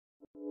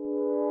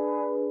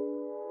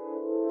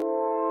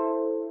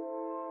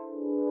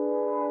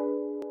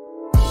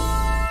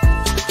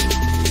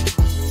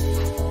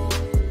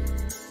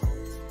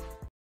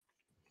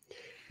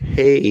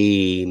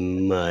Hey,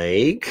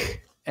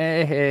 Mike.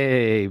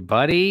 Hey,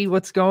 buddy.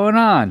 What's going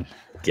on?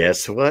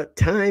 Guess what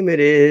time it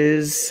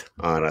is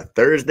on a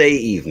Thursday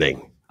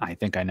evening? I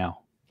think I know.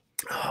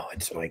 Oh,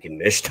 it's Mike and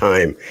Mish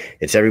time.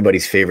 It's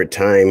everybody's favorite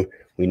time.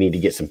 We need to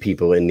get some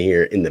people in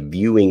here in the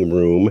viewing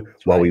room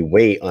while we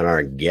wait on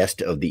our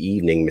guest of the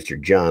evening,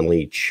 Mr. John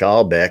Lee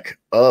Chalbeck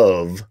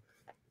of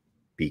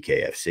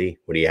BKFC.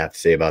 What do you have to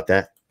say about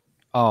that?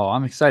 Oh,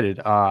 I'm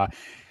excited.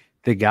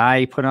 The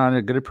guy put on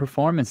a good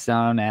performance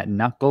down at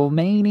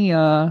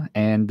Knucklemania,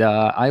 and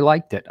I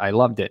liked it. I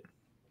loved it.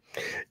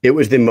 It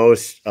was the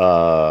most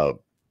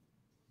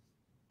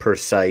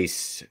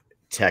precise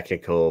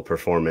technical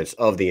performance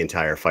of the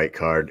entire fight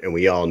card, and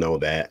we all know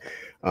that.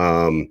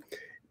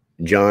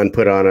 John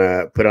put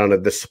on a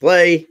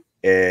display,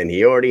 and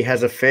he already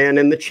has a fan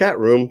in the chat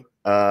room.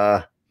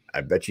 I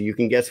bet you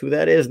can guess who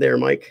that is there,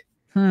 Mike.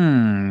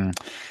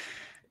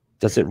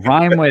 Does it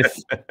rhyme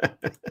with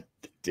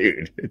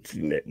dude?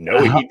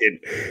 No, he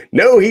didn't.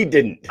 No, he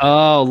didn't.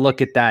 Oh,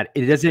 look at that.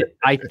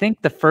 I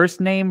think the first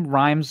name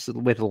rhymes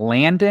with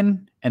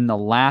Landon and the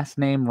last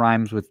name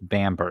rhymes with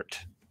Bambert.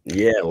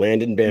 Yeah,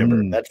 Landon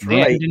Bambert. That's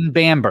right. Landon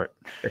Bambert.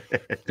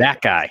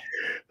 That guy.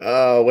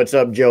 Oh, what's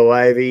up, Joe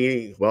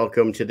Ivy?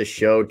 Welcome to the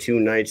show 2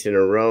 nights in a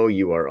row.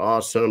 You are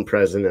awesome,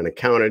 present and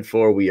accounted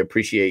for. We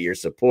appreciate your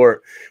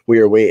support. We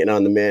are waiting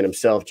on the man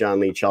himself, John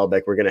Lee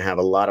Chalbeck. We're going to have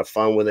a lot of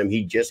fun with him.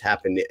 He just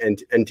happened to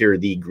enter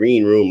the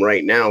green room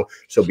right now.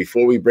 So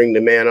before we bring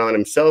the man on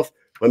himself,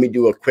 let me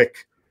do a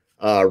quick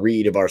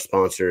read of our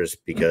sponsors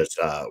because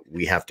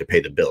we have to pay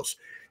the bills.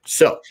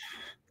 So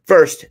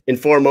first and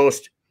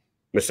foremost,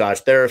 Massage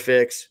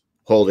Therafix,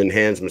 Holding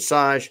Hands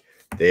Massage.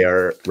 They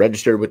are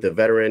registered with the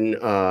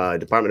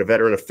Department of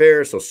Veteran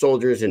Affairs. So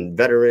soldiers and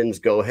veterans,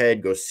 go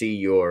ahead, go see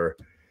your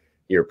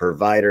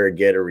provider,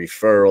 get a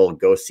referral,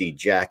 go see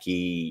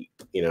Jackie,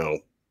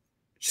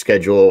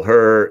 schedule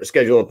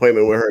an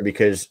appointment with her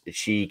because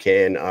she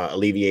can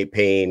alleviate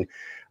pain,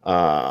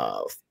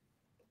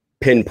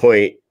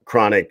 pinpoint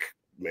chronic,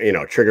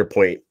 trigger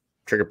points,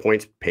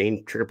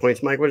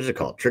 Mike. What is it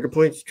called? Trigger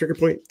point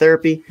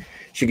therapy.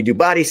 She could do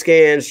body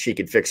scans. She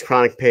could fix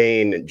chronic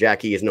pain.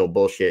 Jackie is no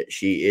bullshit.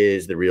 She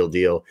is the real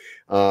deal.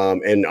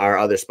 And our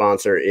other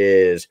sponsor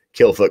is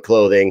Killfoot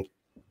Clothing,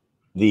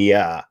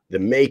 the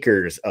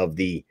makers of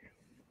the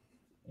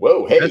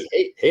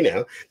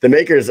the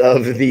makers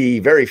of the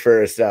very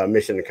first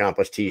Mission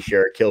Accomplished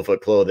t-shirt.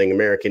 Killfoot Clothing,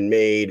 American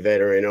made,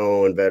 veteran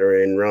owned,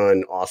 veteran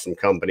run, awesome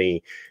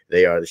company.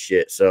 They are the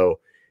shit. So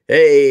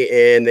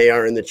hey, and they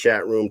are in the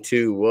chat room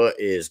too. What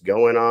is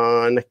going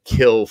on,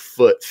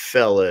 Killfoot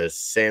fellas?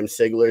 Sam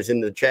Sigler's in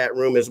the chat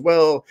room as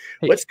well.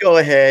 Hey. Let's go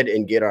ahead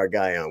and get our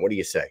guy on. What do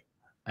you say?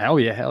 Hell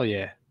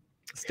yeah.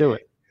 Let's do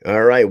it.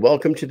 All right.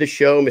 Welcome to the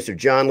show, Mr.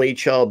 John Lee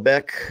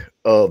Chalbeck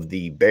of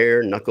the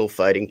Bare Knuckle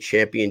Fighting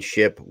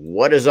Championship.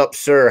 What is up,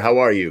 sir? How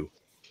are you?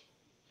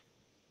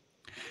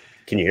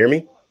 Can you hear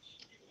me?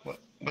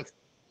 What's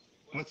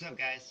up,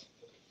 guys?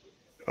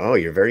 Oh,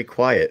 you're very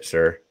quiet,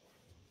 sir.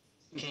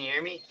 Can you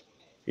hear me?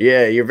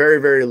 Yeah, you're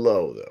very, very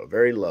low, though.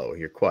 Very low.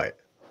 You're quiet.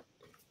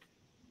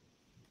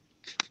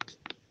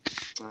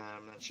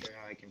 I'm not sure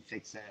how I can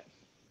fix that.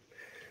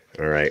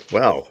 All right.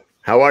 Well,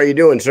 how are you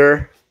doing,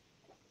 sir?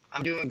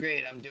 I'm doing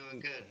great. I'm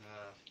doing good.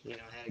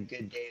 Had a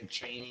good day of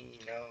training,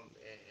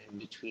 in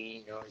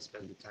between, I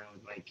spend the time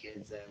with my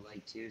kids that I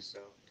like to. So,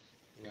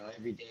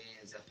 every day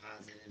is a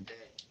positive day.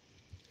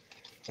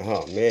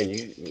 Oh man,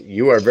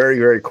 you are very,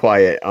 very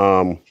quiet.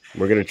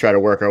 We're gonna try to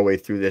work our way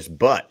through this,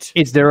 but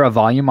is there a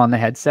volume on the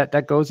headset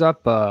that goes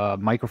up?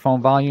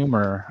 Microphone volume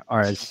or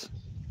is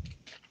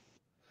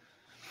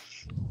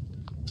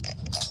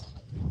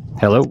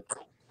hello?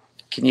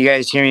 Can you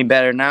guys hear me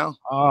better now?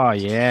 Oh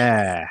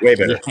yeah. Way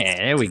better. Yeah,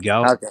 there we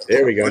go. Okay.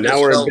 There we go. Now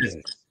we're in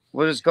business.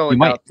 We'll just go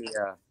without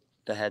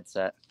the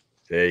headset.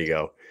 There you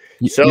go.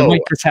 So you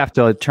might just have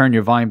to turn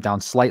your volume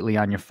down slightly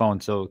on your phone,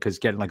 because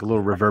getting like a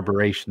little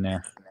reverberation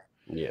there.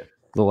 Yeah.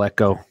 A little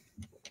echo.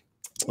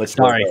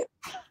 Sorry.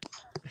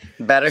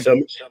 Better.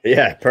 So,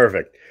 yeah,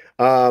 perfect.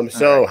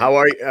 So how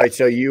are you?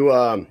 So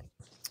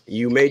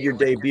you made your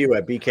debut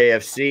at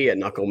BKFC at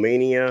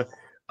Knucklemania.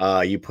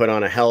 You put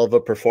on a hell of a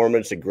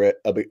performance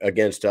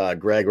against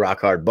Greg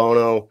Rockhard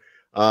Bono.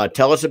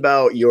 Tell us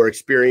about your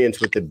experience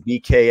with the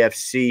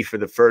BKFC for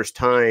the first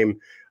time,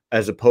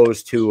 as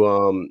opposed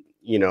to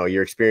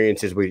your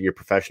experiences with your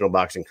professional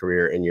boxing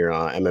career and your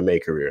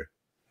MMA career.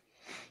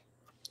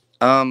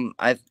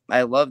 I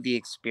love the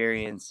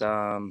experience.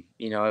 It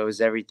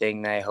was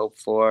everything that I hoped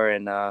for,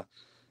 and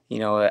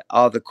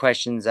all the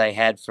questions I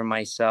had for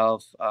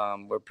myself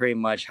were pretty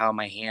much how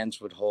my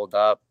hands would hold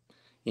up.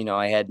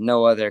 I had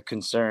no other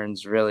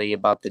concerns really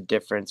about the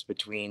difference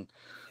between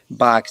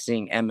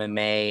boxing,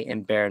 MMA,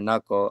 and bare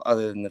knuckle,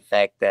 other than the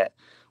fact that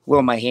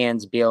will my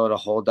hands be able to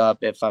hold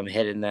up if I'm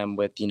hitting them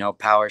with,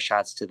 power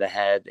shots to the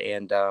head.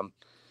 And,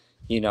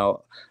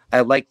 I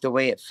liked the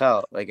way it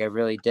felt. Like I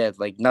really did.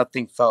 Like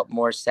nothing felt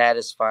more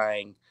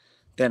satisfying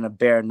than a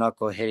bare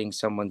knuckle hitting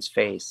someone's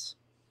face.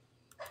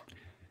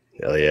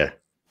 Hell yeah.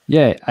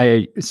 Yeah,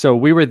 so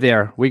we were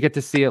there. We get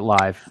to see it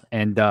live,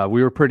 and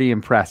we were pretty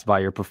impressed by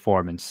your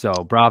performance. So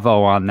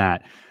bravo on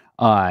that.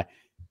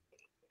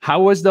 How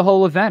was the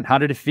whole event? How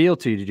did it feel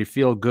to you? Did you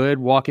feel good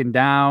walking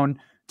down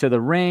to the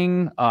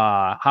ring?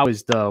 How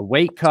was the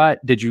weight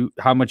cut?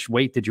 How much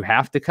weight did you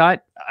have to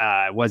cut?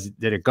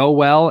 Did it go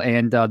well?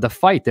 And the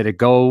fight, did it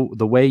go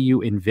the way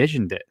you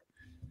envisioned it?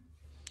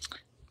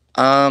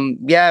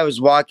 Yeah, I was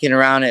walking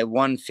around at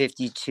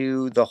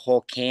 152 the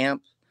whole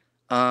camp.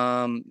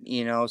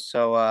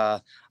 So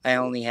I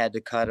only had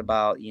to cut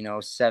about,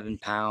 7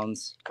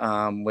 pounds,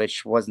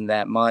 which wasn't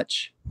that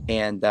much.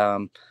 And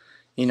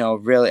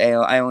really,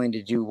 I only had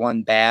to do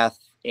one bath,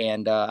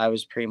 and I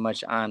was pretty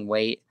much on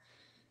weight.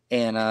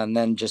 And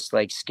then just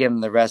like skim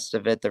the rest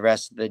of it the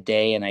rest of the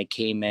day. And I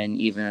came in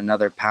even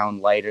another pound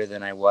lighter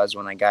than I was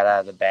when I got out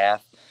of the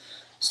bath.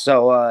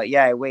 So,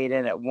 yeah, I weighed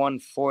in at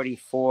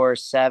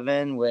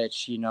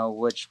 144.7,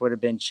 which would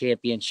have been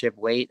championship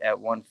weight at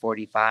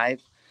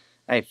 145.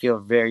 I feel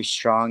very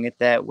strong at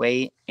that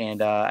weight,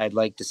 and I'd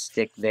like to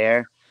stick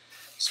there.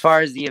 As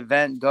far as the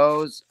event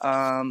goes,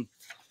 man,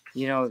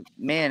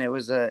 it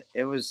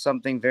was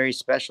something very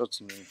special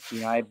to me.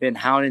 I've been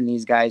hounding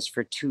these guys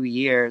for 2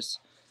 years,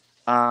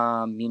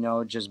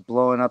 just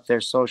blowing up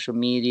their social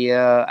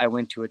media. I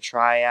went to a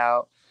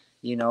tryout.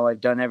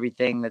 I've done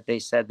everything that they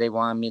said they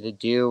wanted me to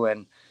do.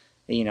 And,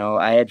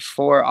 I had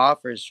 4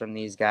 offers from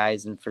these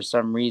guys. And for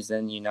some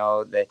reason,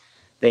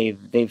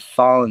 they've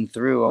fallen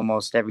through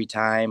almost every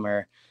time,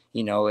 or,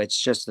 it's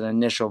just an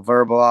initial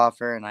verbal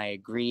offer and I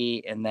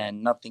agree, and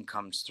then nothing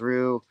comes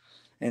through.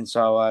 And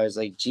so I was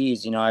like,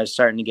 geez, I was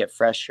starting to get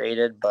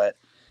frustrated, but,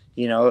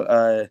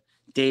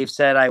 Dave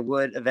said I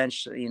would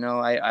eventually,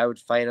 I would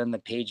fight on the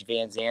Paige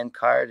Van Zandt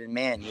card, and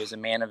man, he was a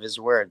man of his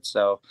word.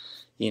 So,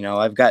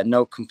 I've got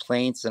no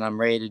complaints, and I'm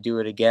ready to do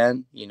it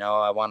again.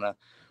 I want to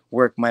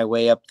work my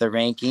way up the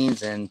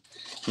rankings and,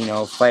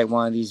 fight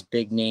one of these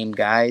big name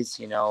guys,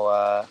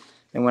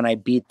 and when I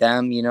beat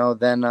them,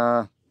 then,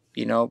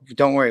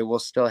 don't worry, we'll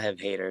still have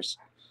haters.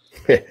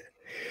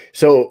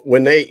 So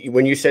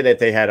when you said that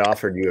they had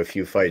offered you a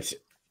few fights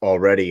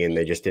already and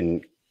they just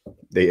didn't,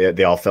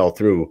 they all fell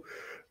through,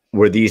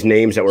 were these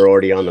names that were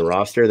already on the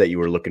roster that you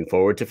were looking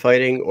forward to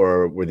fighting,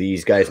 or were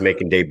these guys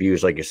making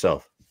debuts like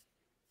yourself?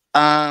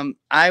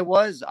 I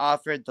was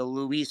offered the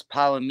Luis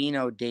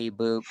Palomino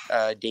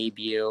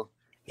debut,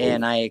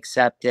 and I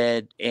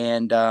accepted.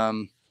 And I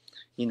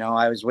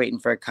was waiting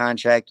for a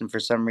contract, and for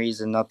some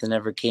reason, nothing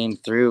ever came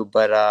through.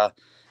 But I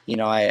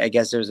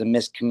guess there was a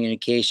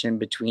miscommunication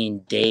between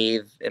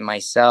Dave and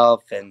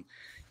myself, and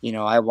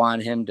I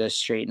want him to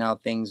straighten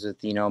out things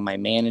with my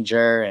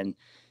manager, and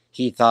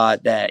he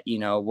thought that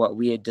what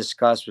we had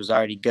discussed was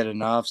already good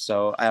enough.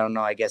 So I don't know.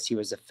 I guess he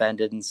was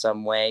offended in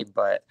some way,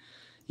 but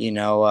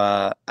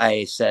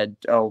I said,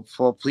 "Oh,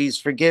 well, please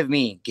forgive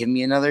me. Give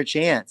me another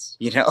chance."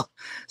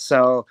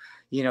 So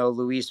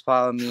Luis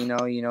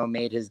Palomino,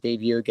 made his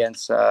debut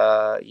against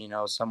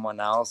someone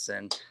else,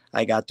 and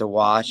I got to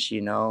watch,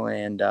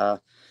 and I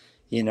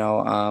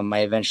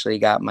eventually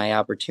got my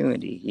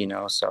opportunity,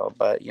 so,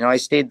 but, I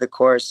stayed the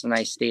course and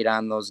I stayed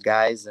on those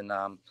guys, and,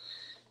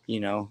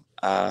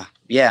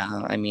 yeah,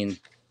 I mean,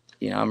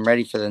 I'm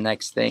ready for the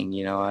next thing.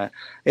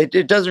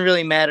 It doesn't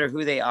really matter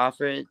who they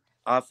offer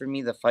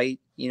me the fight.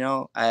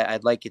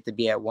 I'd like it to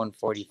be at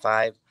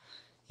 145.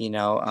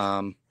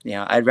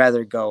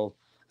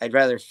 I'd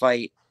rather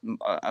fight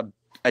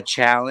a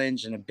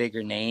challenge and a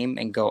bigger name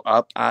and go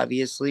up,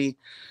 obviously.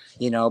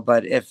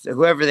 But if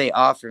whoever they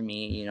offer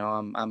me,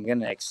 I'm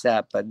gonna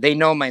accept. But they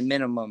know my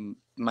minimum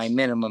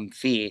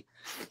fee,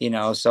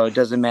 so it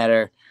doesn't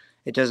matter.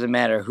 It doesn't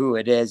matter who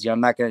it is.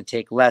 I'm not going to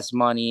take less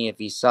money if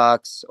he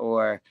sucks,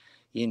 or,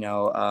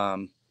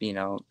 vice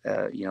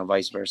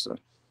versa.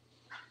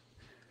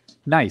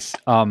 Nice.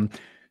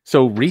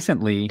 So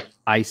recently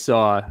I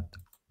saw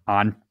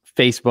on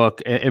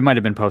Facebook, it might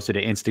have been posted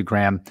to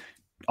Instagram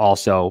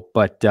also,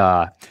 but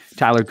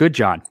Tyler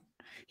Goodjohn,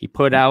 he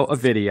put out a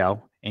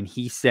video and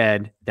he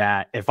said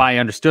that, if I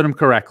understood him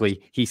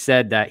correctly, he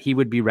said that he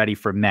would be ready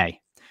for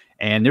May.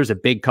 And there's a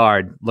big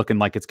card looking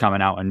like it's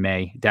coming out in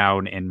May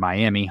down in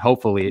Miami.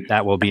 Hopefully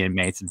that will be in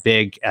May. It's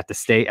big at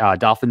the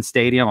Dolphin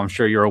Stadium. I'm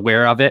sure you're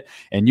aware of it.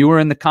 And you were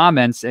in the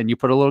comments and you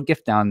put a little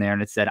gift down there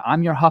and it said,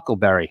 "I'm your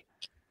Huckleberry."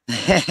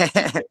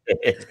 So,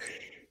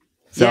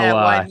 yeah,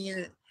 well, I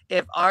mean,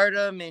 if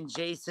Artem and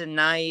Jason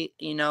Knight,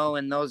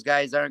 and those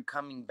guys aren't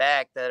coming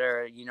back that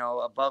are,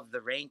 above the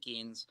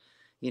rankings,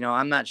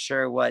 I'm not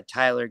sure what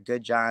Tyler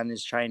Goodjohn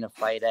is trying to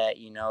fight at,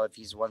 if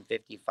he's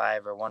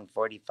 155 or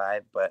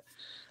 145, but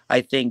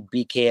I think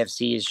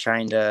BKFC is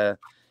trying to,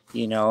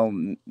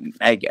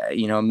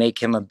 make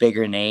him a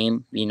bigger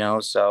name,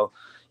 so,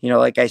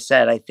 like I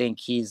said, I think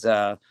he's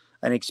an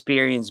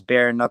experienced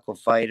bare knuckle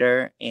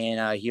fighter,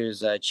 and he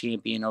was a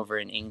champion over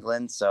in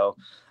England. So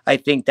I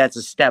think that's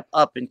a step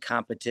up in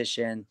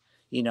competition,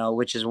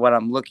 which is what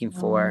I'm looking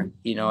for.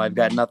 I've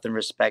got nothing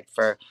respect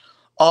for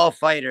all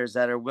fighters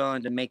that are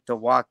willing to make the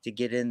walk to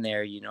get in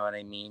there. You know what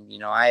I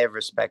mean? I have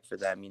respect for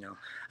them.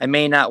 I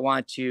may not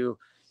want to,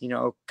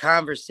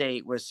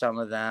 conversate with some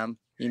of them,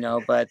 you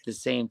know, but at the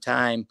same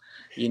time,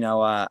 you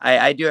know,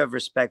 I do have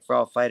respect for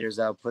all fighters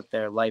that'll put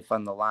their life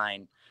on the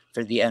line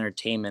for the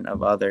entertainment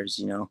of others,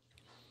 you know.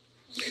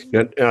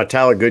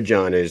 Tyler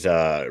Goodjohn is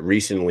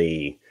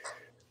recently,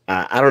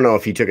 I don't know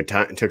if he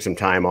took some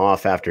time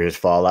off after his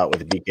fallout with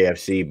the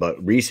BKFC,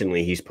 but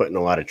recently he's putting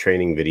a lot of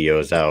training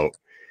videos out.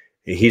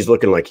 He's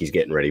looking like he's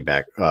getting ready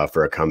back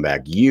for a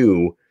comeback.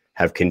 You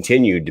have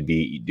continued to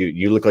be,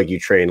 you look like you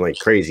train like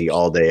crazy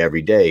all day,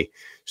 every day.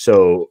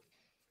 So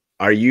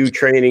are you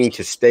training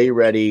to stay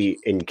ready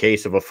in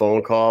case of a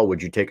phone call?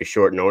 Would you take a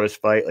short notice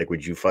fight? Like,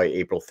 would you fight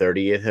April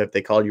 30th if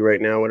they called you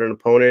right now with an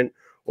opponent?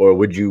 Or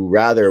would you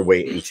rather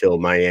wait until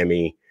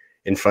Miami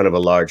in front of a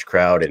large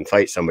crowd and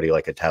fight somebody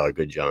like a Tyler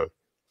Goodjohn?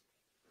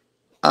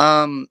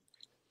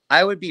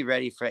 I would be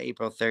ready for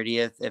April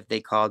 30th if they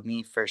called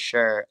me, for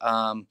sure.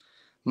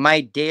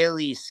 My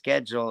daily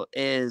schedule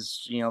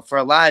is, you know, for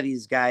a lot of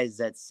these guys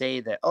that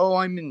say that, oh,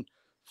 I'm in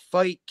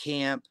fight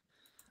camp,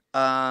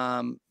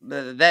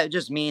 that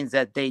just means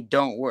that they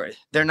don't work.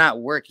 They're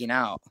not working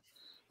out.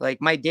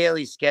 Like, my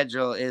daily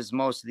schedule is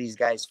most of these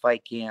guys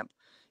fight camp.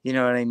 You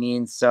know what I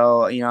mean?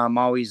 So, you know, I'm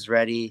always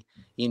ready.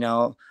 You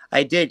know,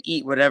 I did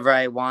eat whatever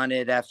I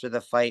wanted after the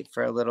fight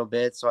for a little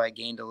bit, so I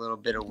gained a little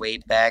bit of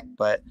weight back.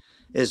 But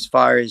as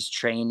far as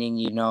training,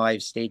 you know,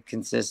 I've stayed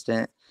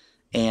consistent,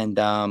 and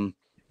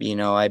you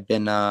know, I've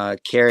been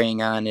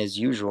carrying on as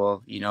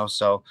usual, you know,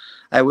 so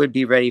I would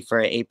be ready for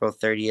an April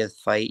 30th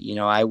fight. You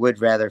know, I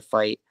would rather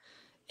fight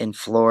in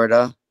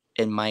Florida,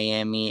 in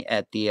Miami,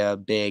 at the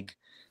big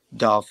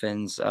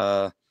Dolphins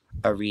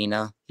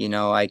arena. You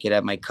know, I could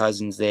have my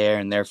cousins there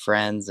and their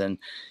friends. And,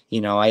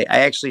 you know, I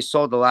actually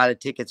sold a lot of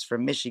tickets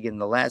from Michigan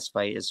the last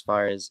fight, as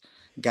far as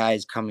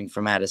guys coming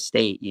from out of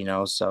state, you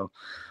know. So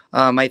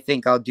I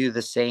think I'll do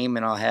the same,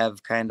 and I'll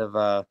have kind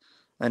of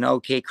an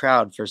okay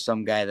crowd for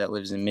some guy that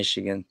lives in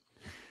Michigan.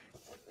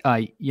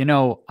 You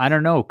know, I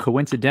don't know.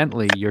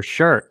 Coincidentally, your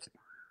shirt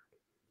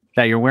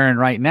that you're wearing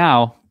right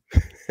now,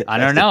 I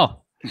don't know.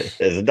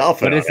 There's a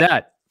dolphin. What is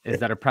that? Is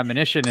that a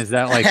premonition? Is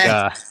that like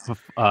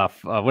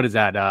what is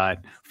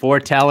that?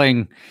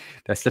 Foretelling?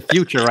 That's the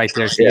future right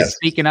there. So you're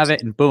speaking of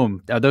it, and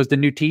boom, are those the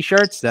new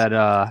T-shirts that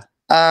I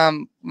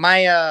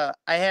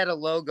had a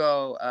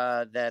logo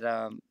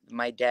that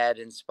my dad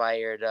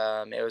inspired.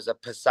 It was a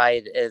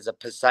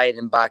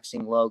Poseidon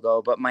boxing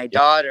logo. But my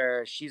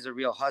daughter, she's a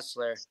real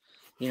hustler.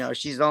 You know,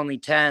 she's only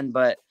 10,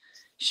 but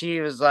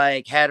she was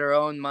like, had her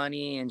own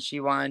money, and she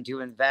wanted to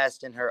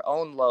invest in her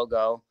own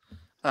logo.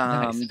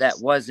 Nice. That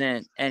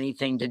wasn't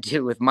anything to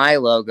do with my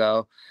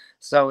logo.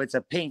 So it's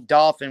a pink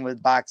dolphin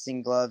with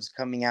boxing gloves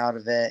coming out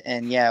of it.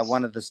 And yeah,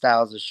 one of the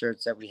styles of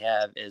shirts that we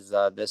have is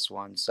this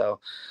one. So,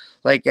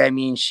 like, I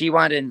mean, she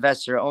wanted to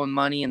invest her own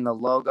money in the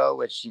logo,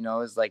 which, you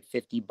know, is like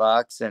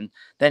 $50. And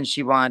then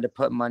she wanted to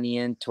put money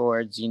in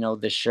towards, you know,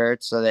 the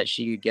shirt, so that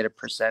she could get a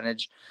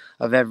percentage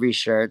of every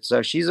shirt.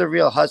 So she's a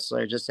real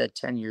hustler just at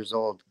 10 years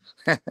old.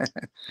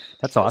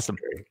 That's awesome.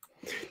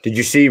 Did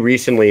you see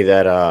recently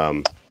that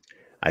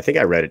I think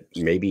I read it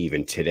maybe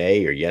even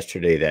today or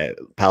yesterday that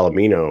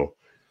Palomino,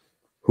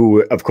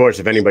 who, of course,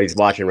 if anybody's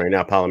watching right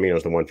now,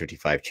 Palomino's the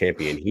 155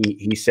 champion.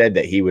 He said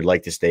that he would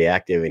like to stay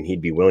active, and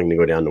he'd be willing to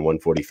go down to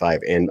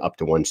 145 and up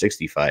to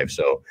 165.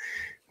 So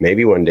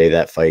maybe one day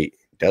that fight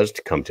does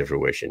come to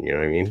fruition. You know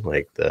what I mean?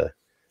 Like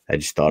I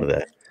just thought of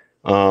that.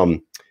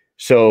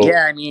 So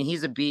yeah, I mean,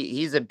 he's a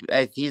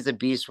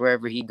beast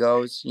wherever he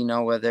goes, you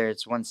know, whether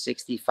it's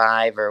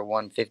 165 or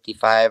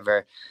 155,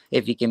 or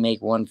if he can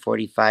make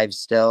 145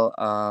 still.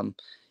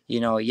 You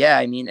know, yeah,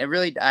 I mean,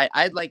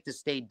 I'd like to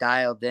stay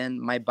dialed in.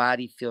 My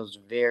body feels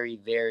very,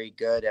 very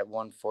good at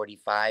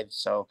 145.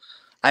 So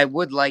I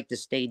would like to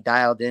stay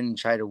dialed in and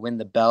try to win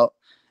the belt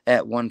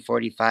at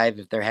 145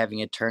 if they're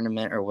having a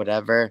tournament or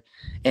whatever.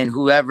 And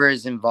whoever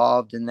is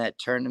involved in that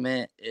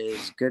tournament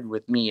is good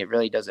with me. It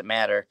really doesn't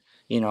matter.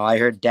 You know, I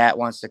heard Dat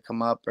wants to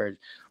come up,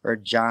 or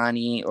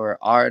Johnny, or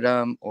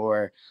Artem,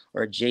 or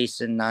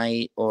Jason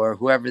Knight, or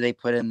whoever they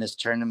put in this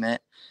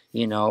tournament,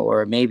 you know,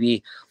 or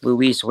maybe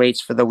Luis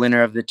waits for the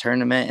winner of the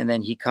tournament and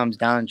then he comes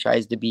down and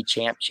tries to be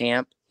champ.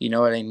 You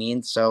know what I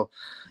mean? So,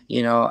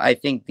 you know, I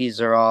think these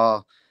are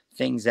all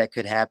things that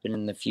could happen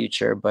in the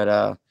future.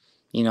 But,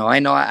 you know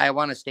I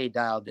want to stay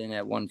dialed in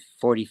at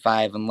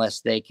 145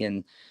 unless they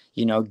can,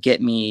 you know,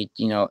 get me,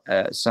 you know,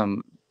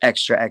 some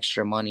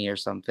extra money or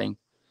something.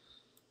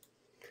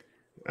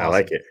 I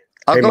like it.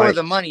 I'll go where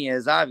the money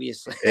is,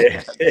 obviously.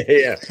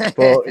 Yeah.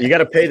 Well, you got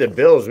to pay the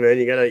bills, man.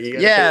 You gotta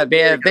yeah,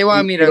 man. If they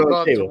want me to go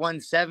up to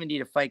 170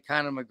 to fight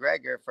Conor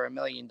McGregor for $1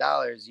 million,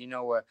 you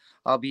know where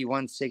I'll be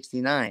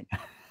 169.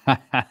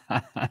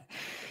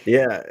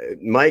 Yeah,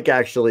 Mike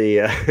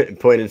actually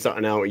pointed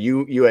something out.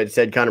 You had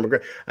said Conor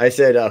McGregor. I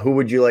said, who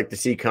would you like to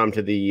see come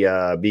to the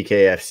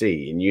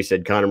BKFC? And you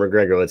said Conor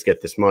McGregor. Let's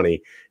get this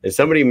money. And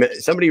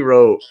somebody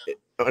wrote,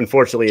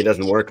 unfortunately, it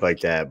doesn't work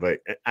like that, but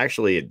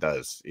actually it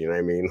does. You know what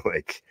I mean?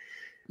 Like,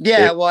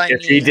 Yeah, well,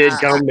 if he did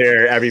come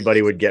there,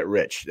 everybody would get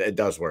rich. It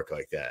does work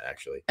like that,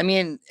 actually. I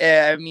mean,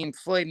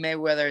 Floyd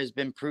Mayweather has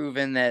been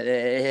proven that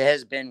it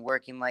has been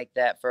working like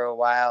that for a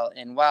while.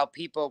 And while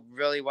people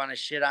really want to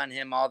shit on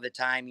him all the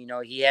time, you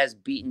know, he has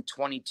beaten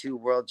 22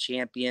 world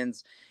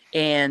champions.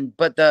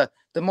 But the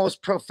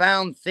most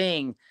profound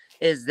thing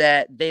is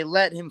that they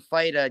let him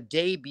fight a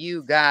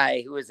debut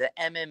guy who was an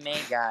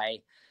MMA guy.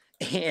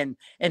 And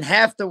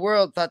half the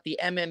world thought the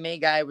MMA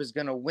guy was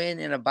going to win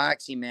in a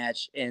boxing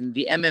match. And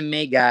the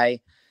MMA guy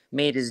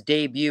made his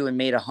debut and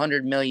made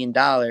 $100 million.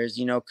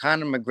 You know,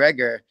 Conor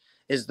McGregor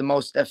is the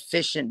most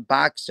efficient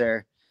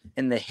boxer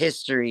in the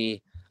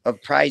history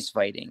of prize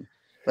fighting.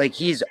 Like,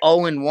 he's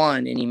 0-1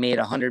 and he made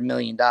 $100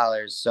 million.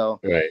 So,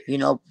 right. You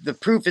know, the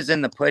proof is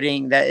in the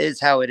pudding. That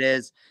is how it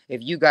is.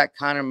 If you got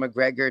Conor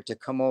McGregor to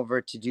come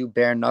over to do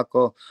bare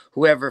knuckle,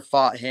 whoever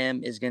fought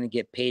him is going to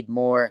get paid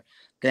more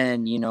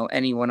than, you know,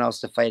 anyone else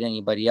to fight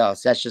anybody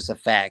else. That's just a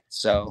fact.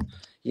 So,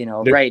 you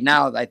know, right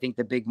now, I think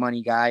the big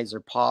money guys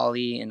are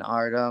Paulie and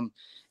Artem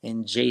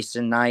and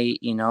Jason Knight,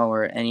 you know,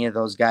 or any of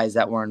those guys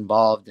that were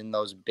involved in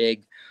those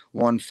big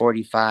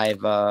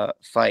 145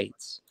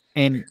 fights.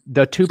 And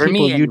the two for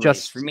people me, you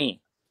anyways, for me,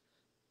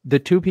 the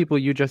two people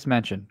you just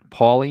mentioned,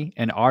 Paulie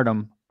and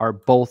Artem, are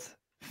both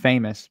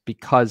famous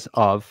because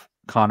of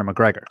Conor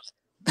McGregor.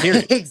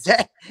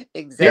 Exactly.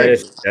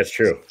 That's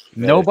true.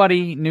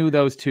 Nobody knew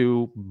those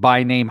two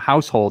by name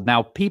household.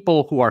 Now,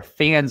 people who are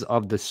fans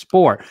of the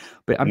sport,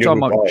 but I'm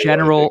talking about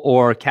general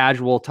or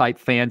casual type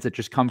fans that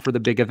just come for the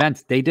big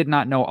events. They did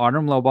not know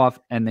Artem Lobov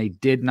and they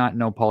did not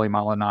know Paulie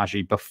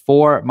Malignaggi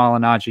before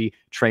Malignaggi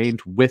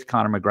trained with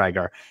Conor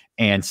McGregor.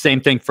 And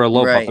same thing for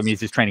Lobov. Right. I mean,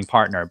 he's his training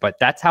partner, but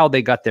that's how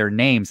they got their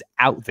names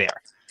out there.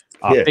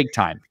 Big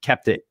time.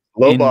 Kept it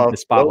in the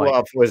spotlight.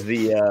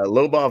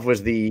 Lobov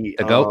was the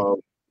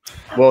GOAT.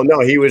 Well,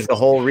 no, he was the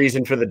whole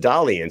reason for the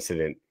Dolly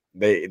incident.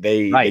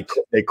 They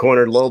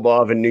cornered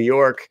Lobov in New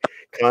York.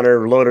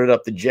 Conor loaded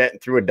up the jet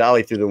and threw a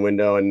dolly through the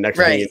window, and next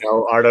thing you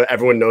know,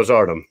 everyone knows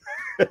Artem.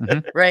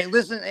 Right.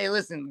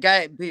 Listen,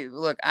 guy.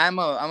 Look, I'm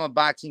a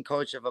boxing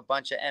coach of a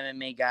bunch of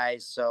MMA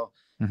guys, so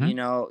you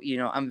know,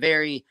 I'm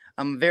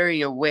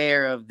very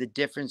aware of the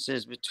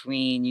differences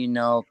between, you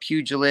know,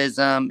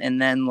 pugilism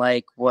and then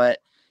like what,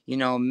 you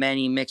know,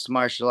 many mixed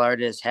martial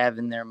artists have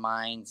in their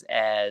minds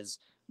as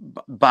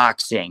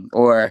boxing.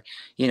 Or,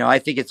 you know, I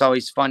think it's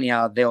always funny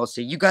how they'll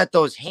say, you got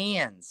those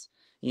hands.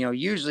 You know,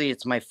 usually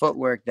it's my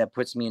footwork that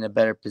puts me in a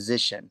better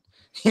position,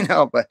 you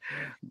know, but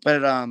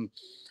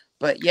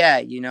yeah,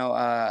 you know,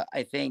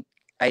 I think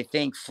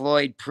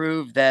Floyd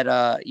proved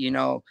that, you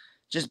know,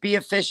 just be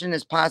efficient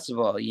as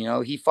possible. You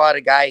know, he fought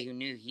a guy who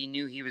knew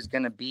he was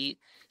going to beat.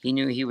 He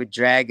knew he would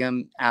drag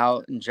him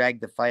out and drag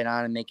the fight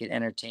on and make it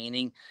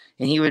entertaining.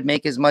 And he would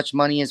make as much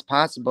money as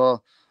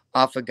possible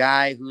off a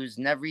guy who's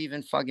never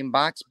even fucking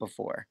boxed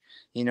before.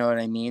 You know what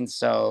I mean?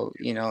 So,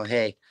 you know,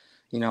 hey,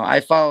 you know, I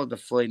follow the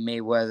Floyd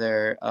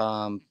Mayweather,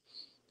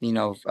 you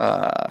know,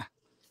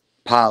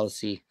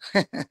 policy.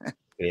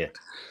 Yeah.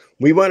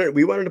 We wanted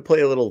to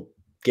play a little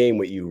game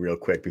with you real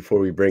quick before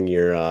we bring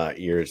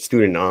your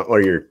student on, or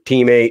your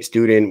teammate,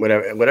 student,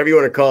 whatever you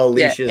want to call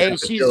Alesha. Yeah.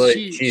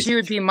 Hey, she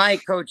would be my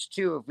coach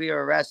too if we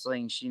were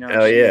wrestling. You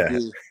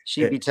know,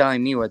 she'd be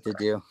telling me what to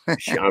do.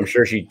 I'm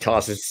sure she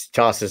tosses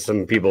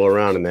some people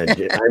around in that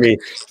gym. I mean,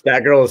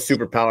 that girl is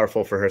super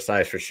powerful for her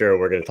size for sure.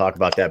 We're going to talk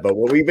about that. But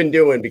what we've been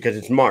doing, because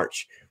it's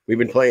March, we've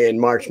been playing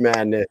March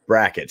Madness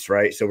brackets,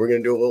 right? So we're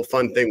going to do a little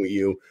fun thing with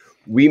you.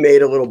 We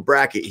made a little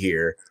bracket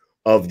here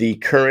of the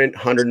current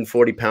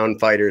 140-pound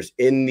fighters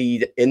in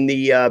the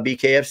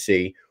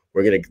BKFC.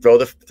 We're gonna throw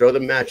the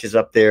matches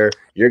up there.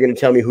 You're gonna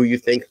tell me who you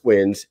think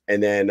wins,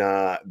 and then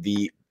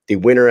the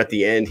winner at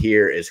the end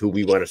here is who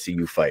we want to see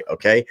you fight.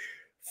 Okay,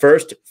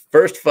 first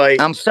fight.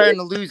 I'm starting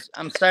to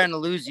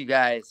lose you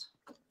guys.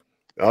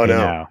 Oh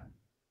no,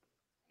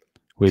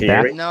 we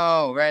back?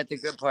 No, right at the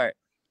good part.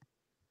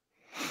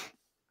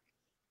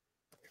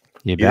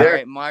 You All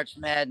right, March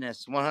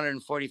Madness,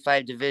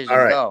 145 division. All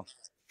right. Go.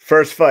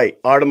 First fight,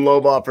 Artem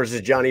Lobov versus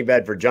Johnny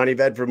Bedford. Johnny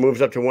Bedford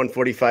moves up to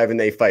 145 and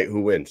they fight.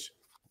 Who wins?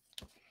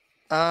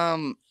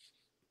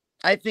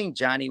 I think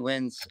Johnny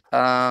wins.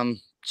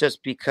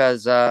 Just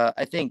because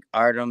I think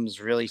Artem's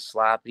really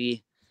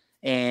sloppy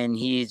and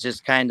he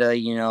just kind of,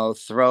 you know,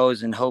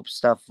 throws and hopes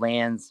stuff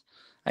lands.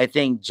 I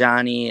think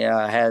Johnny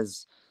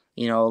has,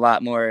 you know, a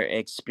lot more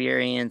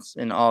experience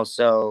and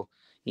also,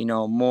 you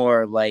know,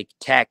 more like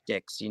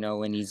tactics, you know,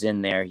 when he's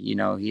in there, you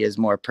know, he has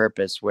more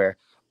purpose, where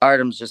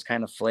Artem's just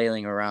kind of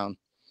flailing around.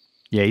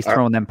 Yeah, he's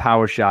throwing them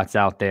power shots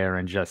out there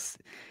and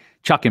just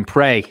chuck and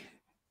pray.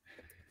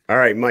 All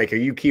right, Mike, are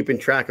you keeping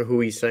track of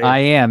who he's saying? I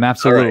am,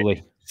 absolutely.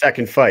 Right.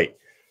 Second fight,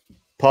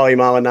 Paulie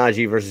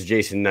Malignaggi versus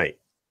Jason Knight.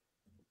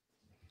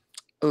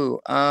 Ooh,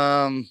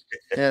 yeah,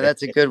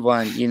 that's a good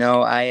one. You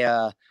know,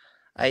 I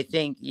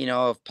think, you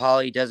know, if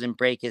Paulie doesn't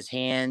break his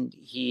hand,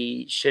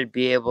 he should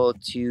be able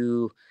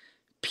to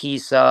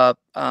piece up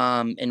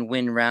and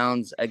win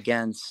rounds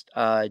against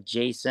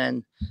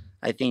Jason.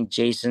 I think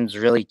Jason's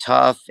really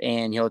tough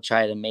and he'll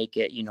try to make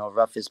it, you know,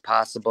 rough as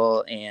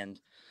possible. And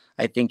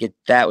I think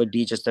that would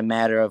be just a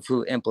matter of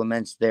who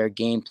implements their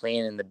game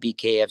plan and the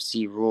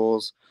BKFC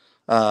rules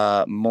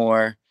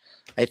more.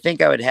 I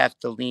think I would have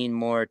to lean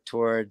more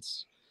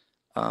towards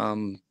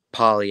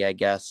Paulie, I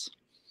guess.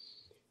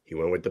 He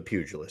went with the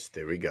pugilist.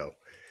 There we go.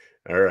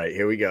 All right,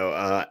 here we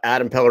go.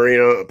 Adam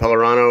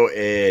Pellerano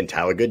and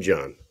Tyler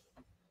Goodjohn.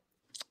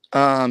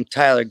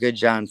 Tyler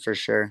Goodjohn for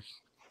sure.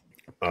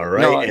 All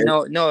right.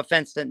 No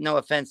offense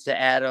to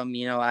Adam.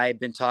 You know, I've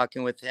been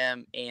talking with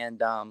him,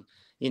 and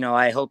you know,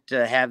 I hope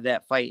to have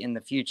that fight in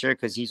the future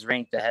because he's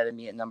ranked ahead of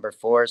me at number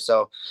 4.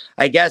 So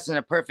I guess in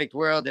a perfect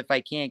world, if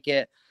I can't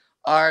get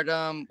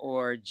Artem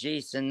or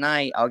Jason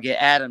Knight, I'll get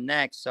Adam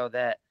next, so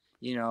that,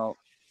 you know,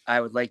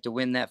 I would like to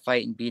win that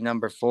fight and be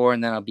number 4,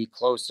 and then I'll be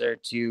closer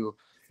to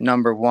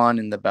number 1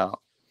 in the belt.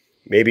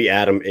 Maybe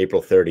Adam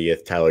April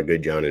 30th, Tyler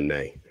Goodjohn in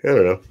May. I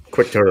don't know.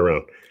 Quick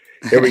turnaround.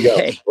 Here we go.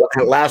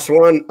 Last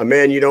one, a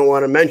man you don't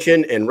want to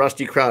mention, and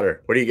Rusty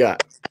Crowder. What do you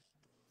got?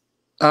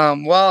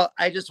 Well,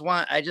 I just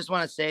want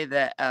to say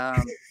that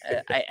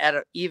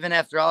even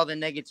after all the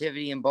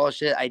negativity and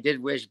bullshit, I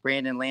did wish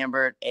Brandon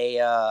Lambert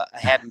a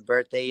happy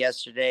birthday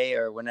yesterday,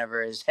 or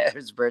whenever his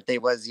birthday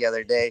was the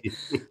other day.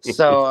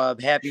 So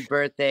happy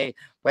birthday.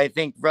 But I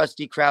think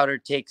Rusty Crowder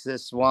takes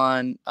this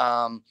one,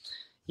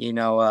 you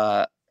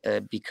know,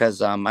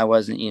 because I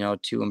wasn't, you know,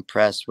 too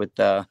impressed with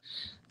the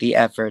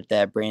effort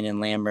that Brandon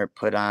Lambert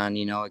put on,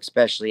 you know,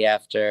 especially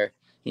after,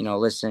 you know,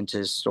 listening to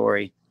his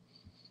story.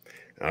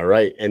 All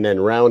right. And then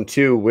round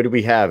 2, what do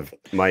we have,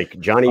 Mike?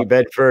 Johnny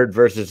Bedford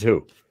versus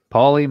who?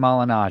 Paulie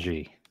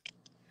Malignaggi.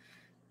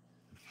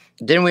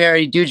 Didn't we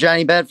already do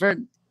Johnny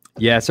Bedford?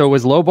 Yeah, so it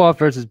was Lobov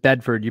versus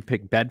Bedford. You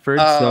picked Bedford.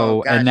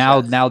 Oh, gotcha.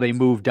 And now they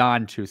moved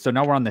on to, so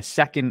now we're on the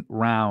second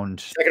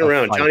round.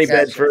 Johnny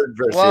Bedford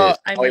versus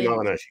Paulie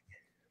Malignaggi.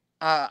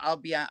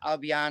 I'll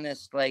be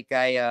honest. Like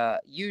I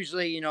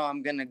usually, you know,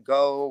 I'm gonna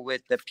go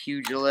with the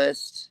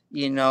pugilist,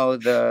 you know,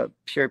 the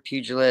pure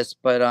pugilist,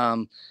 but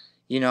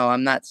you know,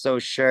 I'm not so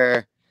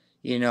sure,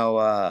 you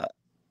know,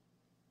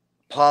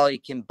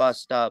 Paulie can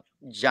bust up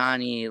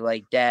Johnny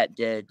like that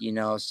did, you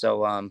know.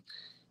 So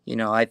you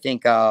know, I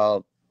think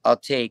I'll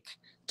take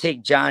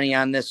Johnny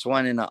on this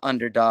one in an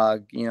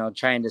underdog, you know,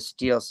 trying to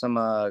steal some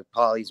of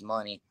Paulie's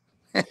money.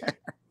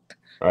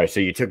 All right,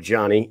 so you took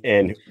Johnny,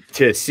 and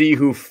to see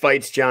who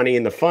fights Johnny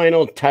in the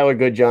final, Tyler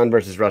Goodjohn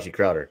versus Rusty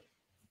Crowder.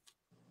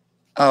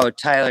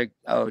 Tyler.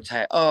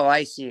 Oh,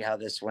 I see how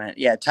this went.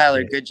 Yeah,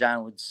 Tyler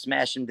Goodjohn would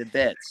smash him to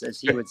bits,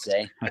 as he would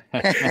say.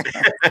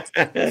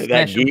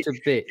 Smash him to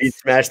bits. He'd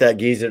smash that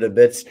geezer to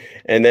bits.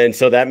 And then,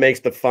 so that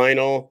makes the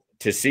final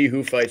to see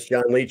who fights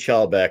John Lee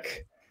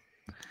Chalbeck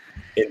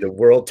in the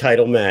world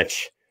title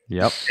match.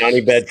 Yep.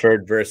 Johnny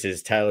Bedford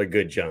versus Tyler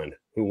Goodjohn.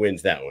 Who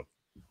wins that one?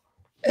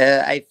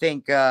 I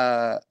think,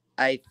 oh,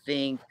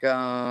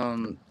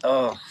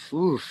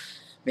 oof,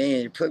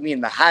 man, you put me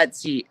in the hot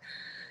seat.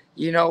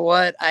 You know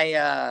what?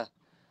 I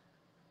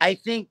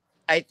think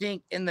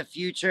in the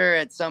future,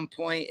 at some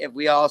point, if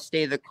we all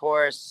stay the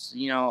course,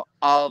 you know,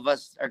 all of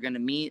us are going to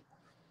meet,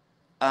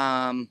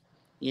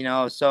 you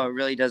know, so it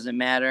really doesn't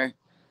matter,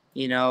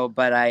 you know,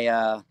 but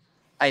I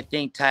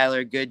think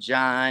Tyler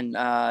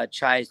Goodjohn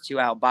tries to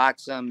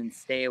outbox him and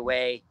stay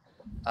away.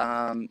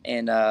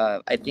 And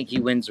I think he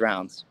wins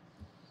rounds.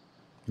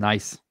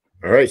 Nice.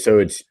 All right, so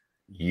it's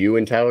you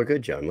and Tyler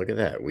Goodjohn. Look at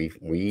that. We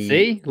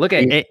see. Look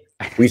at it.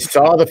 We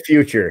saw the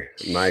future,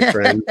 my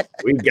friend.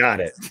 We got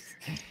it.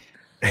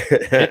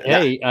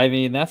 Hey, I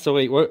mean, that's the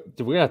way we're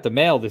gonna have to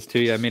mail this to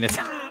you. I mean, it's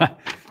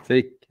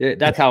see,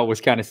 that's how it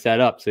was kind of set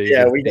up. So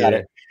yeah, we got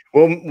it.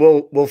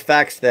 We'll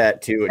fax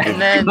that to.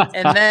 And then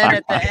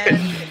at the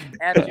end,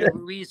 after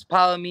Luis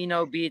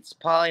Palomino beats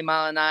Paulie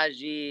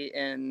Malignaggi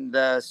in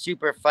the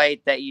super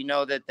fight that you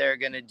know that they're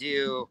gonna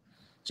do,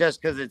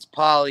 just because it's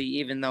Paulie,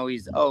 even though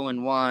he's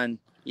 0-1,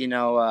 you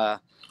know,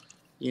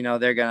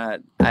 they're gonna.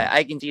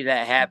 I can see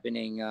that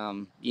happening.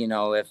 You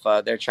know, if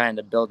they're trying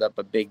to build up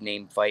a big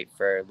name fight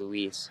for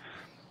Luis.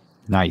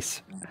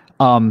 Nice.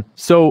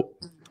 So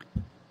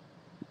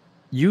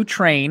you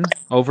train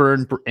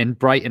over in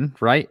Brighton,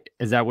 right?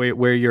 Is that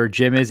where your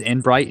gym is,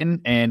 in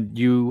Brighton? And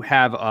you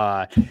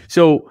have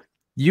so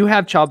you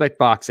have Chalbeck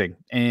Boxing,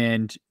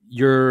 and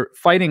you're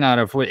fighting out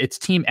of it's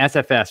Team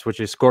SFS, which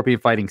is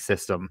Scorpion Fighting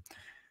System.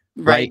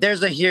 Right.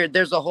 There's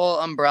a whole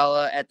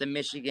umbrella at the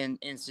Michigan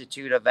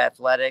Institute of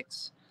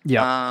Athletics,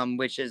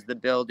 which is the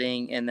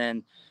building. And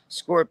then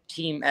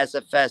Team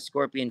SFS,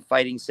 Scorpion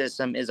Fighting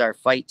System, is our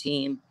fight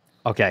team.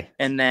 Okay.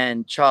 And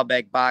then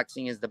Chalbeck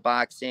Boxing is the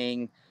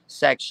boxing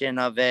section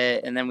of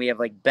it. And then we have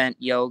like Bent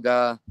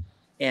Yoga,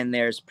 and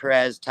there's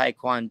Perez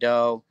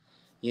Taekwondo,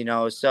 you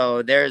know,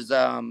 so there's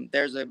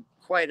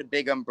quite a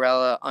big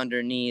umbrella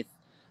underneath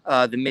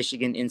the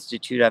Michigan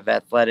Institute of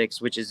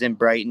Athletics, which is in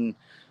Brighton,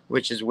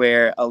 which is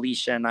where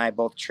Alesha and I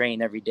both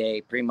train every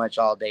day, pretty much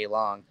all day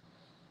long.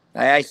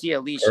 I see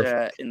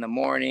Alesha in the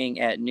morning,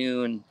 at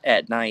noon,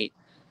 at night,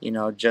 you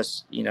know,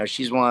 just, you know,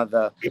 she's one of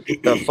the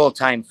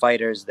full-time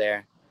fighters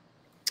there.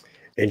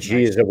 And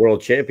she is a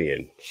world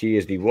champion. She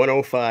is the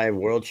 105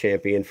 world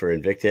champion for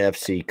Invicta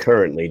FC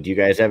currently. Do you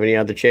guys have any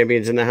other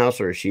champions in the house,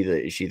 or is she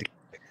the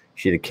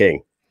she the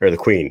king or the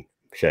queen,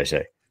 should I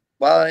say?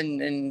 Well,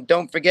 and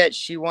don't forget,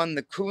 she won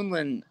the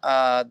Kunlun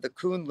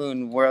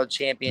World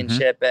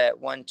Championship at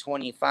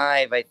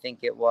 125, I think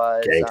it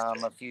was,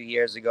 a few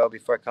years ago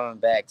before coming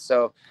back.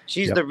 So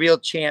she's the real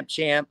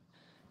champ.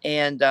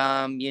 And,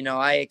 you know,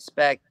 I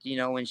expect, you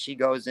know, when she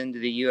goes into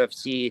the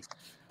UFC,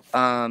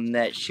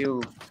 that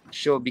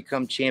she'll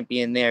become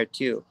champion there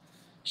too.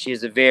 She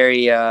has a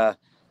very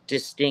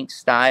distinct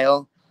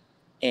style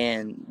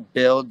and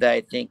build that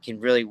I think can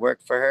really work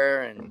for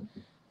her. And,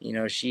 you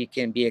know, she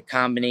can be a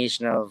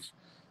combination of,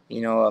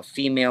 you know, a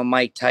female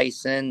Mike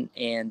Tyson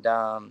and,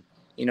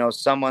 you know,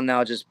 someone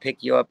that'll just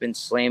pick you up and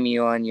slam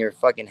you on your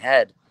fucking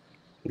head.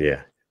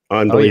 Yeah.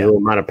 Unbelievable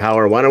amount of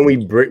power. Why don't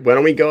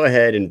we go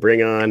ahead and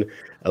bring on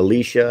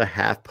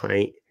Alesha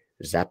Pint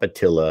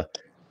Zappitella,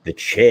 the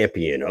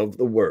champion of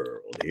the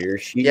world. Here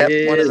she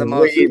is. One of the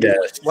most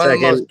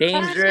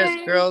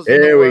dangerous girls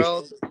in the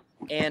world.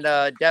 And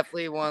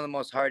definitely one of the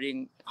most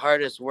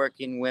hardest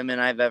working women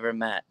I've ever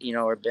met, you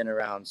know, or been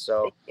around.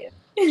 So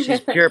she's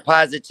pure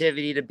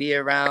positivity to be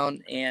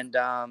around. And,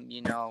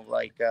 you know,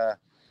 like,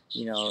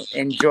 you know,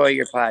 enjoy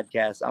your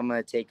podcast. I'm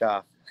going to take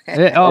off.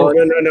 No.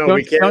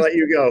 We can't let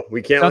you go.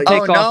 We can't let you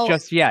take off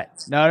just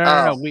yet.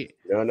 No. We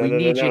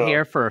need you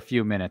here for a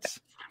few minutes.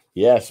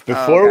 Yes.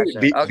 Before,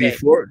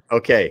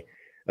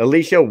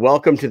 Alesha,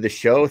 welcome to the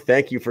show.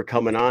 Thank you for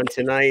coming on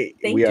tonight.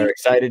 We are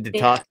excited to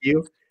talk to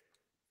you.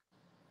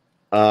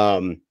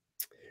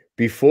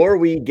 Before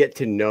we get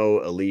to know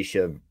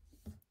Alesha,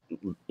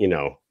 you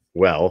know,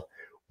 well,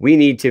 we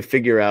need to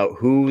figure out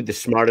who the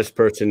smartest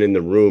person in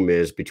the room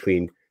is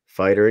between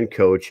fighter and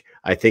coach.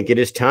 I think it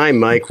is time,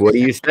 Mike. What do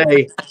you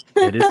say?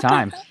 It is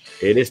time.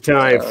 It is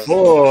time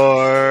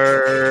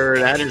for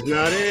That Is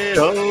Not It.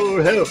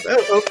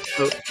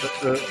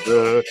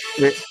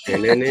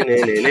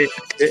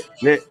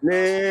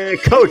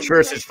 Coach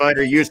versus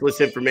fighter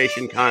useless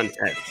information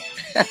contest.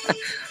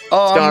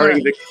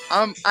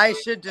 I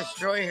should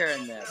destroy her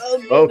in this.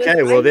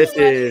 Okay, well, this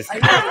is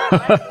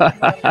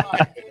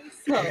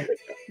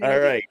all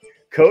right.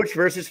 Coach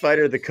versus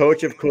fighter. The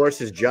coach, of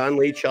course, is John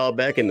Lee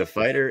Chalbeck, and the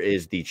fighter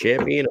is the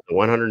champion of the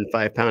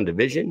 105-pound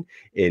division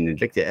in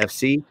Invicta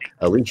FC,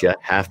 Alesha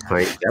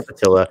Pint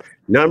Zappitella.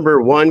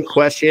 Number one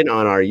question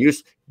on our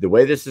use. The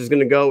way this is going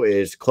to go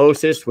is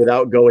closest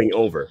without going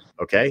over.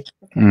 Okay.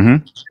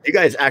 Mm-hmm. If you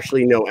guys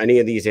actually know any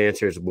of these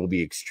answers, we'll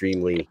be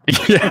extremely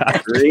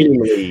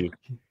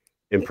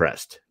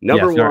impressed.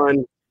 Number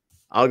one,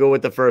 I'll go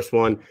with the first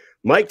one.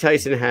 Mike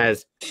Tyson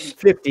has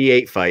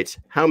 58 fights.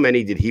 How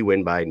many did he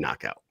win by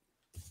knockout?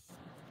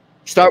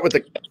 Start with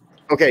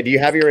okay, do you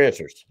have your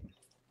answers?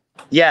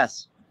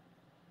 Yes.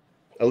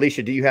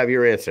 Alesha, do you have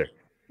your answer?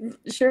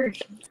 Sure.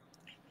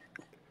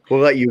 We'll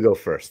let you go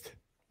first.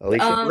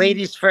 Alesha.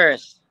 Ladies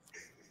first.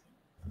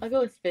 I'll go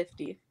with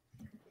 50.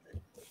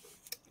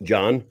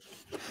 John?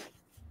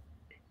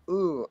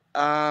 Ooh,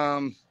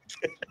 I'm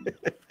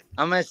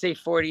going to say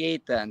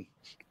 48 then.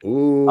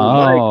 Ooh,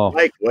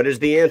 Mike, what is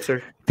the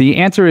answer? The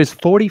answer is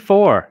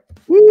 44.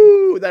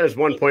 Woo, that is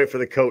 1 point for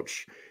the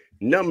coach.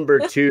 Number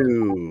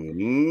two,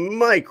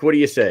 Mike, what do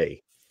you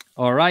say?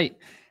 All right.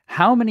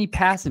 How many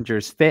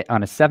passengers fit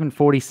on a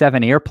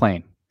 747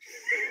 airplane?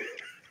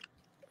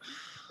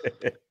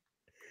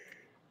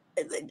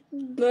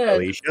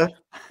 Alesha?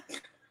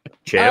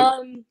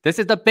 Champ? This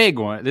is the big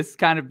one. This is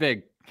kind of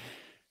big.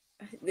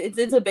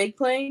 It's a big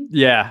plane?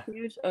 Yeah.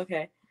 Huge?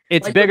 Okay.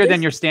 It's like, bigger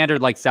than your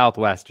standard, like,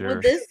 Southwest.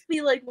 Would this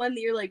be, like, one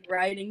that you're, like,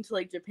 riding to,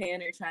 like,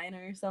 Japan or China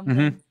or something?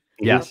 Mm-hmm.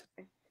 Yes.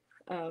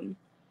 Okay.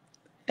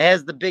 It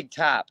has the big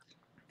top.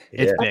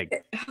 It's big.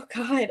 Oh,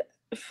 God.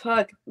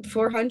 Fuck.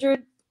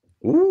 400?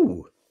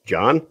 Ooh.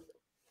 John?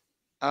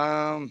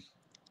 I'm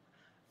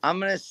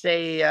going to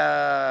say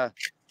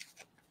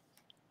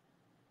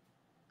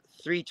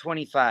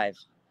 325.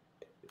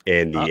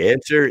 And the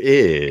answer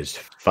is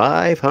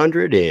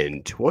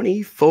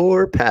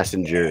 524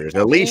 passengers.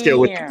 Alesha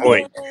with the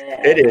point.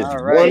 It is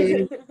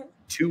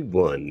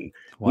 1-1.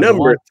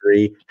 Number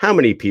three, how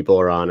many people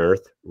are on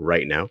Earth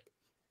right now?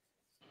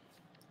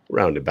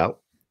 Roundabout.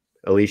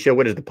 Alesha,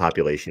 what is the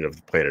population of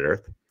the planet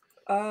Earth?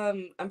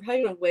 I'm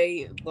probably going to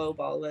way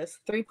lowball this.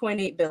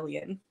 3.8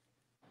 billion.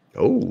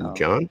 Oh,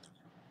 John?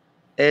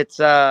 It's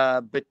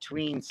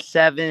between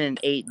 7 and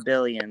 8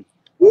 billion.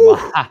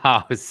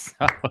 Wow. So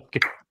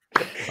good.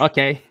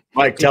 Okay.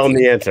 Mike, tell him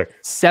the answer.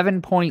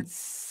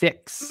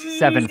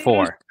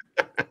 7.674.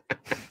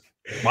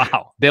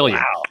 Wow. Billion.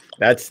 Wow.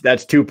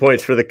 That's 2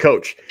 points for the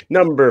coach.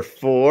 Number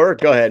four.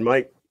 Go ahead,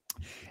 Mike.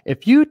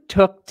 If you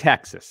took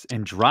Texas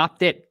and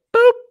dropped it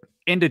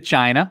into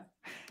China,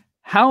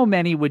 how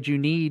many would you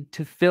need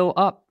to fill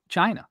up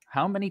China?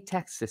 How many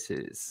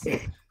Texases?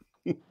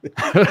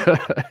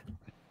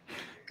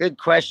 Good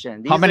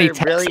question. How many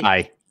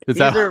Texai? These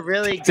are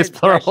really good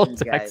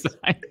questions, guys.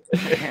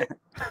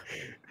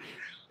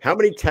 How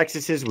many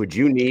Texases would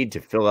you need to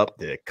fill up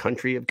the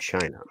country of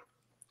China?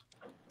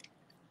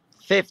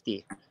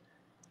 50.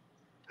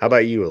 How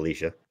about you,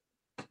 Alesha?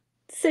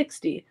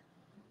 60.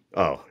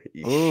 Oh,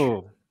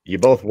 you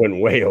both went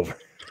way over.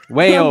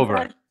 Way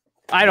over.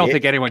 I don't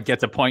think anyone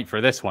gets a point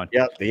for this one.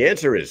 Yep, the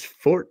answer is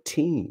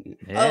 14.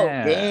 Yeah. Oh,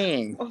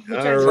 dang. All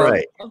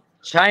right.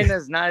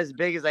 China's not as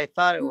big as I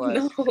thought it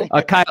was.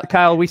 No.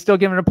 Kyle, we still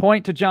giving a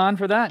point to John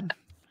for that?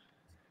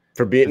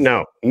 For being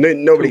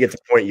nobody gets a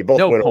point. You both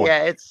went over.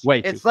 Yeah, it's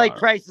like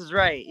Price is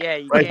Right. Yeah,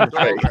 you can't go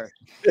over.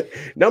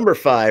 Number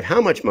 5. How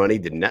much money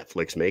did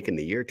Netflix make in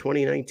the year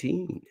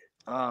 2019?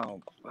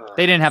 Oh,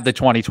 they didn't have the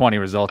 2020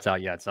 results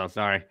out yet, so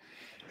sorry.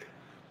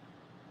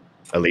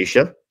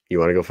 Alesha, you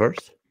want to go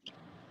first?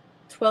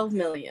 12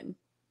 million.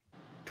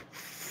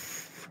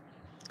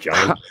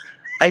 John,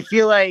 I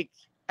feel like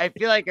I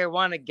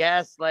want to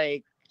guess,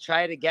 like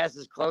try to guess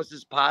as close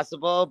as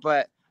possible,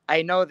 but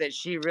I know that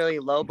she really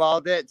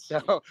lowballed it,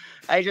 so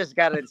I just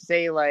gotta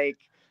say like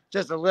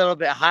just a little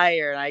bit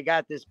higher, and I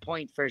got this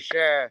point for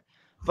sure.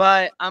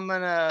 But I'm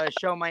gonna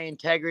show my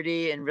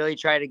integrity and really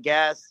try to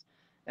guess.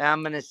 And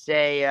I'm gonna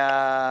say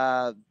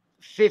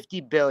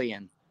 50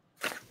 billion.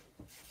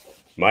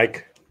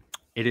 Mike.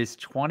 It is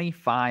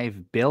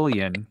 25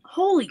 billion.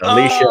 Holy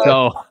Alesha.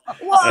 So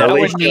that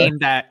would Alesha. mean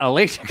that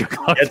Alesha could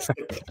close. That's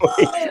the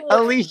point.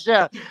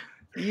 Alesha,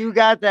 you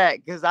got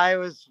that because I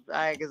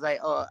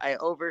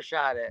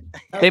overshot it.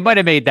 They might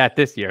have made that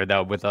this year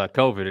though with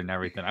COVID and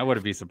everything. I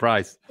wouldn't be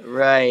surprised.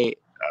 Right.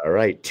 All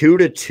right,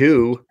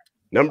 2-2.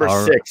 Number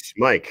 6,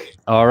 Mike.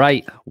 All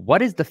right.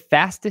 What is the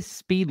fastest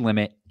speed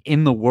limit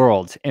in the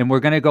world? And we're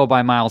going to go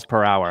by miles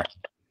per hour.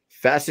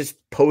 Fastest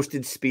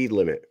posted speed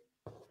limit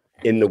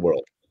in the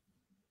world.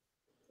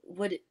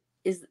 What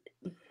is?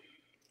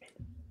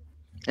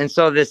 And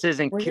so this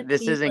isn't Would it be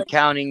like-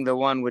 counting the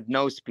one with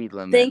no speed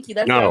limit. Thank you.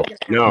 That's No. what I was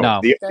No.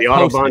 The That's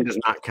Autobahn posted. does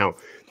not count.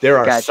 There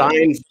are Gotcha.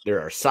 signs. There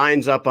are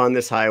signs up on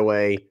this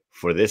highway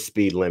for this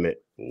speed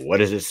limit. What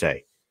does it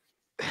say?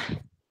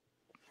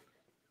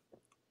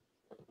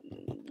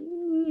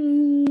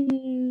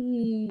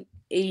 Mm,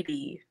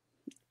 80.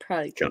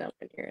 Probably John. not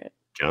near it.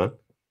 John?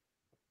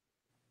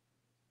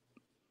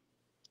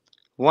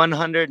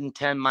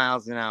 110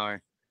 miles an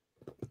hour.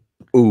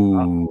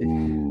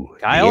 Ooh.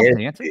 Kyle, the,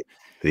 the answer?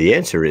 the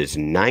answer is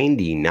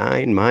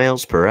 99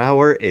 miles per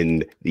hour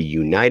in the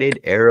United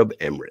Arab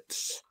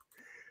Emirates.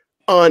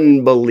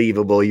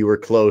 Unbelievable. You were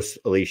close,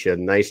 Alesha.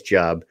 Nice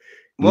job.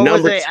 What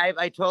was Number it?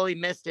 I totally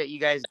missed it. You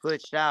guys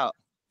glitched out.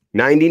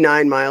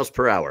 99 miles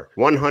per hour,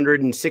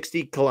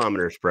 160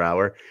 kilometers per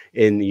hour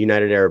in the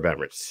United Arab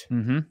Emirates.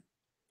 Mm-hmm.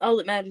 All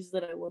that matters is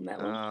that I won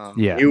that one.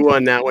 Yeah. You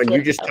won that one.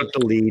 You just took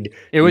the lead.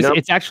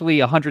 It's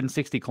actually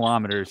 160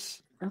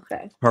 kilometers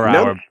Okay. per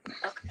hour.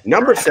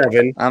 Number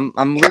 7. I'm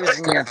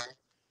losing you.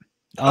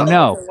 Oh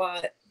no. That's a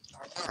lot.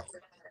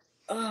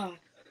 Oh,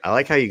 I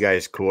like how you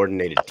guys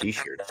coordinated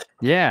t-shirts.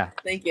 Yeah.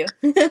 thank you.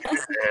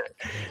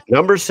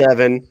 Number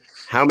 7.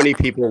 How many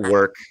people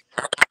work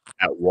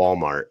at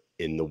Walmart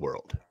in the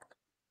world?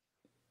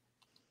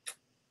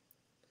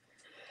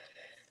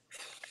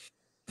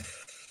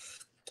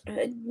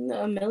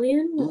 A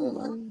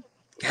million?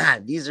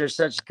 God, these are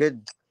such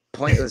good,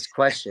 pointless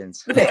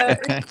questions.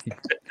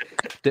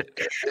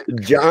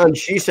 John,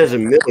 she says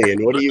 1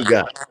 million. What do you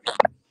got?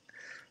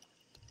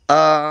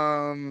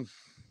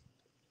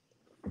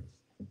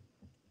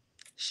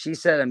 She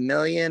said 1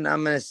 million.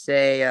 I'm gonna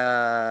say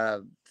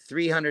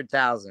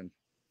 300,000.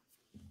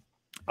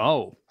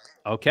 Oh,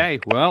 okay.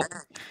 Well,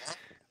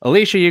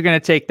 Alesha, you're going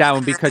to take that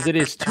one because it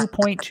is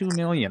 2.2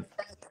 million.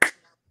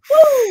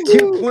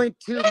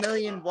 2.2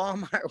 million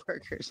Walmart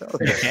workers.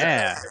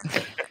 Yeah.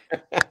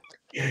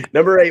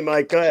 Number 8,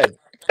 Mike, go ahead.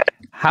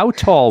 How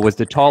tall was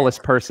the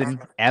tallest person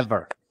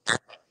ever?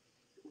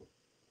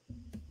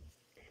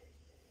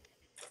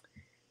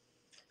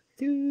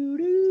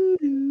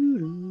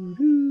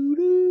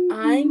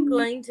 I'm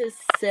going to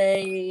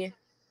say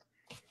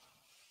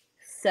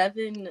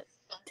 7'10".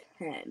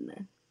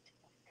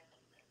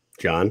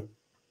 John?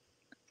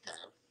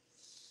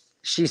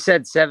 She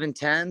said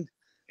 7'10".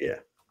 Yeah.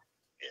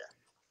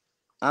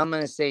 I'm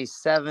gonna say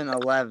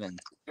 7'11".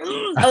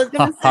 I was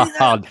gonna say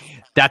that.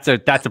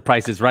 That's a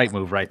Price is Right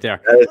move right there.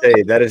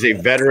 That is a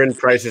veteran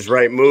Price is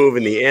Right move,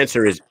 and the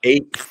answer is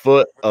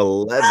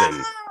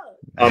 8'11".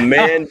 A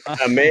man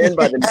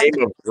by the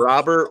name of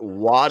Robert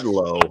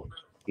Wadlow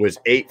was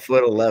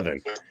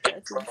 8'11".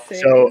 That's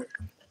insane. So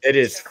it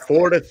is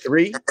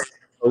 4-3,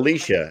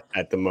 Alesha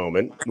at the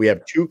moment. We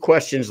have 2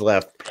 questions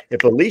left.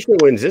 If Alesha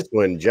wins this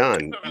one,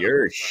 John,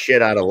 you're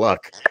shit out of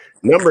luck.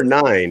 Number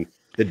 9,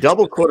 the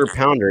double quarter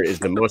pounder is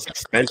the most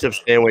expensive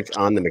sandwich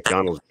on the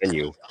McDonald's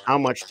menu. How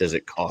much does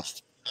it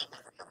cost?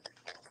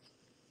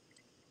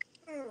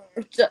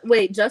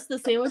 Wait, just the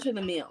sandwich or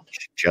the meal?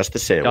 Just the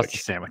sandwich. Just a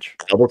sandwich.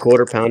 Double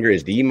quarter pounder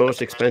is the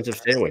most expensive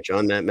sandwich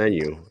on that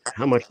menu.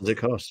 How much does it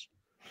cost?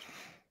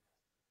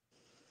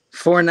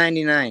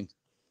 $4.99.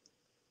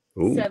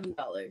 Ooh.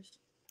 $7.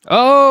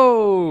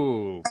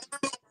 Oh,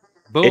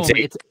 boom! It's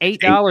It's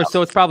 $8,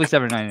 so it's probably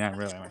 $7.99.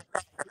 Really?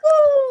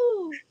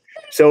 Woo!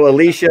 So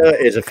Alesha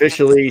is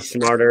officially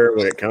smarter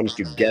when it comes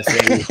to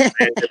guessing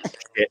random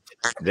shit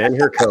than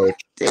her coach.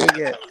 Dang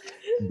it.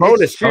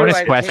 Bonus True, Bonus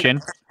I've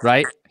question,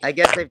 right? I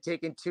guess I've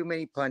taken too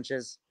many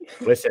punches.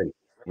 Listen,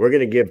 we're going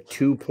to give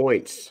 2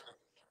 points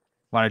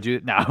Want to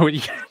do no?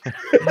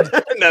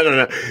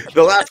 No.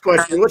 The last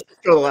question. Let's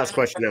just throw the last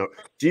question out.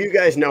 Do you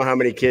guys know how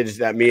many kids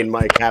that me and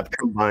Mike have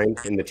combined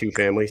in the two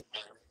families?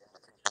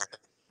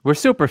 We're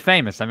super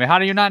famous. I mean, how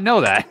do you not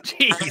know that?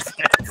 Jesus.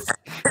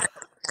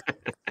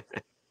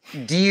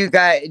 Do you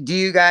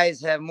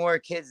guys have more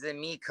kids than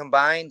me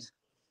combined?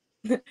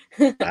 I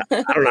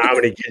don't know how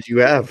many kids you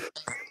have.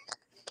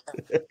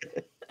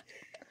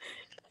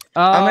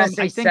 I'm gonna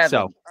say I think 7.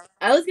 so.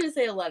 I was gonna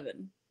say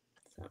 11.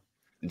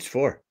 It's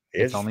 4.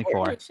 It's only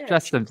 4. Holy shit.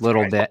 Just a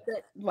little bit.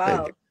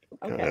 Wow.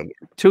 Okay.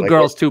 2 like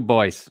girls, 2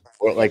 boys.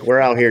 We're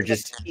out here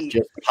just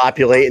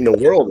populating the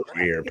world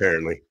over here,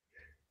 apparently.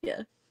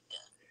 Yeah.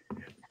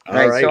 All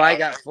right, so I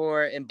got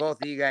 4, and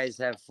both of you guys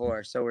have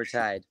 4, so we're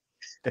tied.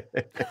 All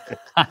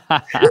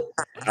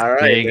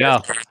right. There you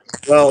go.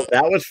 Well,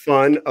 that was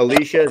fun.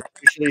 Alesha is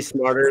actually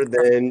smarter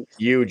than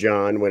you,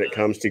 John, when it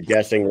comes to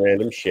guessing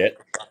random shit.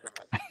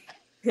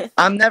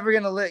 I'm never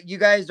gonna let you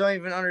guys don't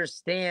even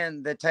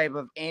understand the type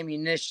of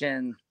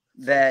ammunition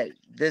that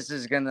this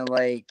is gonna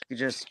like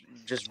just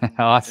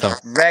Awesome.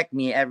 wreck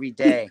me every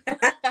day.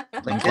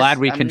 I'm glad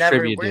we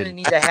contributed. We're gonna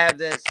need to have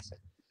this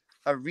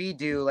a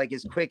redo like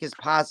as quick as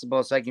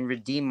possible so I can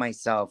redeem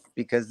myself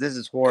because this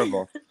is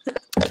horrible.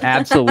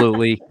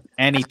 Absolutely.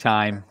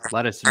 Anytime.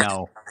 Let us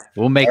know.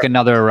 We'll make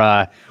another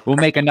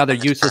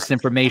useless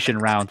information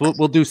round.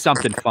 We'll do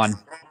something fun.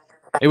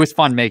 It was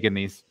fun making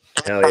these.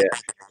 Hell yeah.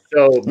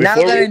 So now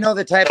that I know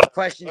the type of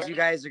questions you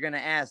guys are gonna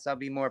ask, I'll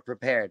be more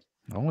prepared.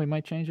 Oh, we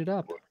might change it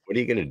up. What are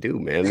you gonna do,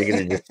 man? You're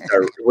gonna just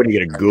start, what are you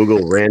gonna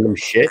Google random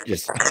shit?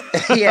 Just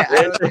yeah,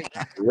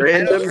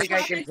 random. I don't think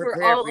I can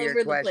prepare all for your over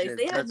the questions. place.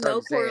 They have That's what no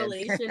I'm saying.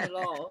 correlation at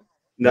all.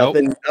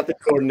 Nothing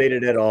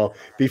coordinated at all.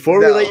 Before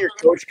we let your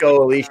coach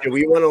go, Alesha,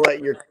 we want to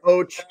let your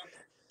coach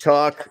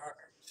talk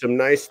some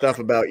nice stuff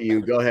about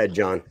you. Go ahead,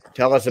 John.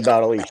 Tell us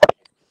about Alesha.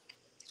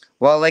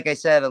 Well, like I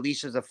said,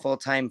 Alesha's a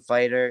full-time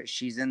fighter.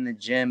 She's in the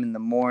gym in the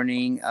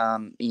morning,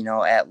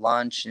 at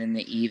lunch and in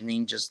the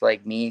evening, just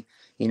like me.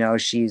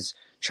 She's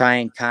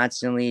trying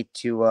constantly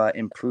to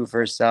improve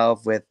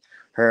herself with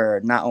her,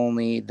 not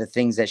only the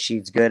things that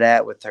she's good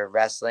at with her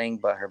wrestling,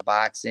 but her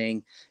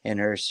boxing and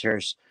her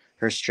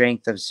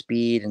strength of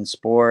speed and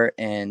sport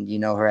and,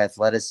 her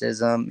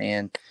athleticism.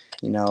 And,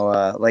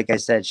 like I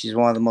said, she's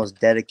one of the most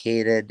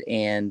dedicated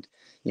and,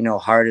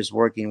 hardest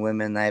working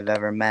women I've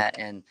ever met.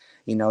 And,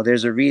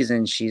 there's a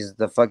reason she's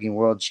the fucking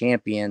world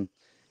champion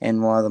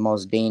and one of the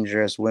most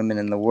dangerous women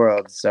in the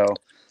world. So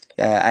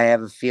I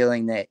have a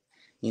feeling that,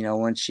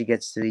 once she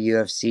gets to the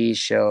UFC,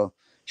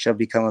 she'll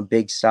become a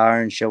big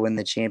star and she'll win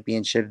the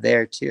championship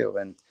there too.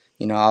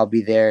 And, I'll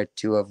be there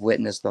to have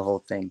witnessed the whole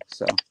thing.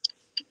 So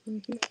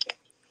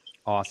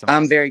awesome.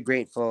 I'm very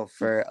grateful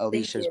for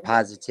Alesha's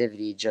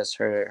positivity, just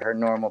her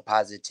normal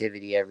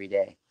positivity every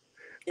day.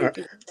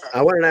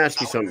 I wanted to ask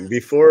you something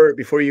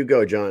before you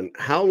go, John.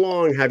 How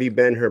long have you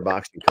been her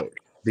boxing coach?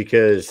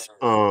 Because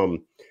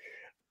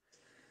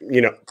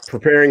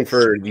preparing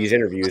for these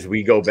interviews,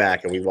 we go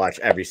back and we watch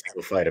every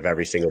single fight of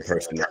every single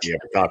person that you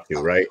ever talk to,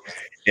 right?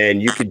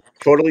 And you could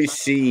totally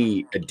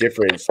see a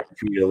difference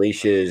between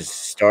Alesha's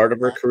start of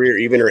her career,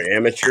 even her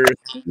amateurs.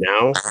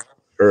 Now,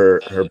 her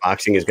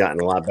boxing has gotten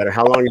a lot better.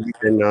 How long have you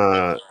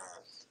been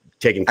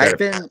taking care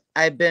of?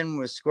 I've been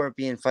with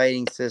Scorpion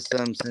Fighting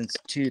System since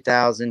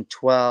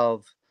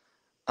 2012.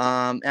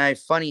 And a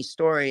funny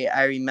story,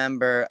 I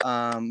remember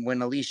when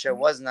Alesha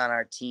wasn't on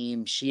our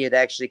team, she had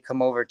actually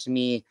come over to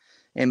me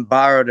and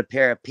borrowed a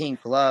pair of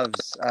pink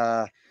gloves.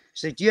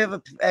 She's like, "Do you have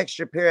an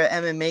extra pair of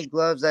MMA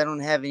gloves? I don't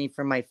have any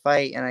for my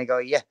fight." And I go,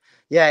 yeah,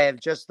 I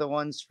have just the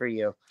ones for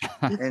you.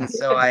 And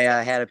so I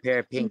had a pair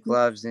of pink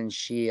gloves and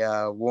she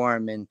wore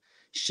them and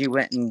she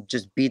went and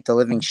just beat the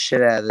living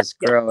shit out of this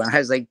girl. And I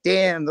was like,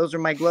 damn, those are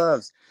my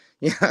gloves.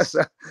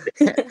 So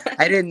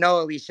I didn't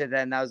know Alesha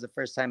then. That was the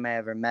first time I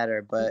ever met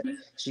her, but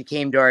she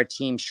came to our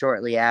team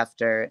shortly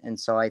after. And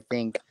so I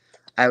think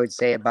I would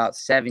say about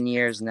 7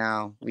 years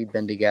now we've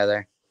been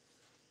together.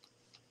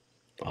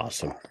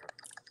 Awesome.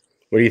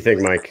 What do you think,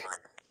 Mike?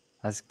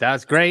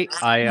 That's great.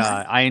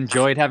 I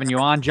enjoyed having you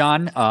on,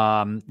 John.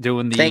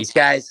 Thanks,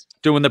 guys.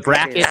 Doing the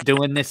bracket,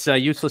 doing this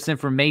useless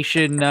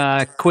information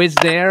quiz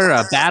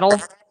there, battle,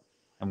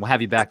 and we'll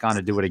have you back on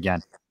to do it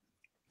again.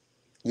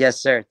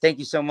 Yes, sir. Thank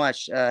you so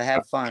much.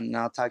 Have fun, and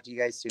I'll talk to you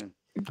guys soon.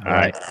 All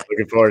right.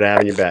 Looking forward to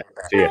having you back.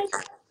 See you.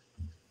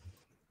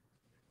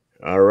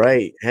 All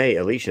right. Hey,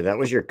 Alesha, that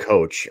was your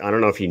coach. I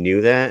don't know if you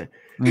knew that,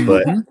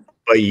 but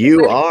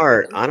you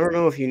are, I don't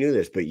know if you knew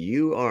this, but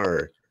you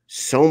are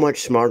so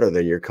much smarter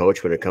than your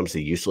coach when it comes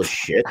to useless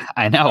shit.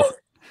 I know.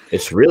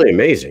 It's really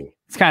amazing.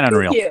 It's kind of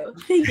unreal.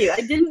 Thank you.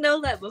 I didn't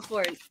know that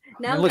before.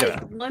 Now look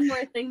at one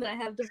more thing that I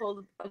have to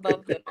hold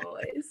above them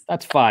always.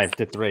 That's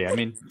 5-3. I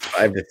mean,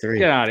 5-3.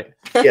 Get out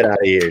of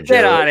here, Joe.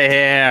 Get out of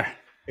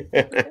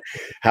here.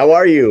 How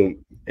are you?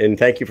 And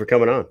thank you for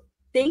coming on.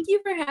 Thank you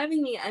for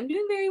having me. I'm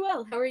doing very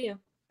well. How are you?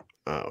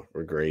 Oh,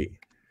 we're great.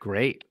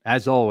 Great,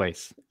 as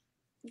always.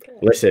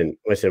 Listen.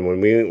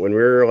 When we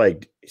were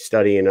like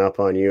studying up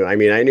on you, I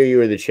mean, I knew you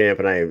were the champ,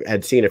 and I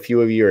had seen a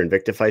few of your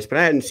Invicta fights, but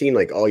I hadn't seen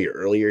like all your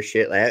earlier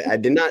shit. I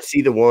did not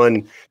see the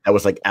one that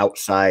was like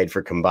outside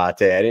for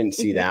Combate. I didn't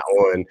see that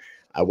one.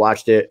 I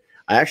watched it.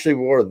 I actually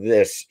wore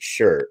this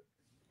shirt.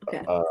 Okay.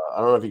 I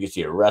don't know if you can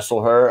see it.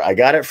 Wrestle Her. I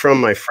got it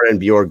from my friend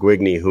Bjorn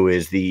Gwigney, who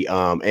is the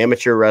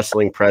amateur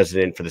wrestling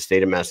president for the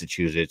state of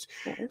Massachusetts,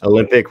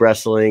 Olympic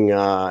wrestling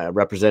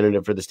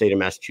representative for the state of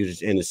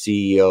Massachusetts, and the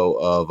CEO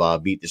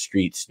of Beat the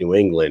Streets New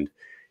England.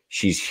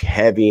 She's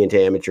heavy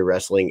into amateur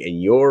wrestling,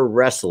 and your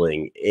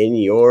wrestling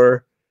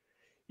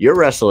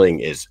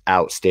is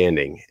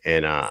outstanding.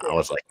 And I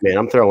was like, man,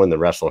 I'm throwing the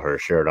Wrestle Her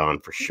shirt on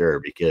for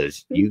sure,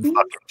 because you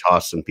fucking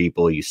toss some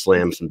people, you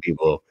slam some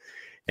people.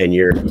 And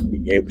you're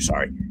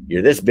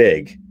this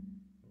big,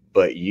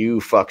 but you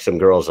fuck some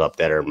girls up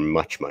that are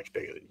much, much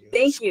bigger than you.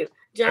 Thank you.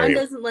 John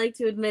doesn't like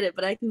to admit it,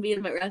 but I can beat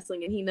him at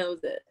wrestling, and he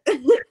knows it.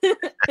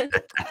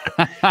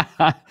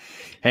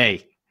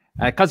 Hey,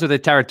 because of the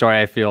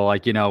territory, I feel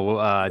like,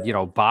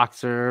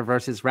 boxer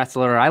versus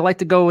wrestler. I like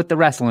to go with the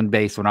wrestling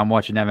base when I'm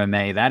watching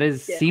MMA. That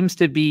seems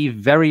to be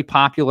very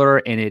popular,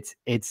 and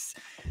it's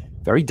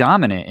very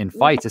dominant in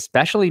fights,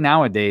 especially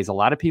nowadays. A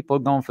lot of people are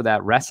going for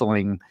that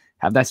wrestling.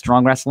 Have that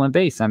strong wrestling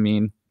base. I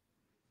mean,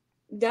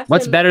 definitely.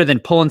 What's better than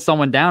pulling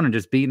someone down and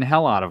just beating the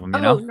hell out of them?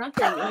 Nothing.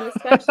 And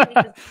especially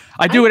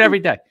I do it every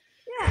day.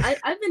 Yeah,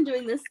 I've been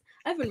doing this.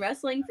 I've been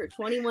wrestling for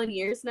 21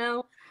 years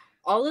now.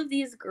 All of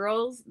these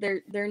girls,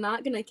 they're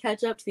not going to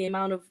catch up to the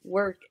amount of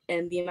work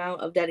and the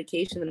amount of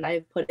dedication that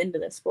I've put into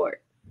this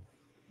sport.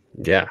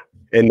 Yeah,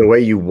 and the way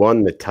you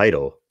won the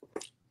title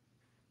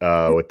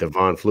with the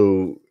Von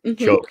Flue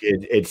choke,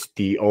 it's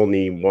the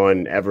only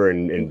one ever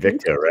in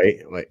Invicta,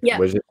 right? Like,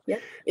 was it? Yeah,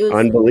 it was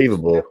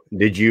unbelievable.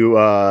 Did you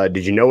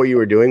know what you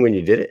were doing when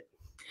you did it?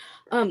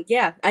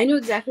 Yeah, I knew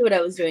exactly what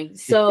I was doing.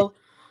 So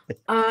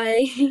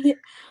I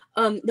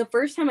the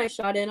first time I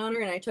shot in on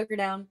her and I took her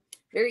down,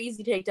 very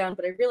easy takedown,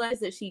 but I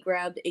realized that she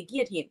grabbed a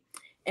guillotine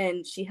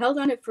and she held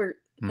on to it for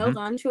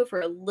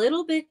a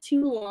little bit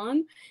too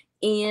long,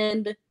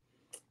 and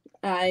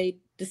I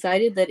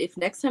decided that if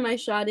next time I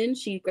shot in,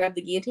 she grabbed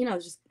the guillotine, I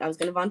was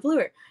going to Von Flue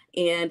her,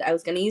 and I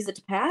was going to use it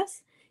to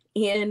pass,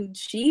 and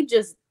she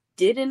just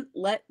didn't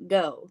let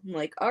go. I'm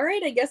like, all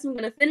right, I guess I'm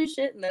going to finish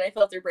it, and then I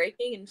felt her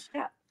breaking, and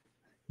shot.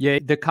 Yeah,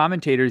 the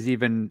commentators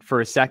even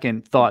for a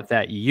second thought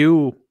that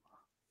you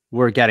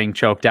were getting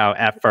choked out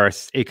at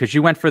first, because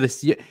you went for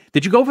this.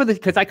 Did you go for the?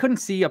 Because I couldn't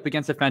see up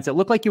against the fence. It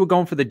looked like you were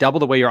going for the double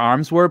the way your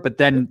arms were, but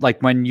then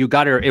like when you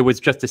got her, it was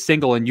just a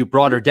single, and you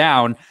brought her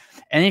down.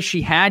 And then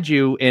she had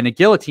you in a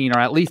guillotine, or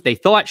at least they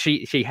thought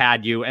she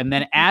had you. And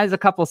then as a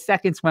couple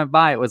seconds went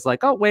by, it was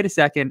like, oh, wait a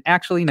second.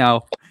 Actually,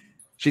 no.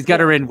 She's got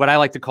her in what I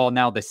like to call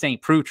now the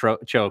St. Preux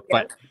choke.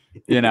 But,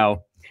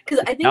 because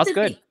I think that's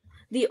good.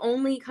 The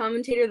only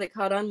commentator that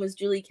caught on was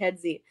Julie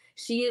Kedzie.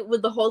 She,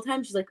 with the whole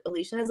time, she's like,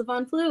 Alesha has a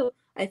Von Flue.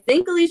 I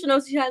think Alesha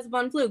knows she has a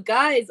Von Flue.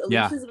 Guys,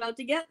 Alesha's about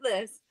to get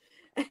this.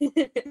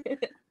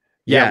 It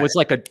was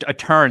like a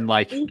turn,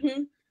 like.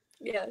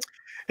 Yeah.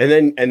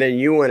 And then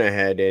you went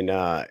ahead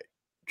and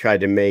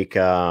tried to make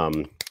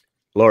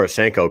Laura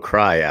Sanko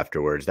cry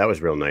afterwards. That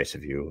was real nice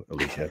of you,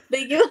 Alesha.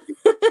 Thank you.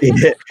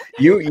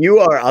 You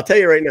are, I'll tell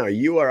you right now,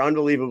 you are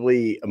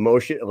unbelievably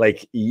emotional.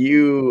 Like,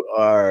 you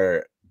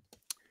are.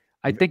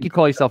 I think you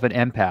call yourself an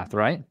empath,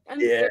 right? I'm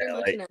very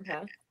much an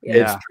empath. Yeah.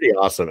 It's pretty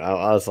awesome.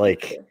 I was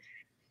like,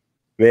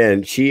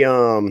 man, she's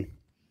like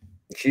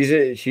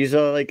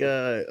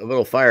a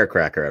little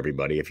firecracker,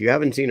 everybody. If you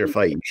haven't seen her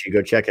fight, you should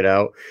go check it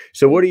out.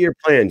 So what are your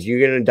plans? You're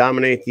going to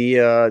dominate the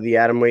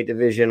atomweight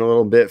division a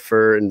little bit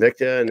for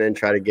Invicta and then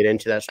try to get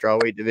into that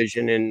strawweight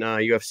division in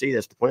UFC?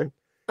 That's the plan?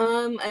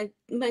 My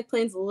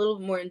plan's a little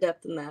more in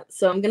depth than that.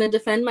 So I'm going to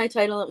defend my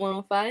title at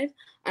 105.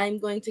 I'm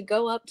going to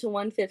go up to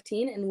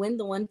 115 and win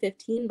the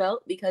 115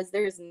 belt, because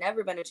there has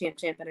never been a champ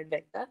at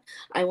Invicta.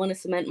 I want to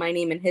cement my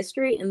name in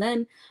history, and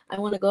then I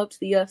want to go up to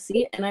the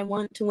UFC and I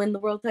want to win the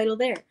world title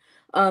there.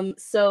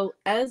 So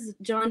as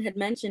John had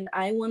mentioned,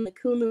 I won the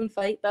Kunlun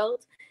fight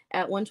belt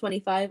at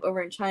 125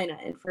 over in China.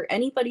 And for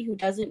anybody who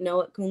doesn't know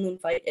what Kunlun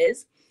fight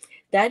is,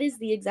 that is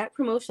the exact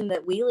promotion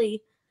that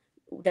Weili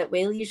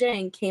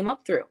Zhang came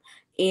up through.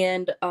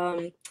 And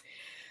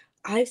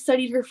I've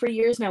studied her for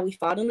years now. We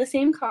fought on the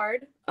same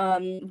card.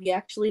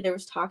 There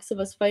was talks of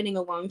us fighting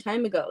a long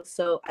time ago.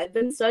 So I've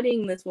been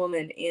studying this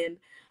woman, and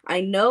I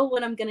know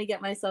what I'm going to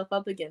get myself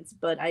up against,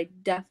 but I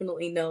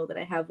definitely know that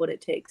I have what it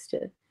takes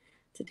to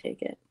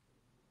take it.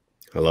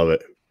 I love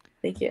it.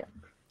 Thank you.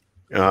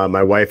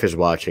 My wife is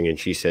watching, and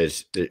she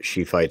says that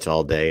she fights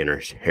all day and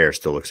her hair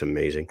still looks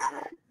amazing.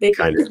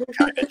 Kind of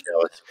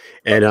jealous.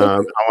 And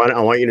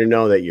I want you to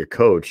know that your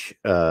coach,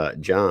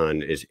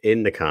 John, is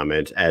in the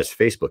comments as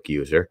Facebook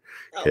user,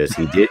 because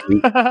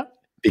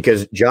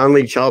because John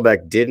Lee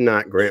Chalbeck did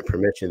not grant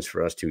permissions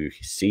for us to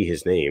see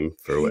his name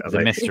for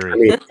a mystery. I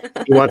mean,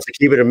 he wants to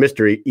keep it a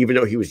mystery, even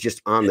though he was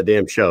just on the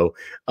damn show.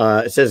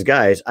 It says,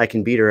 guys, I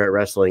can beat her at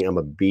wrestling. I'm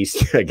a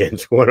beast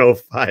against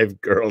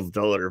 105 girls.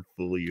 Don't let her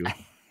fool you.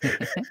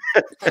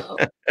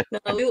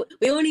 No,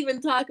 we won't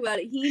even talk about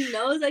it. He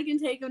knows I can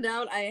take him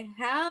down.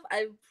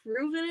 I've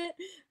proven it,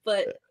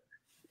 but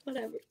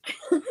whatever.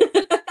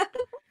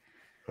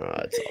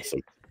 That's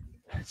awesome.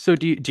 So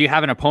do you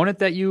have an opponent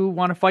that you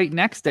want to fight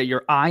next that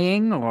you're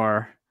eyeing,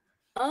 or?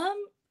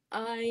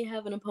 I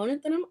have an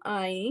opponent that I'm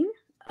eyeing.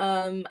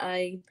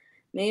 I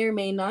may or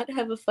may not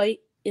have a fight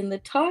in the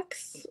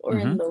talks or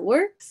in the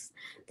works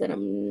that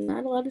I'm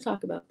not allowed to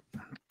talk about.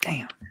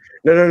 Damn.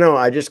 No.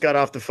 I just got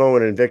off the phone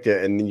with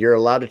Invicta, and you're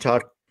allowed to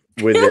talk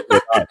with it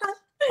with us.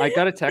 I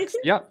got a text.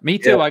 Yep, me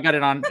too. Yeah. I got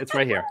it on. It's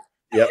right here.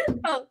 Yep.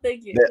 Oh,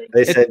 thank you.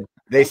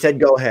 They said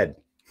go ahead.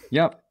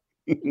 Yep.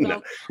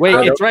 No. Wait,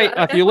 it's right.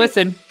 If you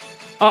listen.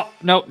 Oh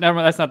no,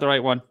 never. That's not the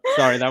right one.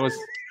 Sorry, that was.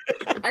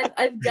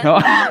 I've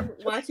definitely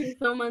been watching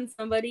film on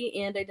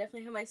somebody, and I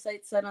definitely have my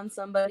sights set on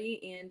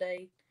somebody, and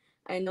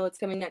I know it's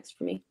coming next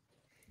for me.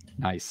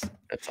 Nice.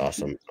 That's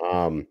awesome.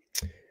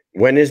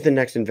 When is the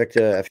next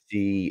Invicta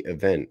FC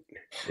event?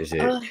 Is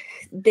it?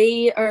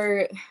 They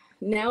are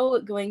now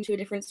going to a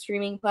different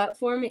streaming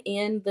platform,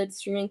 and the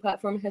streaming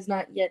platform has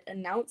not yet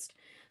announced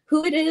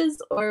who it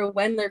is or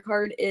when their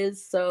card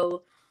is.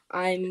 So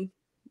I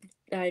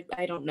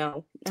don't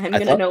know. I'm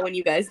gonna know when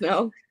you guys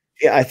know.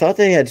 Yeah, I thought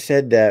they had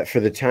said that for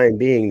the time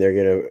being they're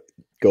gonna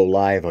go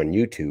live on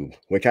YouTube,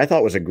 which I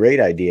thought was a great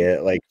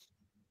idea. Like,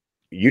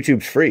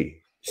 YouTube's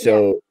free,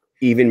 so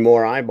even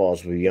more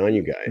eyeballs will be on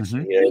you guys. You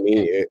know what I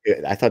mean?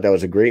 I thought that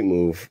was a great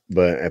move,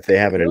 but if they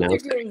haven't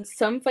announced, they're doing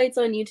some fights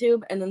on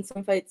YouTube and then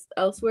some fights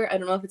elsewhere. I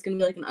don't know if it's gonna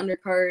be like an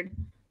undercard,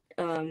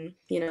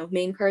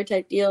 main card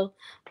type deal,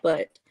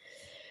 but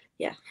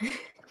yeah.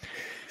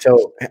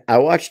 So I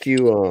watched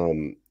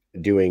you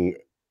doing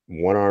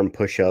one-arm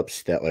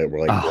push-ups that were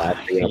like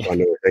blasting up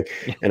onto the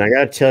thing. And I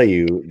got to tell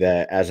you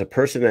that as a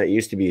person that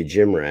used to be a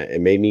gym rat, it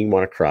made me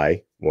want to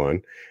cry,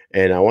 one.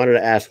 And I wanted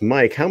to ask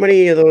Mike, how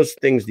many of those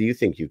things do you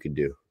think you could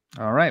do?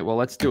 All right, well,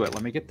 let's do it.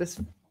 Let me get this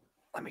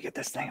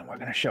thing and we're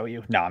going to show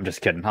you. No, I'm just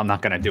kidding. I'm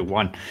not going to do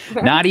one.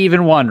 Not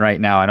even one right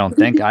now, I don't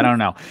think. I don't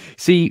know.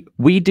 See,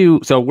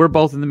 so we're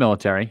both in the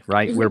military,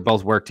 right? We're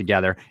both work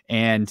together,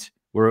 and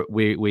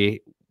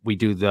we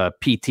do the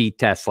PT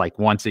test like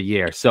once a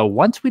year. So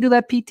once we do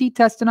that PT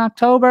test in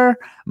October,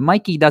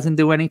 Mikey doesn't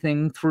do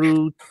anything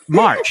through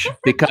March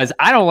because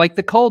I don't like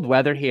the cold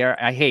weather here.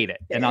 I hate it.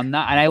 And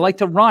I like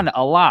to run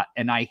a lot,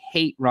 and I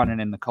hate running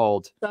in the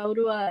cold. So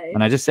do I.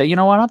 And I just say, you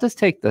know what? I'll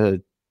take the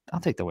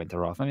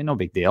winter off. I mean, no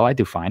big deal. I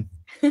do fine.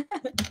 I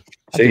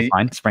do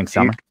fine. Spring,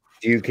 summer.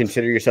 Do you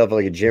consider yourself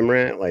like a gym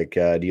rat? Like,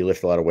 do you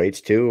lift a lot of weights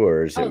too,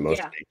 or is it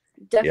mostly?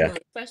 Yeah,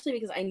 definitely. Yeah. Especially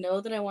because I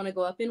know that I want to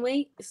go up in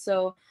weight.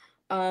 So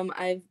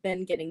I've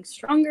been getting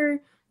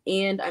stronger,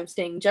 and I'm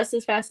staying just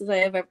as fast as I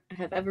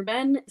have ever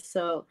been.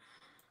 So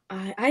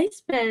I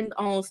spend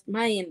almost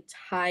my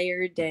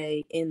entire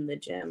day in the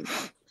gym.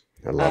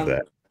 I love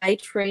that. I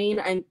train.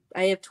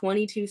 I have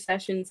 22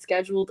 sessions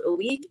scheduled a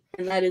week,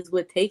 and that is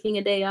with taking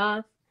a day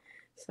off.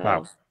 So.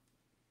 Wow.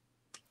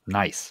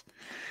 Nice.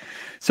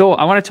 So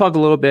I want to talk a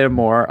little bit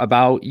more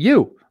about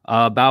you,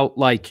 about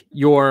like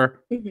your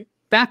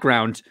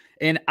background.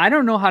 And I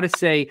don't know how to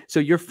say,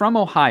 so you're from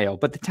Ohio,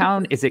 but the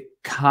town, is it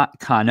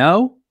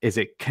Cano? Is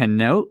it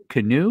Canoe?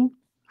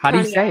 How do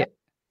you say it?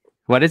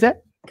 What is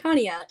it?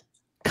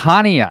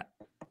 Conneaut.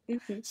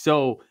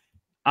 So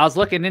I was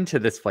looking into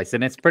this place,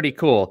 and it's pretty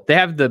cool. They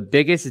have the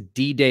biggest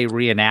D-Day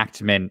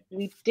reenactment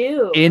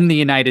in the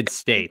United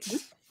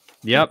States.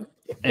 Yep.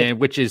 And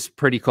which is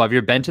pretty cool. Have you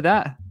ever been to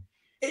that?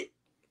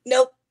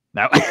 Nope.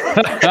 No.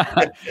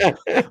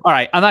 All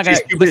right. I'm not going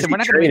to listen.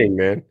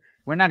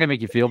 We're not gonna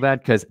make you feel bad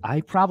because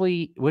I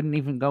probably wouldn't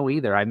even go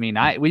either. I mean,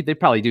 they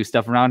probably do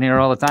stuff around here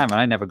all the time, and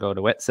I never go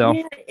to it. So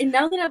yeah, and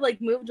now that I've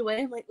like moved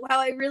away, I'm like, wow,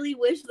 I really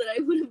wish that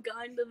I would have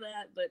gone to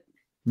that, but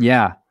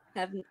yeah,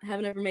 haven't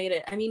ever made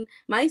it. I mean,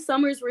 my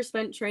summers were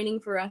spent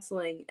training for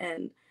wrestling,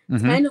 and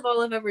it's kind of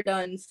all I've ever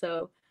done.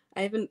 So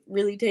I haven't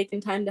really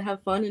taken time to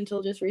have fun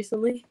until just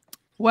recently.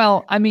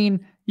 Well, I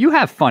mean, you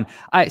have fun.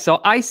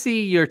 So I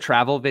see your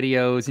travel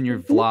videos and your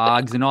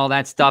vlogs and all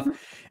that stuff,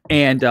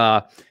 and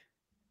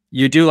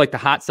you do like the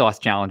hot sauce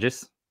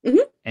challenges,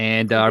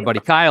 and our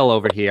buddy Kyle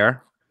over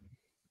here,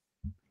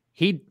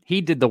 he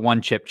did the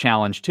 1 chip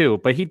challenge too,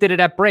 but he did it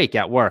at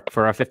work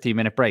for a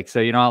 15-minute break. So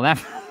you know how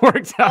that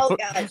works out.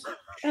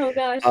 Oh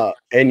gosh.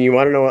 And you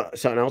want to know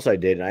something else I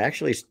did? I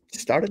actually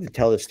started to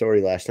tell this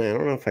story last night. I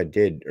don't know if I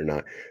did or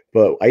not,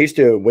 but I used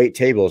to wait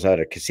tables at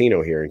a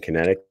casino here in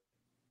Connecticut.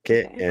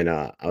 And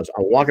I'm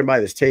walking by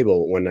this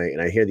table one night,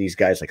 and I hear these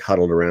guys like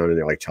huddled around, and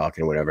they're like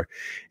talking or whatever.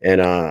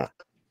 And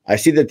I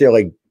see that they're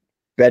like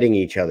betting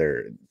each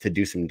other to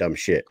do some dumb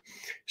shit.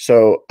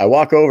 So I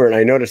walk over, and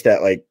I notice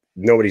that like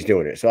nobody's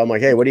doing it. So I'm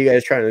like, hey, what are you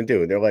guys trying to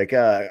do? They're like,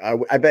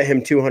 I bet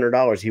him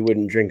 $200 he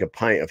wouldn't drink a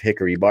pint of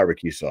hickory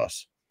barbecue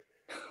sauce.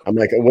 I'm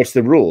like, what's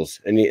the rules?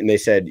 And they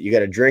said, you got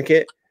to drink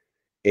it,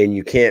 and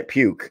you can't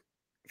puke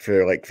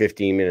for like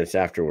 15 minutes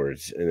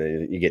afterwards, and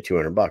then you get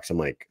 $200. I'm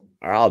like,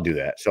 all right, I'll do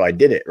that. So I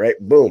did it, right?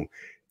 Boom.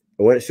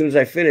 As soon as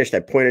I finished, I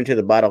pointed to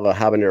the bottle of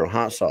habanero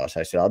hot sauce.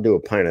 I said, I'll do a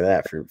pint of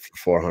that for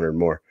 400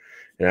 more.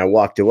 And I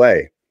walked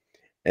away.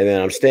 And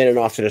then I'm standing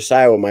off to the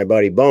side with my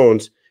buddy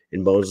Bones,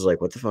 and Bones is like,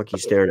 "What the fuck are you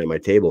staring at my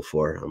table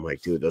for?" I'm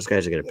like, "Dude, those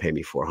guys are gonna pay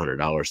me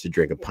 $400 to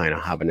drink a pint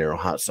of habanero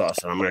hot sauce,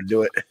 and I'm gonna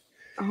do it."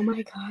 Oh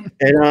my God.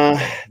 And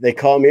they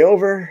called me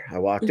over. I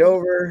walked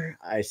over.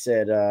 I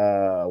said,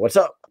 "What's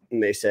up?"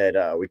 And they said,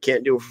 "We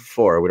can't do it for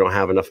 4. We don't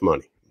have enough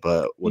money,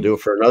 but we'll do it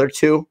for another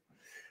 2.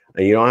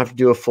 And you don't have to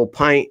do a full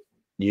pint.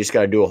 You just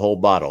got to do a whole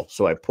bottle."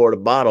 So I poured a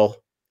bottle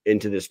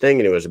into this thing,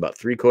 and it was about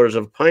 3/4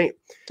 of a pint.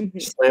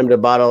 Slammed a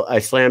bottle. I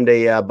slammed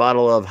a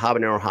bottle of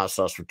habanero hot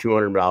sauce for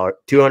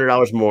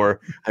 $200 more.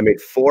 I made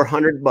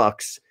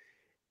 $400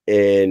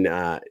 in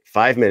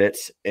 5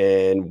 minutes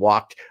and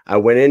walked. I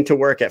went into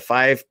work at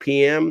 5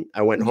 p.m.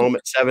 I went home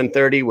at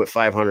 7:30 with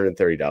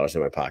 $530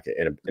 in my pocket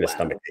and a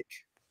stomach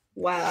ache.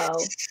 Wow.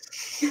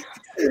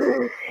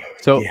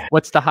 So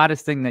what's the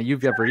hottest thing that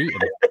you've ever eaten?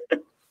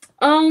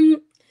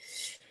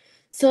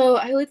 So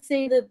I would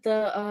say that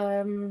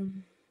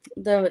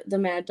the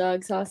Mad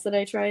Dog sauce that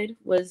I tried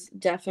was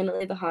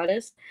definitely the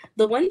hottest.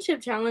 The one chip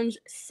challenge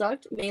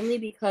sucked mainly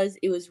because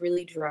it was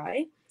really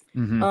dry.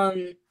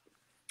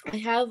 I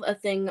have a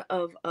thing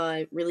of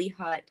really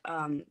hot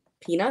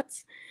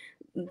peanuts.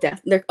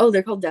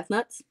 They're called Death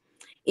Nuts,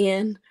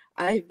 and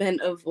I've been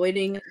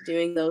avoiding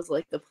doing those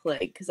like the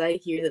plague because I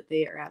hear that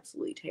they are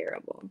absolutely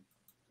terrible.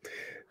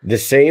 The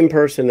same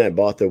person that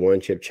bought the one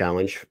chip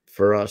challenge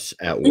for us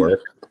at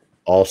work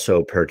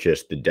also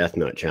purchased the Death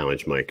Nut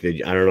challenge, Mike.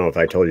 I don't know if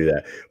I told you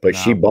that, but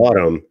she bought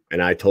them,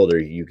 and I told her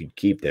you could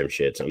keep them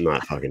shits. I'm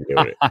not fucking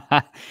doing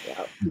it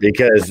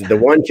because the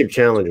one chip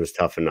challenge was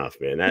tough enough,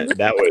 man.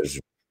 That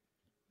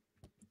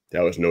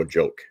was no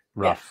joke.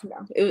 Rough. Yeah,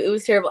 no, it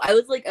was terrible. I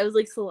was like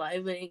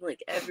salivating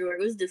like everywhere.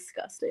 It was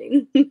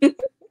disgusting.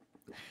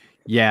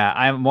 Yeah,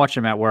 I'm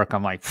watching them at work.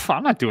 I'm like,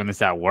 I'm not doing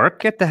this at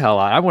work. Get the hell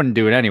out. I wouldn't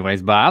do it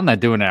anyways, but I'm not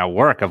doing it at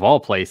work of all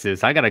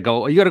places. I gotta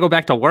go. You gotta go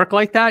back to work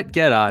like that?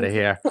 Get out of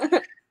here.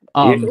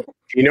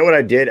 You know what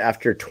I did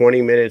after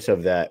 20 minutes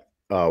of that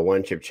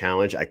one chip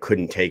challenge? I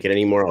couldn't take it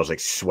anymore. I was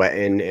like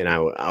sweating and I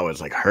was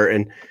like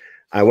hurting.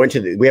 I went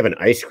to we have an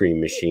ice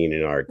cream machine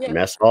in our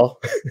mess hall.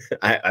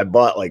 I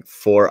bought like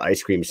 4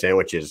 ice cream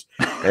sandwiches,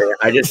 and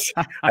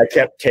I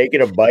kept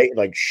taking a bite,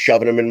 like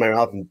shoving them in my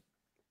mouth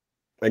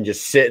and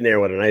just sitting there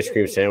with an ice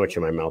cream sandwich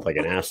in my mouth like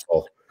an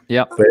asshole.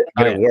 Yep.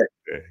 But it worked.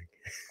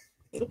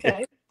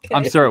 Okay.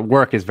 I'm sure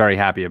work is very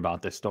happy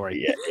about this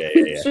story.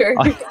 Yeah. Sure.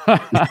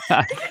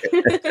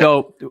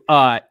 So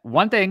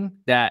one thing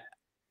that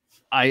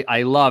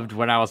I loved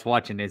when I was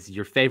watching is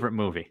your favorite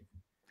movie.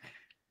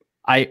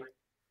 I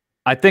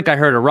think I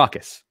heard a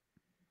ruckus.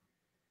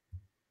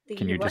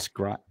 Can you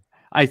describe?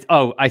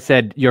 I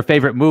said your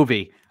favorite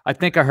movie. I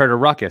think I heard a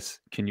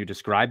ruckus. Can you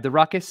describe the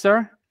ruckus,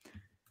 sir?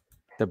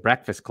 The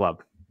Breakfast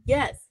Club.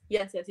 Yes.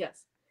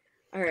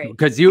 All right.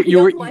 Because you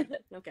were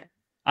okay.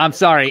 I'm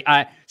sorry.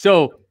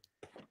 So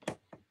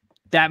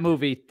that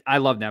movie, I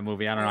love that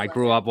movie. I don't know. I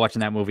grew up watching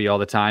that movie all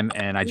the time,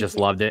 and I just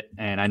loved it.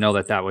 And I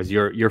know that was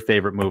your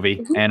favorite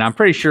movie, and I'm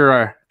pretty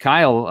sure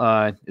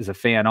Kyle is a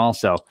fan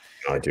also.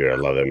 Oh, dude, I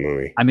love that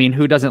movie. I mean,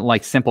 who doesn't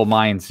like Simple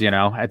Minds? You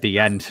know, at the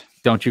end,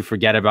 don't you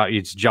forget about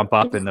you? Just jump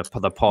up in the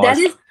pause. That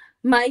is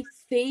my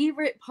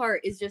favorite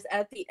part. Is just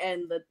at the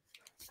end.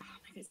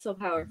 It's so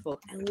powerful.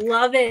 I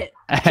love it.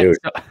 Dude,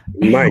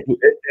 Mike,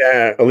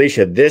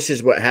 Alesha, this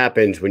is what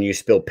happens when you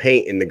spill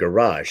paint in the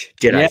garage.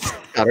 Did I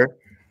stutter?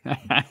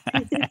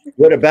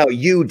 What about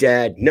you,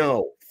 Dad?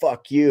 No,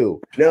 fuck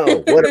you.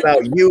 No, what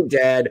about you,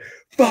 Dad?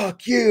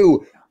 Fuck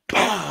you.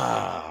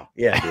 Ah.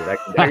 Yeah, dude,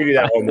 I can do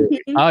that whole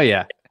movie. Oh,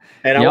 yeah.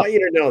 And I want you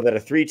to know that a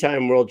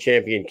 3-time world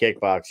champion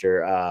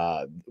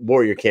kickboxer,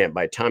 Warrior Camp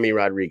by Tommy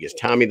Rodriguez.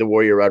 Tommy the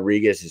Warrior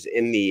Rodriguez is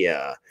in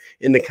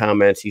the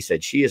comments. He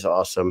said she is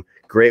awesome,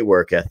 great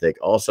work ethic.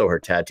 Also, her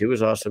tattoo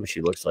is awesome. She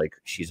looks like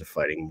she's a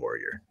fighting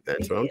warrior.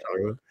 That's what I'm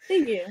talking about.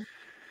 Thank you.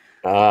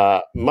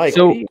 Mike.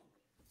 So,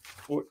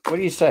 what do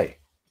you say?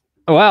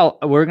 Well,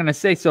 we're gonna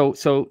say so.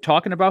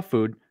 Talking about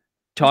food.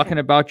 Talking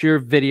about your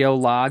video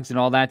logs and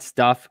all that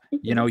stuff.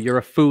 You know, you're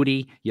a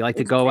foodie. You like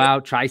to go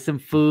out, try some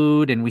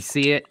food, and we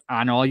see it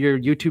on all your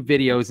YouTube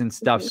videos and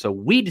stuff. So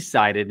we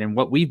decided, and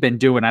what we've been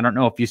doing, I don't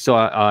know if you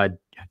saw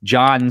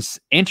John's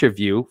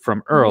interview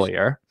from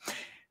earlier,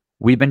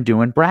 we've been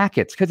doing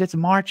brackets because it's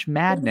March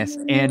Madness.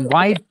 And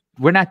why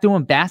we're not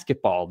doing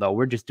basketball, though.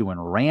 We're just doing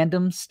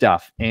random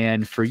stuff.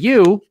 And for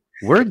you,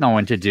 we're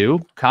going to do,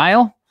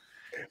 Kyle.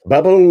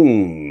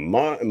 Ba-boom.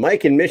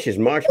 Mike and Mish's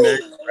March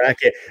Madness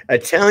bracket.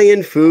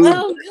 Italian food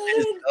versus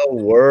the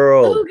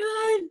world.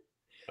 Oh,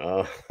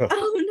 God.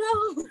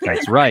 Oh, no.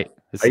 That's right.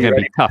 This is going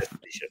to be tough.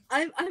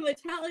 I'm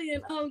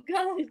Italian. Oh,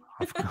 God.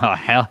 Oh,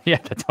 hell yeah.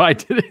 That's why I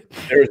did it.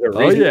 There's a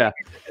reason. Oh, yeah.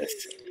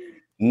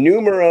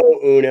 Numero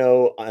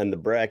uno on the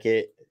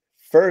bracket.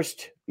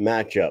 First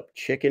matchup,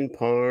 chicken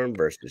parm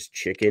versus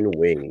chicken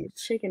wings.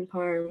 Chicken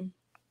parm.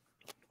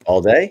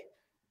 All day?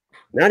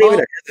 Not even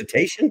a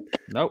hesitation?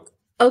 Nope.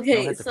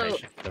 Okay, no so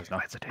there's no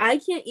hesitation. I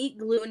can't eat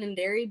gluten and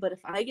dairy, but if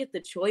I get the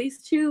choice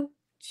to,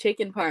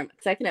 chicken parm,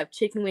 because I can have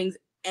chicken wings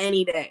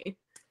any day.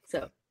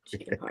 So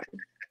chicken parm.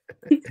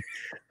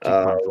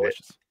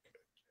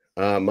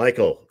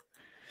 Michael,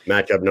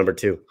 Matchup number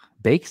 2.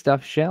 Baked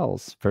stuffed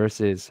shells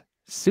versus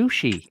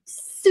sushi.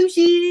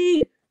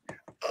 Sushi.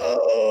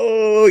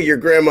 Oh, your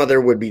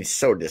grandmother would be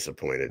so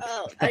disappointed.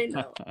 Oh, I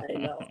know.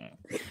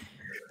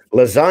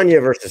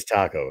 Lasagna versus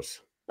tacos.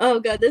 Oh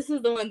god, this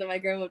is the one that my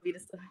grandma would be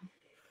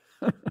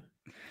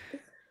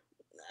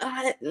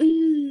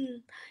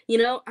you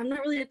know, I'm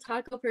not really a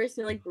taco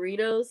person, like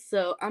burritos,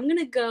 so I'm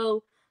gonna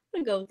go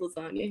with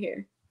lasagna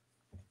here.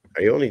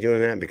 Are you only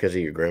doing that because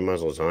of your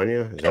grandma's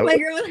lasagna? Is that My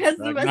grandma has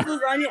the best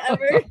lasagna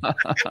ever.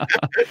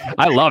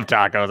 I love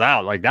tacos.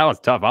 That was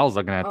tough. I was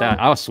looking at that.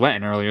 I was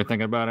sweating earlier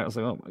thinking about it. I was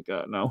like, oh my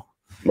god, no.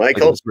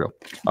 Michael? Real.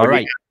 All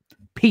right.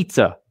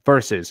 Pizza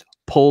versus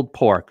pulled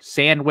pork.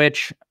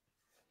 Sandwich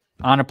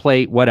on a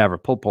plate, whatever.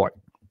 Pulled pork.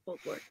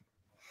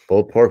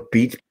 Pulled pork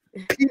beats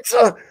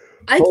pizza.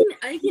 I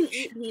can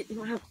eat meat.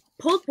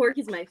 Pulled pork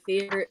is my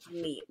favorite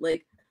meat.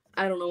 Like,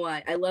 I don't know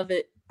why. I love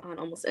it on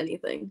almost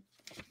anything.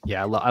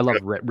 Yeah, I love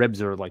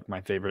ribs are like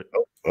my favorite.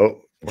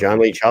 Oh, John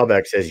Lee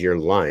Chalbeck says you're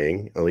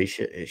lying.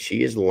 Alesha,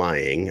 she is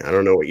lying. I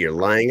don't know what you're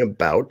lying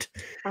about.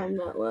 I'm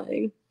not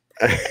lying.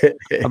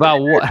 About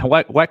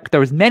what? There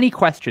was many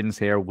questions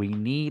here. We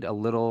need a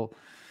little.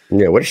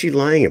 Yeah, what is she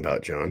lying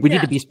about, John? We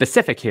need to be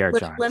specific here,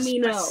 John. Let me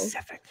know.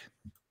 Specific.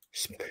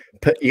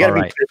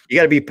 You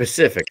gotta be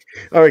Pacific.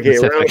 All right,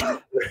 okay,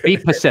 be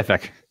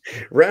Pacific.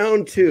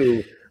 Round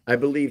 2. I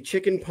believe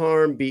chicken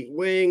parm beat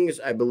wings.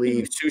 I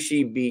believe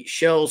sushi beat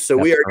shells. So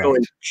we are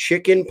going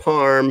chicken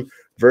parm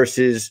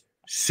versus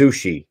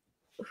sushi.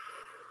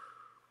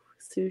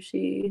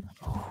 Sushi.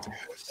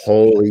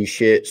 Holy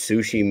shit.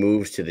 Sushi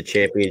moves to the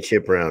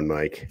championship round,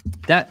 Mike.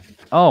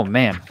 Oh,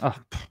 man. Oh.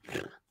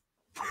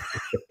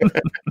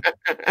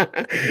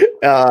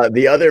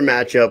 The other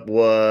matchup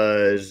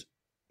was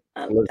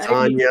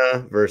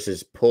lasagna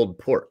versus pulled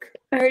pork.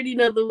 I already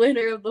know the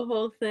winner of the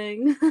whole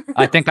thing.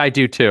 I think I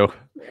do too.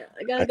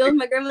 I gotta go with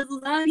my grandma's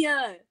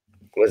lasagna.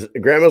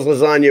 Grandma's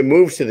lasagna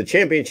moves to the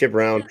championship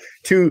round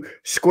to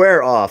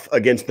square off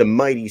against the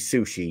mighty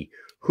sushi.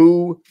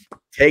 Who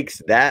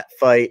takes that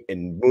fight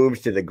and moves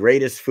to the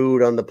greatest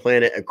food on the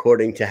planet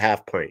according to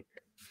Half Pint?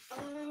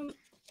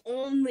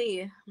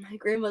 Only my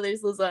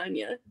grandmother's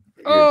lasagna.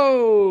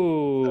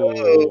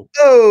 Oh.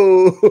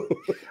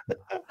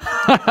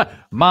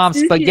 Mom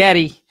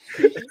spaghetti.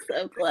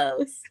 So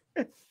close.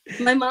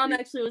 My mom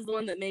actually was the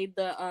one that made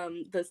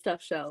the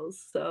stuffed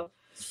shells. So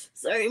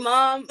sorry,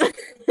 Mom.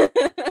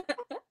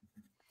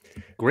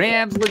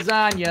 Graham's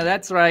lasagna.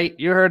 That's right.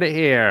 You heard it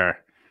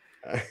here.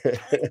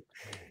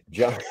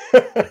 John,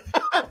 do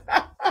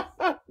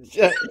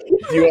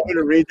you want me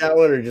to read that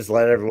one or just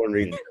let everyone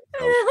read it?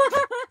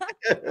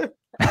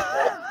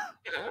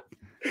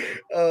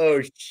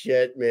 Oh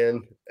shit,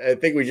 man! I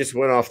think we just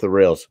went off the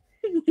rails.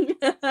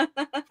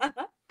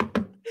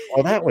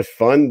 Oh, that was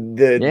fun.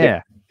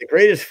 The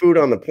greatest food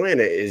on the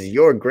planet is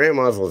your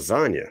grandma's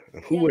lasagna.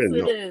 Who would have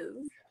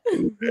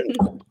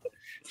known?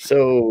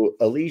 So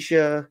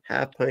Alesha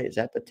Half Pint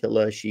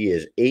Zappitella, she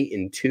is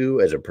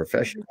 8-2 as a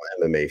professional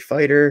MMA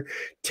fighter.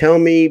 Tell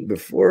me,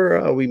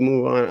 before we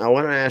move on, I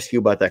want to ask you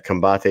about that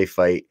combate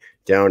fight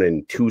down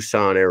in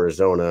Tucson,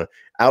 Arizona,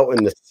 out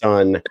in the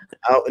sun,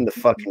 out in the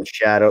fucking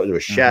shadow. There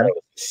was shadow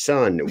of the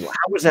sun.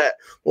 How was that?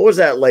 What was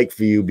that like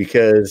for you?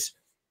 Because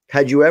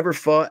had you ever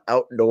fought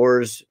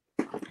outdoors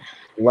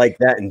like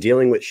that and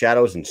dealing with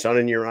shadows and sun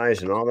in your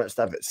eyes and all that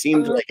stuff? It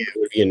seemed like it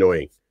would be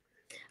annoying.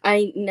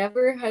 I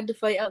never had to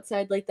fight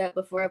outside like that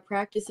before. I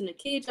practiced in a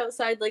cage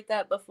outside like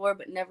that before,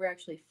 but never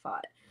actually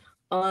fought.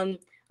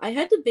 I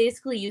had to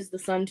basically use the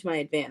sun to my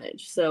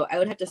advantage. So I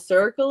would have to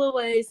circle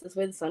away so this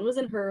way the sun was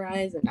in her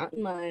eyes and not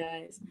in my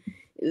eyes.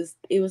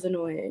 It was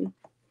annoying.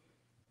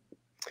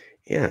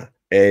 Yeah.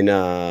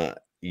 And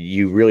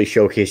you really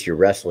showcased your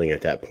wrestling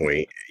at that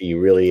point. You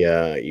really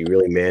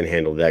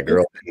manhandled that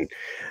girl. And,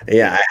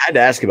 yeah, I had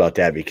to ask about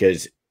that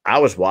because I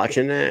was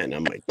watching that and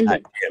I'm like,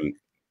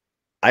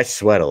 I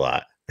sweat a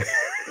lot.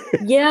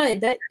 Yeah,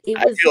 I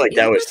feel like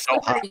that was so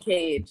hot.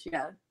 Cage,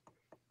 yeah.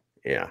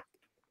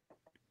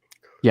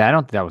 Yeah, I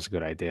don't think that was a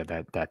good idea.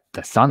 That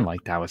the sun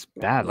like that was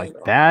bad, like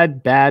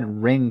bad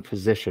ring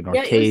position or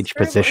cage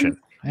position.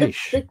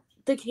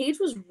 The cage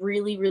was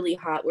really, really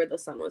hot where the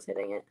sun was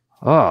hitting it.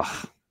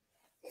 Oh,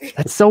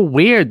 that's so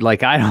weird.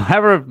 Like I don't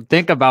ever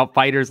think about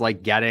fighters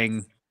like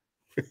getting.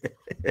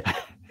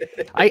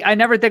 I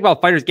never think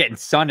about fighters getting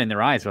sun in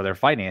their eyes while they're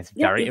fighting.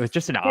 It was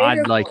just an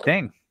odd like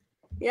thing.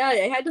 Yeah,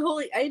 I had to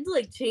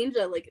like change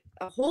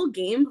a whole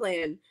game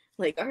plan.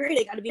 Like, all right,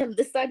 I got to be on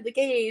this side of the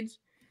cage.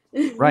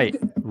 Right.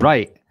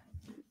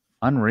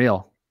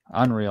 Unreal.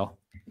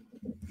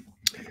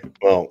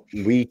 Well,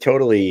 we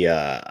totally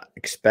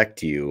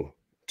expect you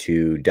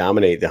to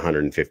dominate the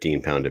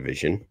 115-pound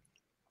division.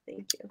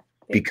 Thank you.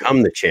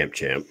 Become the champ,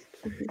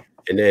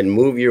 and then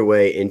move your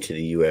way into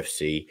the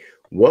UFC.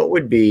 What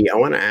would be, I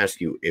want to ask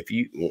you, if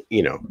you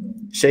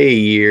say a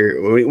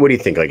year, what do you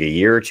think, like a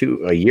year or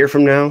two, a year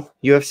from now,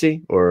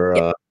 UFC?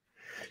 Or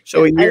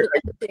so a year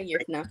from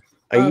now.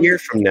 A year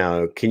from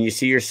now, can you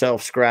see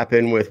yourself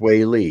scrapping with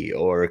Wei Lee?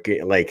 Or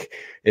like,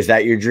 is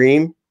that your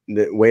dream,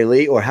 Wei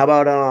Lee? Or how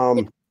about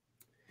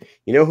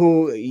You know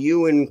who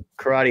you and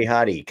Karate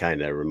Hottie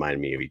kind of remind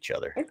me of each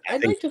other.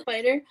 I'd like to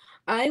fight her.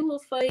 I will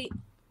fight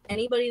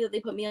anybody that they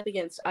put me up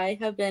against. I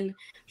have been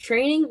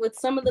training with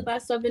some of the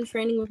best. I've been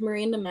training with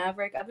Miranda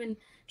Maverick. I've been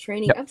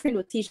training. Yep. I've trained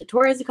with Tisha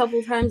Torres a couple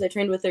of times. I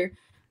trained with her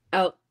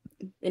out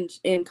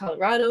in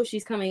Colorado.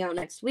 She's coming out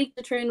next week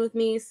to train with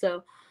me.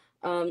 So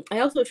I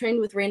also trained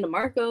with Randa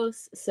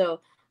Marcos. So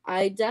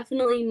I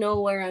definitely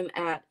know where I'm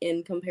at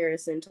in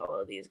comparison to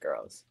all of these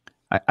girls.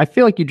 I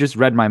feel like you just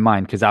read my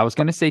mind because I was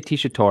going to say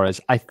Tisha Torres.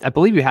 I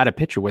believe you had a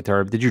picture with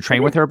her. Did you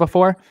train with her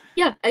before?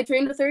 Yeah, I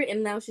trained with her,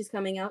 and now she's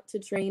coming out to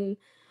train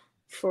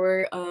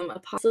for a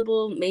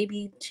possible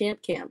maybe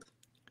champ camp.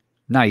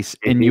 Nice.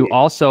 And you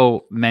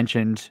also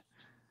mentioned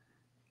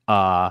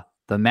the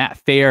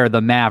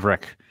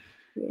Maverick.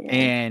 Yeah.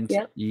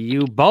 And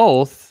you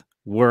both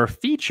were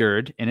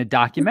featured in a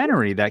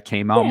documentary that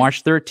came out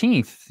March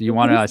 13th. You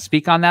want to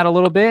speak on that a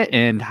little bit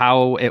and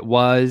how it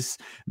was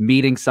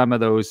meeting some of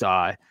those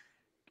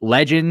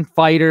legend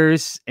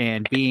fighters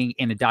and being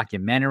in a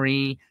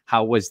documentary?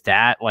 How was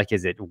that? Like,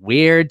 is it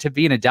weird to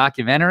be in a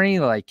documentary?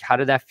 Like, how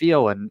did that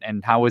feel?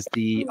 And how was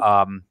the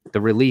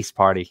release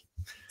party?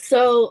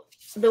 So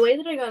the way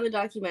that I got in the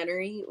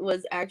documentary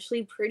was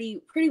actually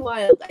pretty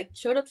wild. I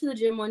showed up to the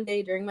gym one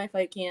day during my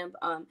fight camp.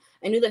 I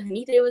knew that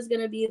Hanite was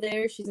going to be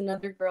there. She's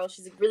another girl.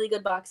 She's a really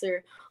good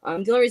boxer. The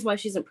only reason why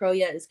she isn't pro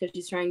yet is because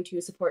she's trying to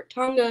support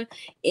Tonga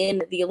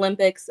in the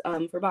Olympics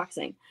for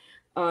boxing.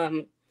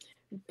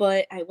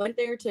 But I went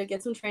there to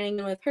get some training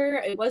in with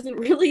her. It was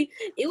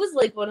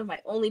like one of my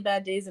only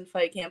bad days in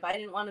fight camp. I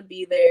didn't want to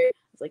be there. I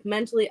was like,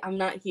 mentally, I'm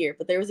not here.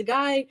 But there was a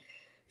guy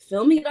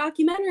filming a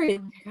documentary.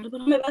 I gotta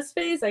put on my best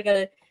face. I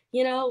gotta,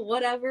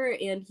 whatever.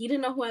 And he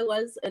didn't know who I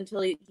was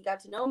until he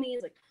got to know me.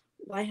 He's like,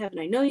 why haven't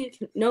I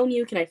known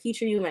you? Can I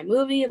feature you in my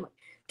movie? I'm like,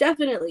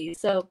 definitely.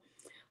 So,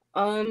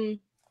 the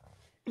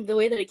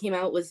way that it came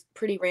out was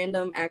pretty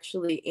random,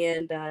 actually.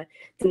 And the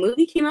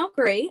movie came out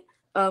great.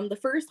 The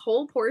first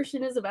whole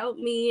portion is about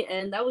me,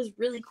 and that was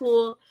really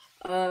cool.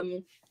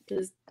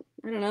 Because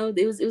I don't know,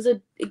 it was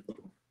a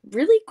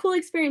really cool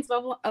experience.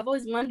 I've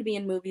always wanted to be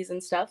in movies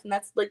and stuff, and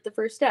that's like the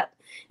first step.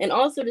 And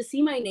also to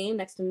see my name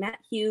next to Matt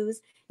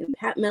Hughes and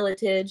Pat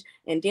Miletich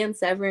and Dan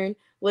Severn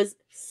was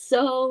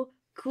so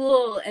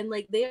cool. And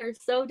like, they are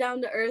so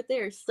down to earth. They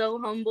are so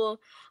humble.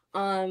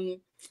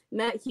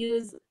 Matt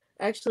Hughes,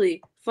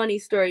 actually, funny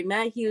story.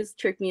 Matt Hughes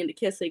tricked me into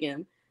kissing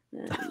him.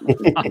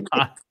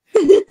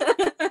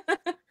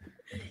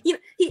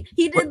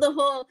 He did the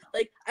whole,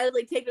 like, I would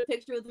like take a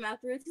picture with him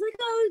afterwards. He's like,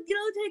 oh,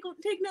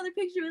 take another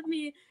picture with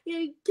me,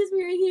 kiss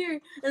me right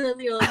here, and then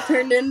like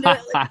turned into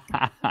it, like,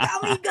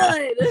 got me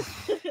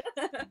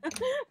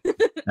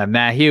good.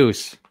 Matt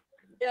Hughes.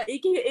 Yeah,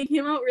 it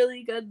came out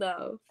really good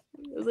though.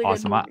 It was like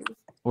awesome.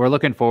 We're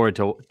looking forward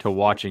to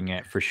watching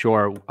it for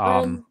sure.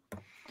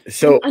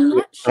 So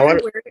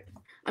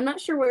I'm not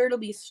sure where it'll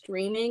be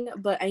streaming,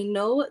 but I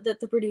know that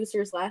the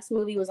producer's last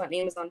movie was on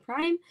Amazon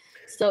Prime.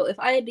 So if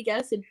I had to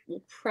guess, it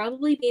will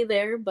probably be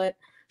there, but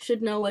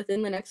should know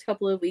within the next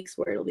couple of weeks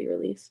where it'll be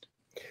released.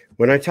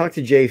 When I talked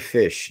to Jay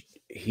Fish,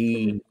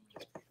 he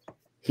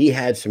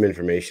had some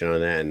information on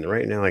that, and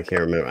right now I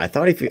can't remember. I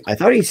thought he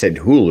said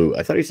Hulu.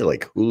 I thought he said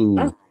like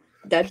Hulu. Oh,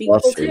 that'd be cool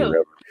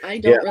too. I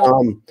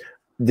don't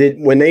really.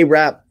 When they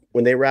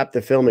wrapped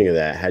the filming of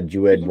that, had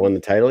you won the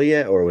title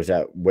yet, or was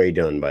that way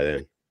done by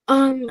then?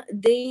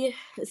 They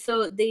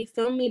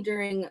filmed me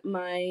during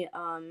my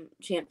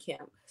champ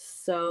camp.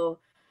 So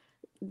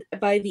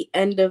by the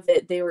end of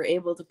it, they were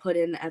able to put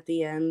in at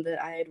the end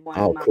that I had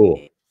won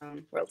my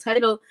world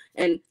title,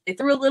 and they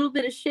threw a little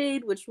bit of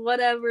shade, which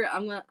whatever,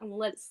 I'm gonna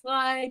let it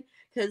slide,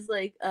 because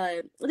like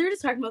they were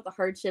just talking about the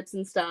hardships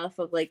and stuff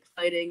of like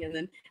fighting, and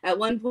then at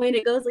one point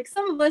it goes like,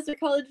 some of us are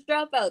college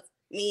dropouts,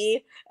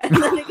 me, and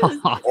then it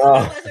goes, some of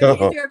us are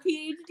getting through our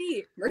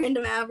PhD,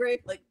 Miranda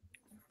Maverick, like,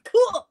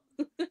 cool.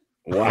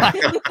 Wow.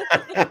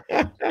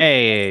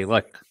 Hey,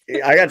 look,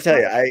 I gotta tell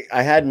you,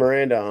 I had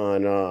Miranda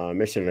on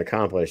Mish'n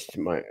Accomplished.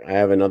 I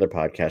have another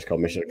podcast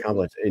called Mish'n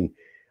Accomplished, and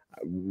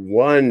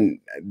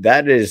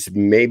that is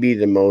maybe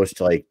the most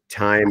like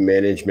time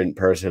management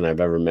person I've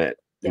ever met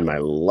in my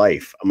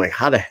life. I'm like,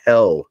 how the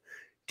hell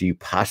do you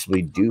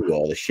possibly do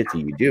all the shit that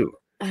you do?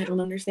 I don't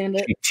understand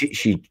it.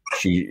 She's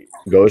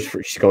going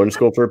to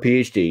school for a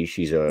PhD.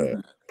 She's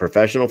a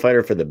professional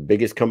fighter for the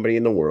biggest company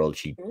in the world.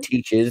 She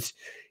teaches.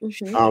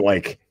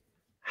 Like,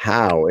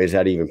 how is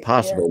that even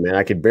possible, man?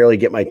 I could barely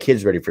get my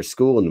kids ready for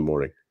school in the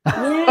morning.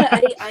 Yeah,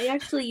 I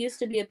actually used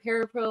to be a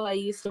parapro. I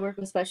used to work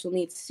with special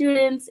needs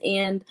students,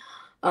 and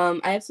I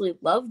absolutely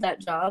loved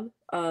that job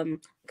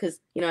because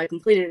I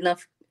completed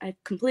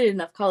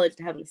enough college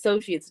to have an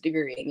associate's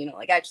degree, and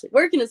like actually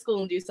work in a school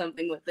and do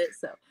something with it.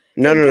 So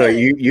no,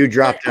 you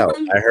dropped out.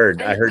 I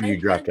heard you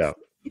dropped out.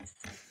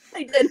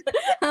 I did.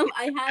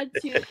 I had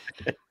to.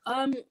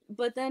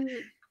 But then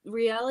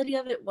reality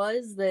of it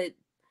was that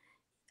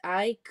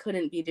I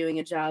couldn't be doing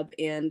a job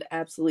and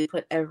absolutely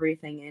put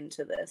everything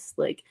into this.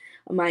 Like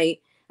I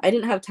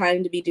didn't have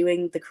time to be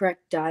doing the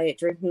correct diet,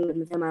 drinking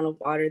the amount of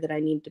water that I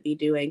need to be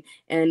doing.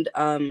 And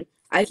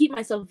I keep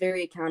myself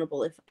very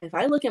accountable. If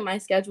I look at my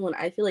schedule and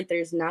I feel like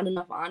there's not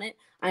enough on it,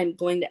 I'm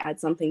going to add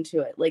something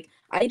to it. Like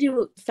I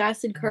do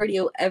fasted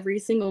cardio every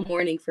single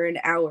morning for an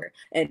hour,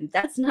 and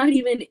that's not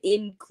even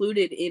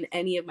included in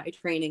any of my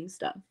training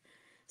stuff.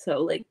 So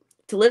like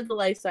to live the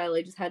lifestyle,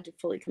 I just had to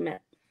fully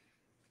commit.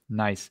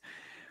 Nice.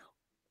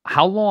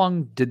 How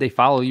long did they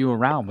follow you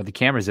around with the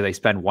cameras? Did they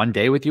spend one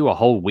day with you, a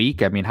whole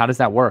week? I mean, how does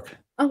that work?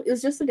 Oh, it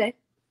was just a day.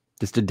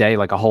 Just a day,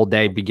 like a whole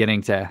day,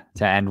 beginning to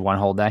end, one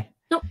whole day?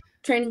 Nope.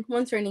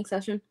 One training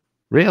session.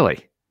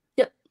 Really?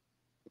 Yep.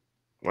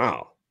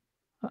 Wow.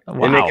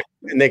 Wow.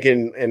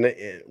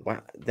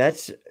 Wow,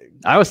 that's.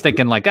 I was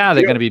thinking like, they're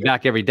going to be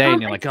back every day.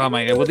 And you're like, oh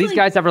my God, will these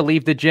guys ever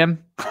leave the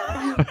gym?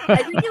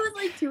 I think it was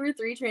like 2 or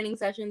 3 training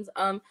sessions.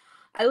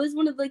 I was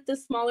one of like the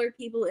smaller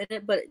people in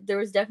it, but there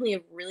was definitely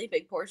a really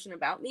big portion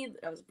about me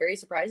that I was very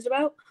surprised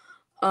about.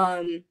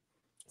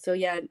 So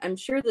yeah, I'm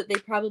sure that they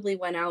probably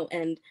went out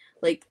and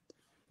like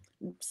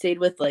stayed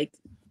with like,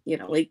 you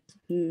know, like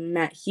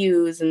Matt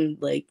Hughes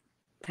and like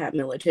Pat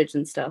Miletich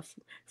and stuff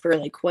for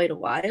like quite a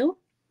while.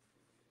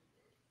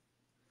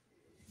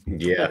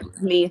 Yeah.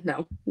 But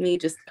me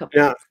just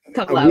a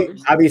couple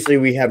hours. Obviously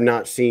we have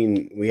not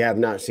seen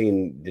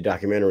the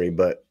documentary,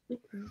 but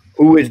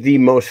who is the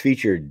most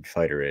featured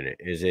fighter in it?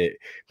 Is it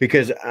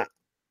because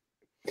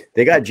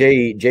they got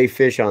Jay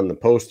Fish on the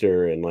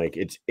poster and like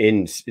it's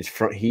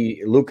from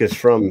Lucas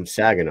from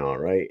Saginaw,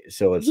 right?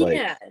 So it's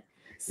like,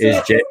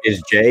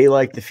 is Jay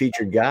like the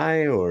featured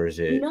guy or is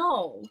it?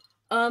 No,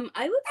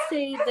 I would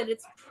say that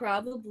it's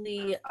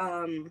probably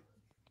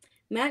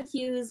Matt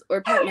Hughes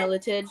or Pat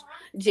Miletich.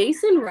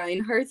 Jason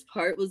Reinhardt's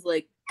part was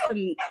like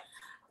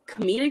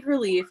comedic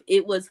relief.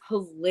 It was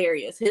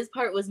hilarious. His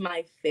part was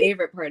my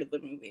favorite part of the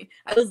movie.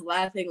 I was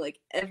laughing like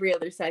every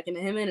other second.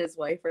 Him and his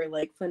wife are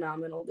like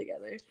phenomenal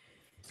together.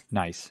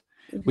 Nice.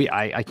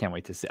 I can't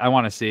wait to see. I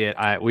want to see it.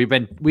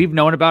 We've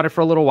known about it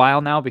for a little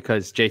while now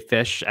because Jay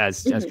Fish,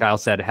 as Kyle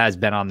said, has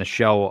been on the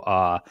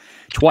show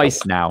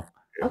twice now.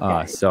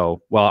 Okay.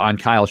 On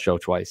Kyle's show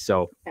twice.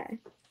 So. Okay.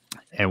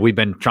 And we've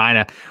been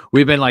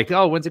like,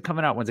 oh, when's it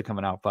coming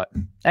out? But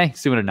hey,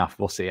 soon enough,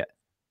 we'll see it.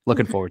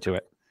 Looking forward to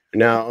it.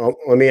 Now,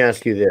 let me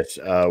ask you this.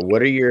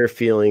 What are your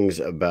feelings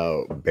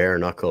about bare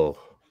knuckle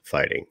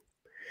fighting?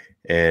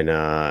 And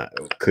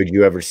could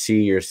you ever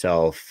see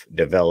yourself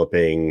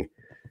developing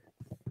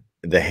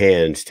the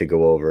hands to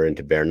go over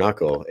into bare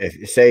knuckle?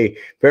 If say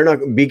bare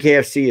knuckle,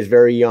 BKFC is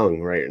very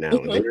young right now.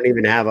 They don't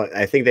even have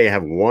I think they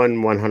have one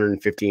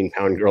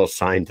 115-pound girl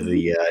signed to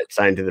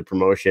the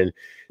promotion.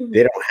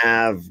 They don't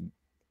have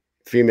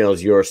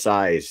females your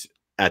size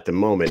at the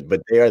moment,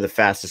 but they are the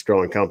fastest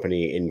growing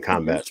company in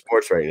combat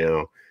sports right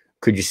now.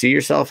 Could you see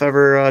yourself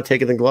ever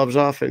taking the gloves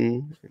off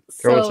and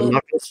throwing some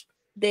knuckles?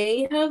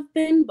 They have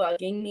been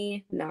bugging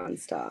me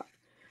nonstop.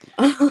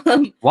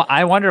 Well,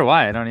 I wonder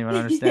why. I don't even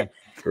understand.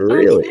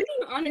 Really? I'm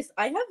being honest.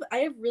 I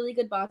have really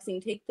good boxing.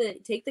 Take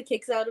the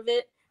kicks out of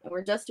it, and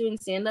we're just doing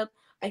stand up.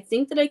 I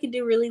think that I could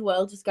do really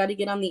well. Just got to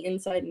get on the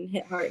inside and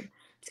hit hard.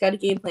 Just got to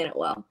game plan it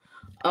well.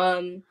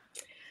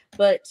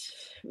 But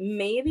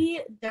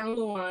maybe down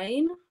the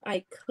line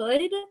I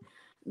could,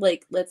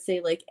 like, let's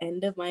say like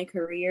end of my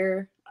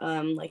career,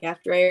 like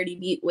after I already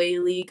beat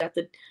Whaley, got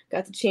the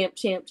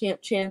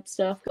champ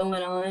stuff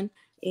going on,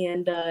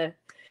 and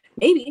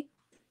maybe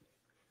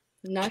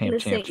not gonna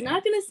say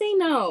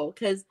no,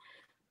 because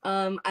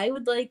I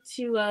would like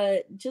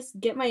to just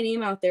get my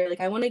name out there.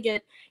 Like I want to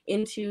get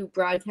into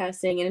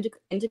broadcasting and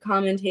into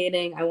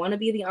commentating. I want to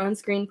be the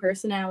on-screen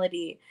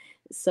personality.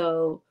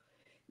 So,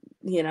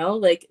 you know,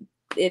 like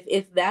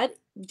if that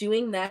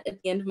doing that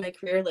at the end of my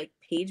career, like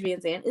Paige Van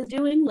Zandt is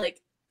doing,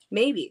 like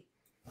maybe,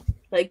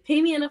 like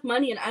pay me enough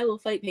money and I will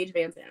fight Paige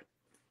Van Zandt.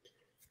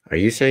 Are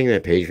you saying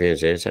that Paige Van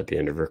Zandt's at the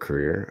end of her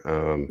career?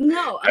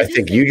 No, I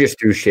think you just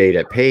threw shade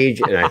at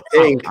Paige, and I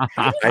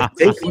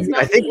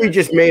think we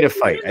just made a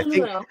fight.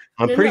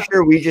 I'm pretty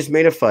sure we just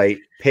made a fight.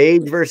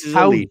 Paige versus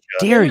Alesha.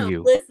 How dare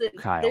you? Listen,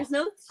 Kyle. There's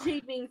no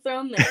shade being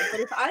thrown there. But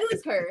if I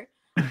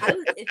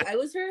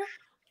was her,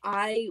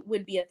 I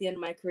would be at the end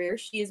of my career.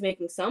 She is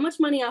making so much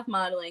money off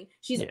modeling.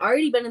 She's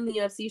already been in the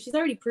UFC. She's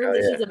already proved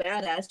that she's a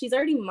badass. She's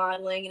already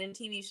modeling and in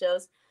TV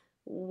shows.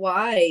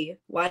 Why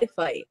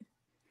fight?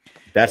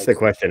 That's the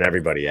question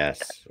everybody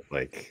asks.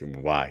 Like,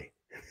 why?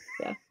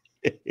 Yeah.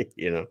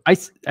 You know, I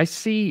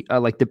see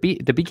like the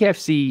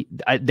BKFC.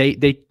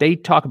 They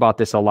talk about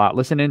this a lot.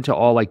 Listening to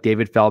all like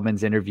David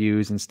Feldman's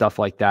interviews and stuff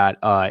like that.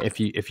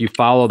 If you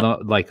follow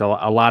like a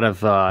lot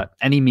of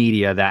any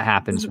media that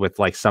happens with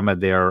like some of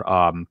their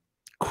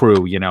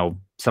crew, you know,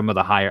 some of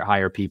the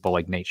higher people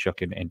like Nate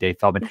Shook and Dave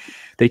Feldman,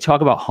 they talk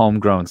about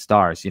homegrown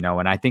stars, you know,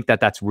 and I think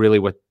that's really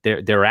what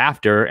they're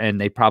after. And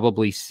they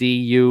probably see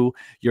you're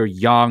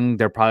young.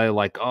 They're probably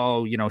like,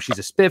 oh, you know, she's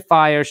a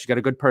Spitfire. She's got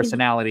a good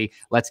personality.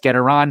 Let's get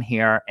her on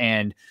here.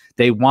 And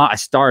they want a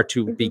star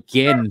to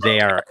begin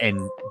there.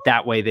 And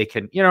that way they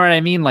can, you know what I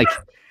mean? Like,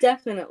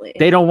 definitely.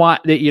 They don't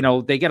want that, you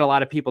know, they get a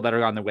lot of people that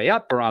are on the way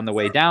up or on the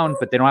way down,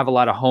 but they don't have a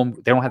lot of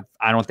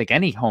I don't think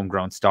any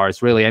homegrown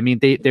stars really. I mean,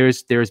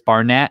 there's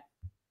Barnett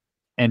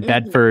and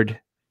Bedford,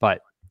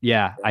 but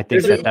Yeah, I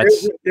think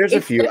there's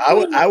a few.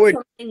 I would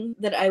something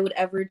that I would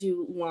ever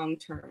do long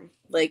term,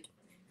 like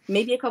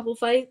maybe a couple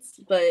fights,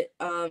 but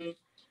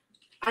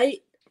I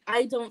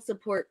don't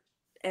support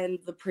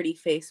the pretty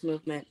face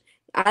movement.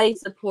 I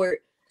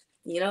support,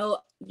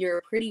 you're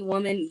a pretty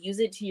woman, use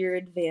it to your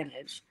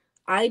advantage.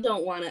 I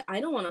don't want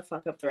to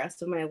fuck up the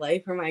rest of my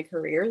life or my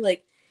career.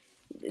 Like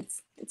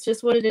it's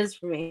just what it is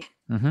for me.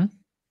 Mm-hmm.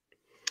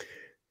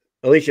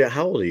 Alesha,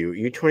 how old are you?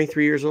 You're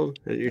 23 years old?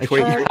 You're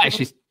 23?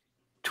 She's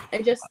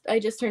I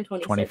just turned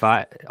 26.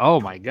 25.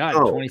 Oh my God,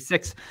 Oh.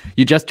 26.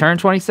 You just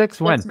turned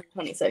 26? When?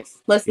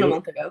 26. Less than a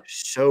month ago.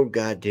 So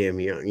goddamn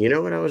young. You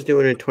know what I was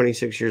doing at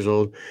 26 years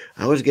old?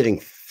 I was getting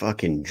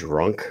fucking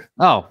drunk.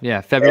 Oh,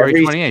 yeah, February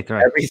 28th,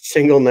 right? Every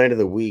single night of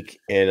the week.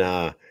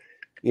 And,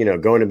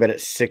 going to bed at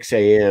 6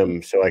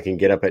 a.m. so I can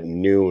get up at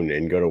noon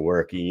and go to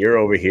work. You're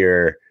over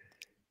here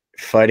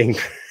fighting.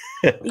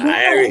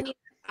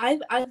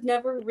 I've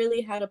never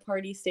really had a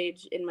party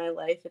stage in my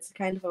life. It's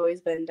kind of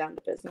always been down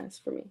to business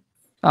for me.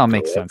 Oh,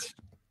 makes sense.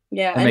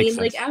 Yeah, I mean,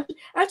 like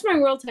after my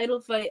world title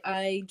fight,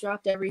 I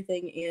dropped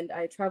everything and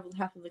I traveled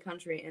half of the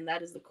country, and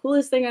that is the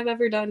coolest thing I've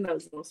ever done. That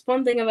was the most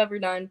fun thing I've ever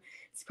done.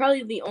 It's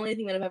probably the only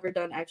thing that I've ever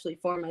done actually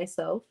for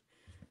myself.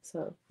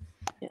 So,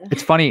 yeah.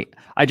 It's funny.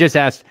 I just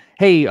asked,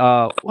 hey,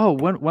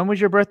 when was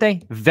your birthday?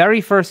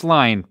 Very first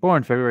line,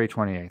 born February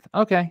 28th.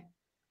 Okay.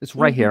 It's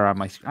right here on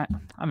my screen.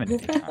 I'm in.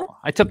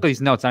 I took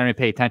these notes. I didn't even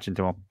pay attention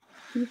to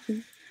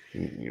them.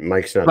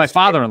 Mike's not. My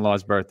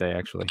father-in-law's birthday,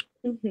 actually.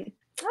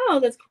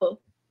 Oh, that's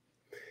cool.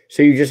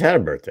 So you just had a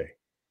birthday.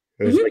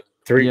 It was like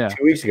 2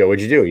 weeks ago.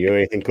 What'd you do? You do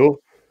anything cool?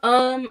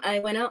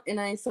 I went out and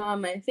I saw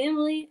my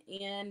family,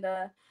 and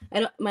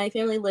my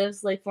family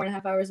lives like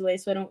 4.5 hours away,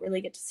 so I don't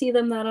really get to see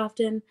them that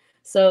often.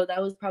 So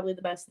that was probably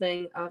the best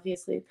thing.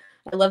 Obviously,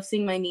 I love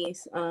seeing my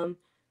niece. Got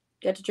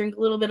to drink a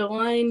little bit of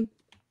wine.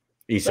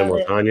 Eat some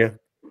lasagna?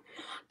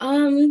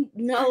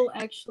 No,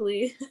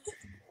 actually.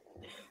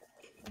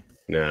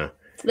 No.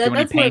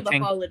 That's more of the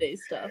holiday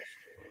stuff.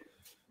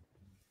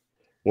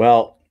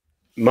 Well,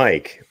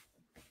 Mike,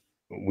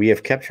 we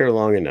have kept her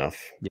long enough.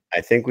 Yeah.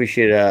 I think we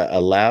should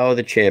allow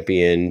the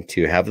champion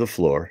to have the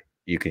floor.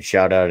 You can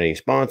shout out any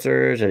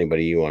sponsors,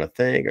 anybody you want to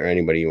thank, or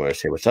anybody you want to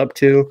say what's up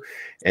to.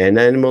 And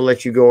then we'll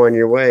let you go on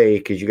your way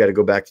because you got to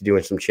go back to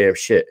doing some champ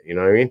shit. You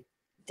know what I mean?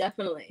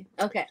 Definitely.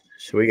 Okay.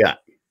 So we got.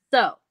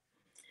 So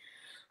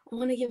I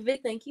want to give a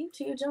big thank you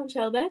to Lee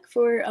Chalbeck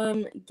for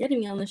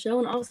getting me on the show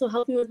and also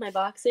helping with my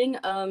boxing.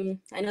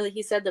 I know that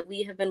he said that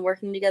we have been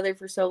working together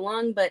for so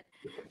long, but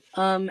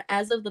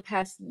as of the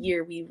past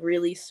year, we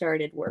really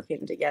started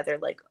working together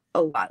like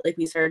a lot. Like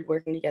we started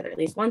working together at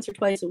least once or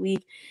twice a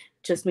week,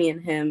 just me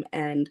and him.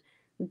 And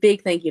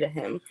big thank you to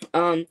him.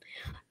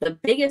 The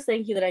biggest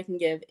thank you that I can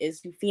give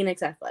is to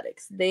Phoenix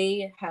Athletics.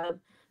 They have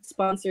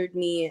sponsored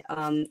me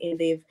and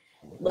they've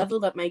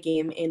leveled up my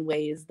game in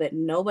ways that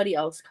nobody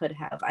else could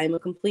have. I'm a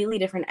completely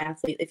different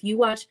athlete. If you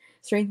watch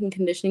strength and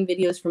conditioning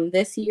videos from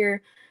this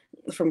year,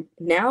 from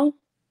now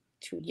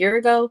to a year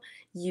ago,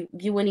 you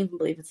wouldn't even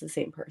believe it's the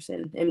same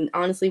person. And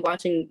honestly,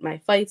 watching my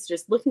fights,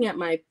 just looking at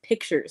my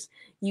pictures,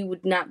 you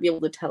would not be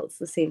able to tell it's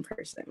the same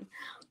person.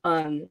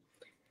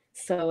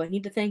 So I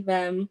need to thank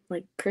them,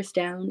 like Chris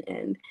Down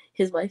and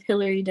his wife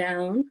Hillary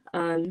Down.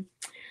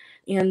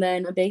 And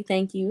then a big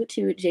thank you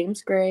to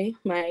James Gray,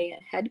 my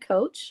head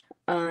coach.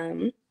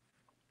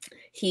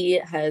 He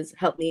has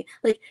helped me.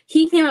 Like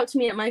he came up to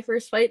me at my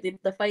first fight,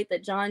 the fight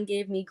that John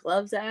gave me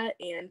gloves at,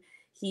 and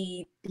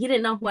he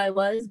didn't know who I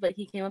was, but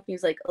he came up and he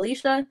was like,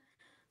 Alesha,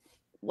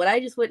 what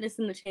I just witnessed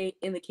in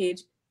the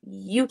cage,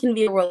 you can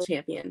be a world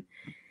champion.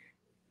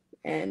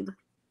 And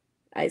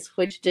I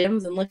switched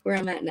gyms and look where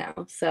I'm at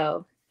now.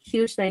 So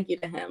huge thank you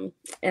to him.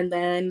 And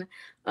then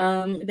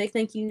a big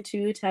thank you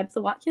to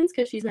Tabitha Watkins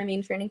because she's my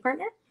main training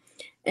partner.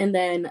 And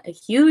then a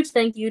huge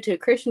thank you to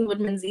Christian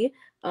Woodmansey.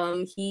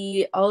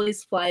 He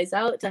always flies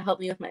out to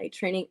help me with my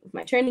training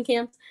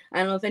camps. I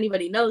don't know if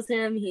anybody knows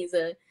him. He's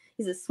a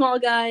small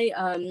guy.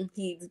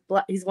 He's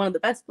one of the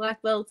best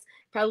black belts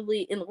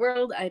probably in the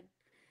world.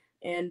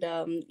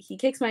 He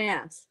kicks my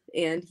ass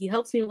and he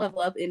helps me level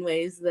up in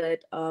ways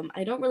that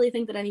I don't really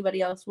think that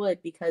anybody else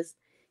would because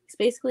he's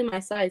basically my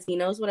size. He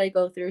knows what I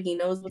go through. He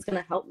knows what's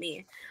going to help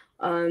me.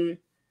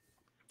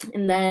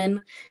 And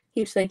then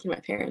huge thank you to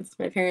my parents.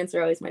 My parents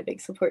are always my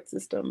big support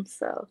system,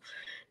 so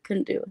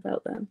couldn't do it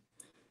without them.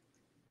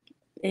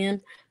 And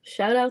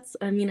shout outs,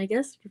 I mean, I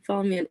guess you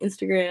follow me on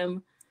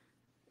Instagram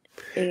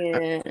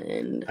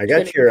and I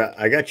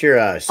got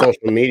your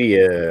social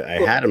media.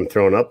 I had them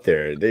thrown up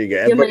there. There you go.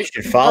 Everybody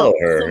should follow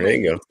her. So there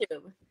you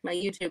go. My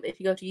YouTube. If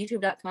you go to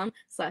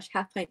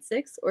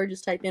youtube.com/halfpint6 or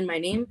just type in my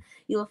name,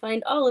 you will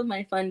find all of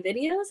my fun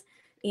videos.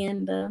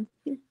 And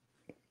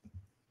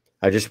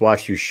I just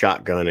watched you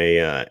shotgun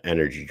a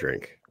energy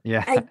drink.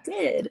 Yeah, I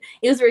did.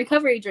 It was a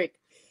recovery drink.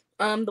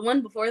 The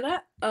one before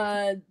that,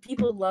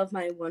 people love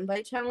my one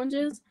bite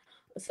challenges.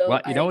 So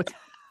what's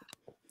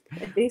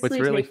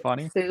really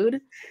funny? Food,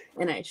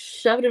 and I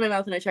shove it in my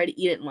mouth and I try to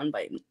eat it in one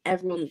bite. And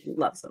everyone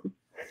loves them.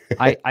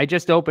 I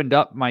just opened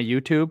up my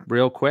YouTube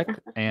real quick,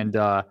 and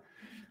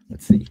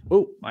Let's see.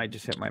 Oh, I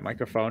just hit my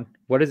microphone.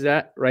 What is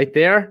that right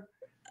there?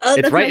 Oh,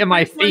 It's that's right in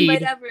my first one bite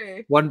feed.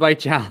 ever. 1 bite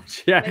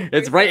challenge. Yeah, My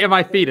it's first right in my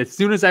episode. feed. As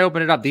soon as I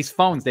open it up, these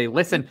phones, they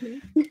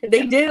listen.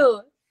 They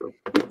do.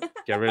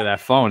 Get rid of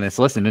that phone. It's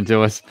listening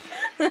to us.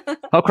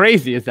 How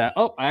crazy is that?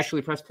 Oh, I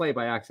actually pressed play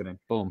by accident.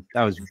 Boom.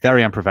 That was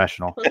very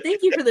unprofessional. Well,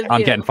 thank you for the view.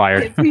 I'm getting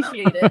fired. I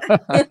appreciate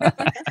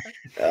it.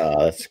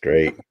 That's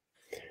great.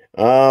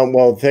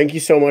 Well, thank you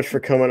so much for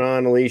coming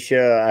on,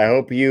 Alesha. I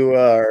hope you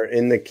are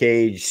in the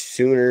cage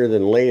sooner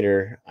than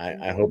later.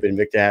 I hope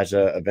Invicta has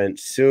an event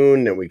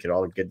soon that we could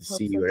all get to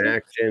see you in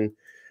action.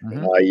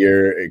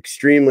 You're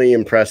extremely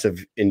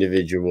impressive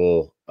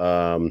individual.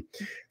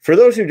 For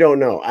those who don't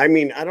know, I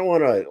mean, I don't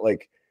want to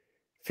like.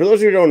 For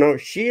those who don't know,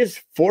 she is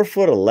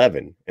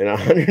 4'11" and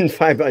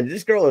 105 pounds.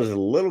 This girl is a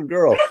little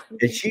girl,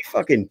 and she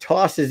fucking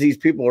tosses these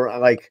people around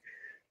like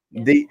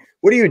the.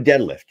 What do you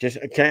deadlift? Just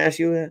can I ask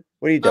you that?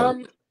 What do you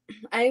deadlift?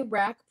 I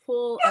rack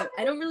pull.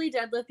 I don't really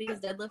deadlift because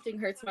deadlifting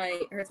hurts my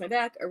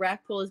back. A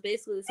rack pull is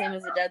basically the same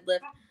as a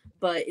deadlift,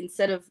 but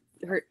instead of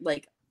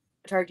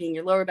targeting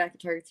your lower back,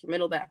 it targets your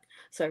middle back.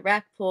 So I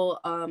rack pull.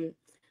 I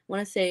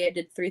want to say I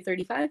did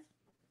 335.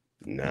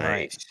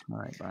 Nice. All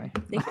right, bye.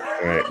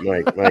 All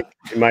right,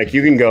 Mike,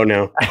 you can go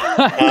now.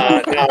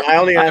 No,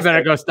 I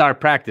better go start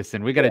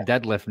practicing. We got a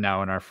deadlift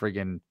now in our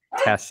friggin'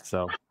 test.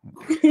 So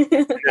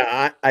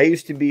I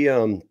used to be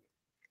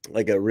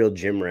like a real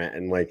gym rat,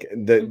 and like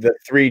the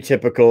three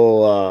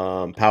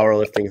typical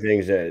powerlifting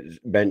things,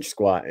 bench,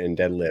 squat, and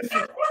deadlift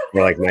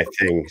were like my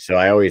thing. So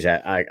I always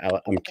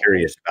I'm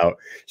curious about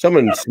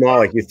someone small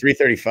like you.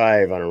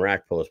 335 on a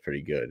rack pull is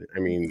pretty good. I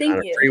mean,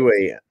 on a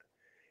freeway.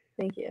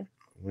 Thank you.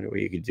 What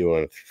you could do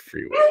on a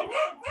freeway?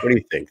 What do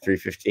you think?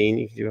 315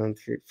 you could do on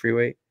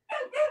freeway?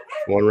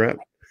 1 rep?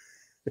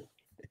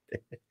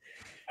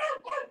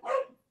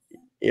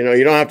 You know,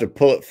 you don't have to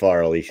pull it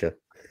far, Alesha.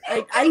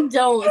 I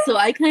don't, so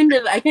I kind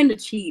of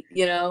cheat,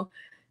 you know.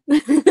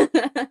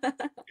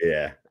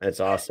 Yeah, that's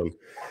awesome.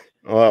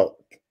 Well,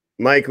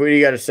 Mike, what do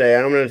you got to say?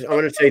 I'm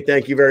gonna say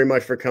thank you very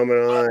much for coming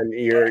on.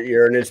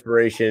 You're an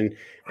inspiration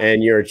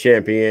and you're a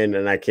champion,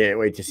 and I can't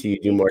wait to see you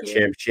do more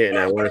champ shit. And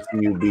I want to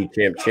see you be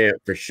champ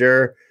for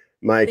sure.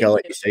 Mike, I'll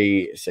let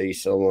you say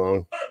so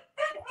long.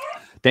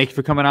 Thank you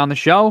for coming on the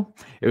show.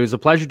 It was a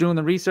pleasure doing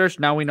the research.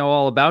 Now we know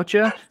all about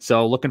you.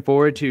 So looking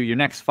forward to your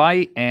next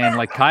fight. And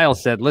like Kyle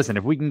said, listen,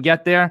 if we can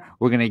get there,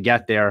 we're going to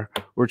get there.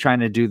 We're trying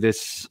to do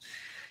this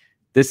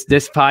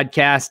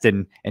podcast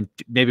and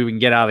maybe we can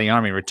get out of the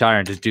Army, retire,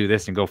 and just do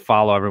this and go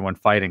follow everyone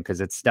fighting,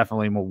 because it's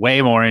definitely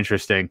way more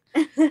interesting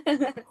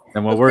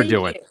than what we're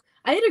doing.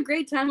 I had a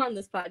great time on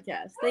this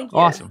podcast. Thank you.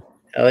 Awesome.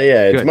 Hell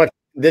yeah.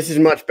 This is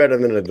much better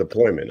than a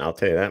deployment. I'll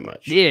tell you that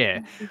much. Yeah.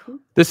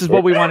 This is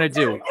what we want to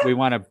do. We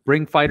want to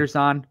bring fighters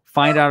on,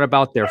 find out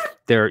about their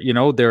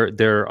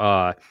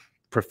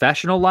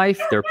professional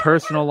life, their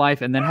personal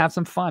life, and then have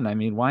some fun. I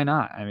mean, why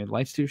not? I mean,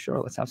 life's too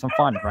short. Let's have some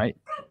fun, right?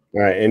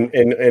 All right.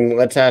 And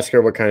let's ask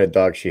her what kind of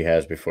dog she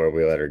has before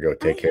we let her go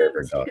take care of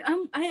her dog.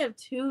 I have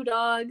 2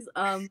 dogs.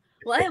 Well,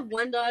 I have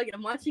 1 dog, and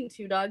I'm watching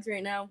 2 dogs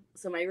right now.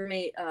 So my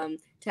roommate,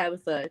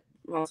 Tabitha,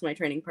 also my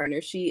training partner,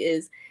 she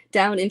is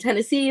down in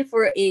Tennessee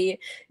for a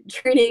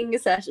training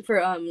session for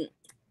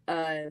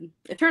a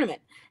tournament.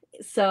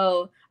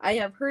 So I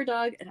have her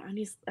dog, and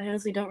I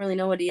honestly don't really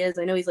know what he is.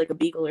 I know he's like a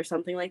beagle or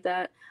something like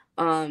that.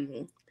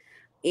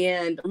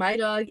 And my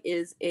dog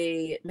is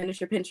a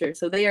miniature pinscher,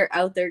 so they are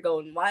out there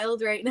going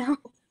wild right now.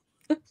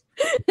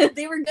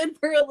 They were good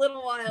for a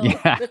little while.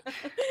 Yeah.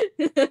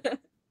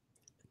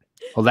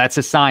 Well, that's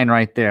a sign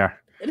right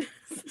there.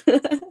 All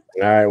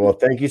right. Well,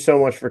 thank you so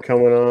much for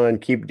coming on.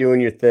 Keep doing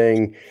your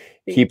thing.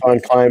 Keep on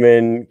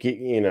climbing.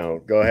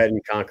 Go ahead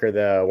and conquer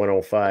the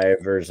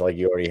 105ers like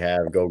you already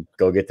have. Go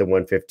get the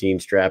 115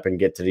 strap and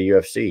get to the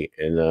UFC.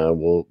 And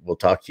we'll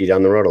talk to you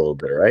down the road a little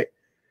bit. All right.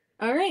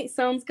 All right.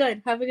 Sounds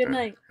good. Have a good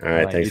night. All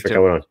right. Thanks for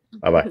coming on.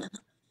 Bye-bye.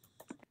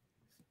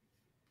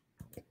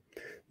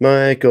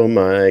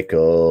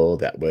 Michael,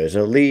 that was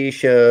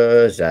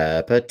Alesha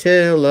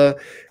Zappitella.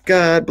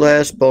 God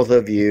bless both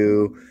of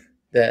you.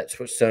 That's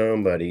what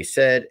somebody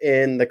said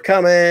in the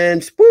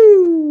comments.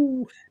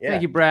 Woo! Yeah.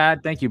 Thank you,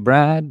 Brad. Thank you,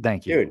 Brad.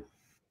 Thank you. Dude,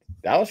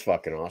 that was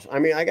fucking awesome. I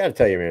mean, I got to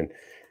tell you, man,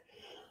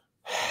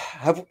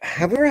 have we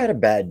ever had a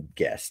bad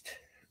guest?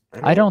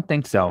 I don't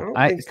think so.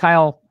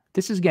 Kyle,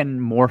 this is getting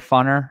more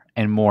funner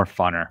and more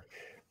funner.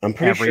 I'm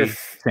pretty sure.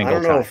 I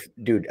don't know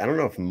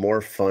if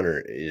more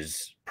funner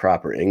is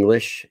proper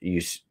English. You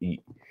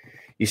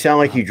sound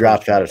like you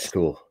dropped out of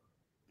school.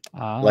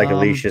 Like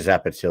Alesha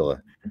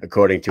Zappitella,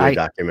 according to a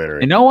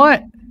documentary. You know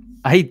what?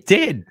 I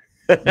did.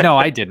 No,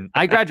 I didn't.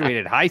 I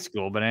graduated high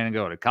school, but I didn't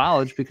go to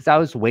college because I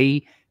was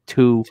way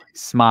too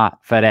smart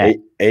for that.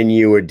 And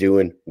you were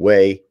doing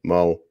way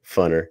more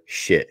funner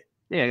shit.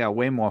 Yeah, I got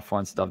way more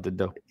fun stuff to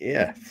do.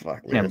 Yeah,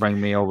 fuck. Can't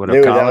bring me over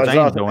to college.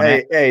 I ain't doing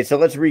it. Hey, so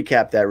let's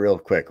recap that real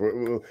quick.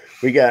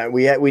 We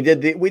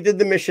did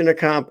the Mish'n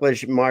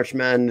accomplished March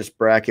Madness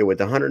bracket with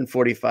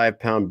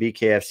 145-pound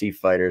BKFC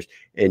fighters,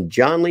 and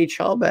John Lee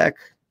Chalbeck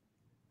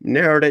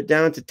narrowed it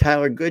down to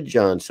Tyler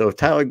Goodjohn. So if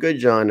Tyler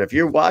Goodjohn, if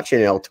you're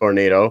watching El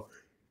Tornado,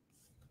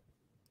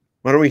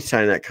 Why don't we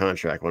sign that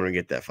contract? Why don't we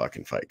get that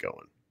fucking fight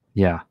going?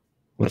 Yeah.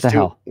 What the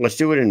hell? Let's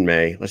do it in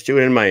May. Let's do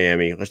it in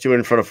Miami. Let's do it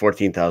in front of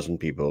 14,000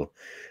 people.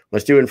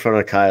 Let's do it in front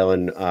of Kyle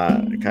and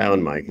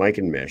Mike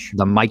and Mish.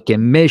 The Mike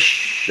and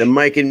Mish. The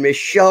Mike and Mish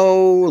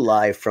show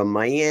live from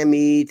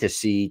Miami to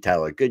see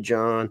Tyler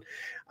Goodjohn.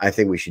 I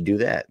think we should do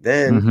that.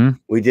 Then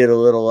we did a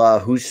little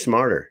Who's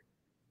Smarter?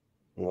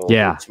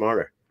 Yeah. Who's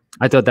Smarter?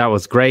 I thought that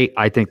was great.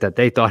 I think that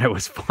they thought it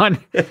was fun.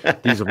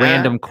 These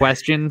random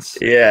questions.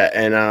 Yeah,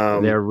 and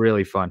they're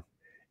really fun.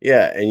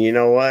 Yeah, and you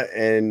know what?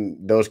 And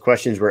those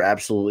questions were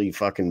absolutely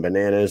fucking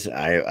bananas.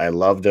 I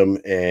loved them,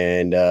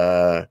 and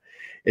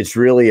it's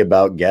really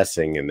about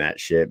guessing and that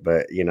shit.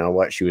 But you know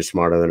what? She was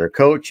smarter than her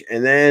coach,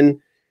 and then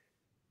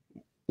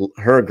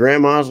her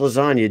grandma's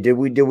lasagna. Did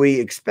we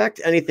expect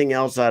anything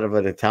else out of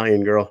an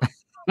Italian girl?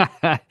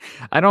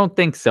 I don't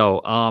think so.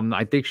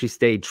 I think she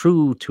stayed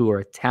true to her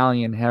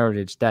Italian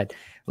heritage. That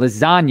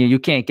lasagna, you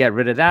can't get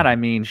rid of that. I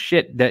mean,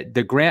 shit,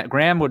 the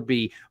Graham would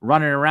be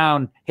running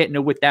around hitting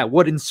her with that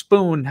wooden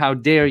spoon. How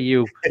dare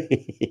you?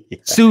 Yeah.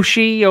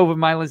 Sushi over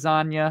my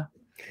lasagna.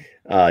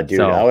 Dude,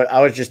 so,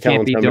 I was just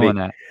telling somebody doing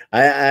that.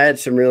 I had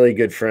some really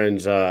good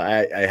friends.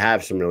 I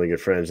have some really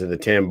good friends in the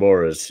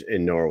Tamboras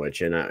in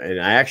Norwich, and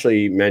I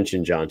actually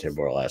mentioned John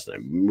Tambora last night.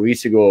 We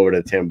used to go over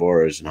to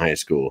Tamboras in high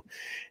school,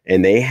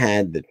 and they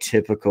had the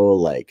typical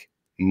like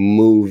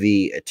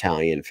movie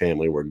Italian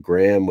family where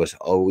Graham was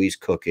always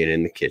cooking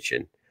in the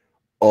kitchen,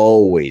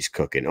 always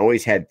cooking,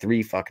 always had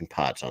 3 fucking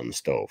pots on the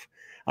stove.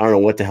 I don't know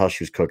what the hell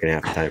she was cooking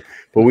half the time,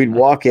 but we'd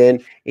walk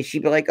in and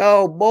she'd be like,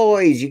 "Oh,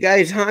 boys, you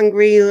guys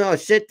hungry? Oh,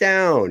 sit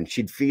down."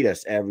 She'd feed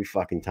us every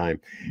fucking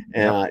time.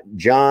 And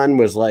John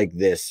was like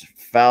this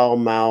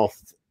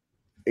foul-mouthed,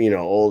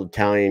 old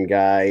Italian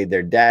guy.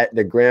 Their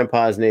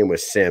grandpa's name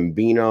was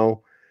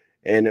Sambino.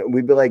 And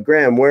we'd be like,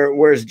 "Graham,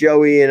 where's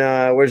Joey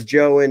and where's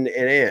Joe and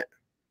Aunt?"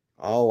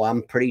 "Oh,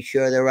 I'm pretty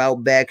sure they're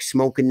out back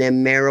smoking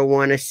them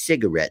marijuana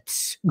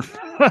cigarettes."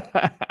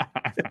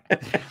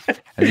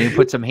 And then you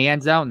put some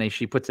hands out, and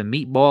she puts a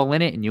meatball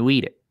in it, and you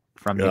eat it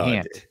from your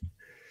hand.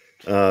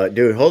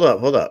 Dude, hold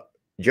up.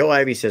 Joe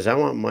Ivy says, "I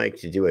want Mike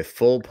to do a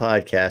full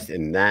podcast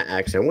in that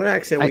accent." What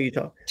accent were you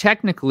talking?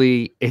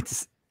 Technically,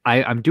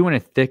 I'm doing a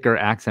thicker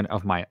accent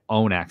of my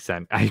own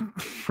accent.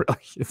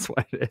 It's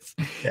what it is.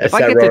 If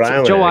I get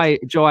to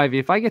Joe Ivy,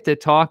 if I get to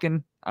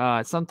talking,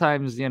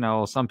 sometimes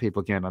some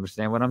people can't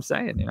understand what I'm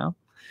saying.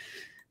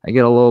 I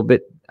get a little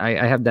bit.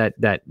 I have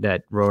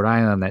that Rhode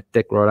Island, that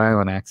thick Rhode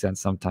Island accent.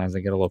 Sometimes I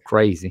get a little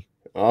crazy.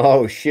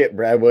 Oh shit!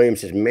 Brad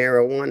Williams says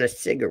marijuana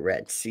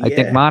cigarettes. Yeah. I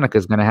think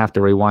Monica's gonna have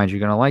to rewind. You're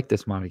gonna like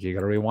this, Monica. You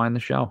gotta rewind the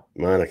show.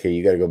 Monica,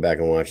 you gotta go back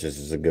and watch this.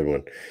 This is a good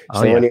one.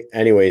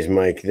 Anyways,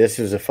 Mike, this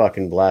is a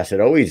fucking blast.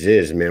 It always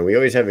is, man. We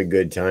always have a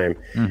good time.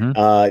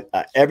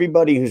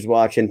 Everybody who's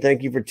watching,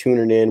 thank you for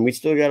tuning in. We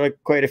still got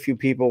quite a few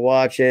people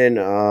watching.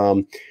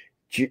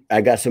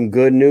 I got some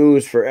good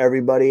news for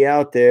everybody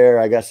out there.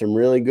 I got some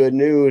really good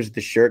news.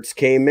 The shirts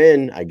came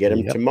in. I get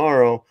them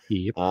tomorrow.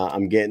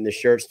 I'm getting the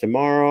shirts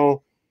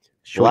tomorrow.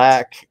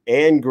 Black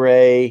and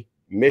gray,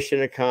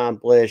 mission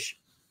accomplished,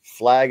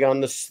 flag on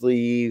the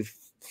sleeve,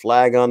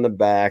 flag on the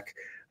back,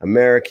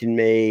 American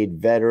made,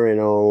 veteran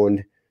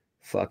owned,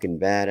 fucking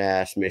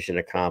badass mission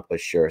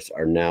accomplished shirts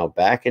are now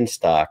back in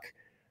stock.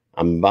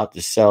 I'm about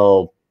to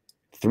sell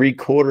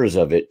 3/4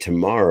 of it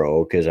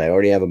tomorrow because I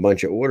already have a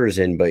bunch of orders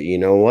in, but you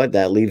know what?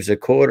 That leaves a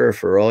quarter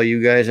for all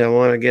you guys that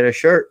want to get a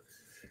shirt.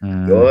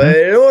 Go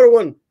ahead and order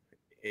one.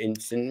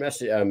 Instant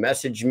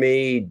message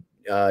me,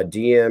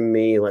 DM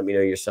me, let me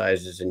know your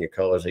sizes and your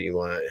colors that you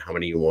want, how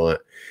many you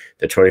want.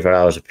 They're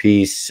 $25 a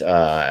piece.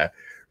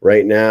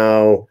 Right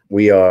now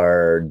we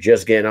are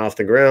just getting off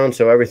the ground,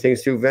 so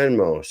everything's through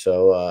Venmo.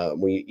 So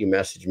you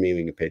message me,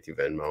 we can pay through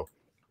Venmo.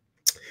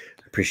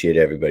 Appreciate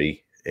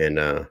everybody. And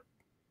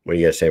what do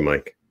you gotta say,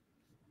 Mike?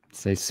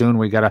 Say soon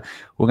we're gonna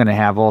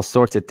have all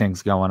sorts of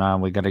things going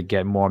on. We gotta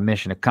get more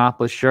mission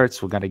accomplished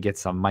shirts. We gotta get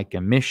some Mike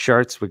and Mish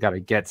shirts. We gotta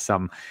get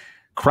some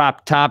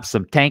crop tops,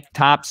 some tank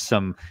tops,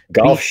 some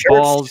golf shirts,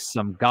 balls,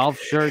 some golf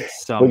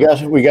shirts.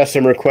 We got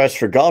some requests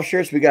for golf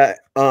shirts. We got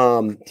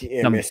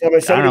koozies.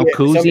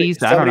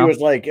 Somebody was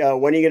like,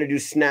 when are you gonna do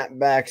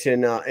snapbacks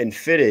and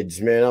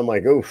fitteds, man? I'm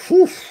like, oh,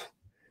 whew.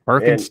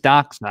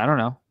 Birkenstocks. I don't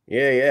know.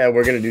 Yeah.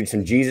 We're gonna do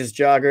some Jesus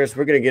joggers.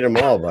 We're gonna get them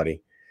all,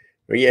 buddy.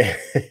 Yeah.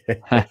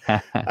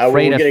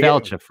 Freda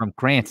Felcher from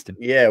Cranston.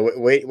 Yeah,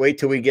 wait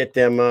till we get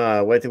them.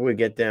 Wait till we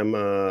get them.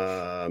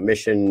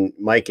 Mission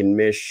Mike and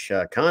Mish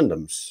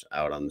condoms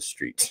out on the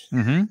streets.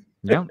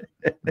 Yeah.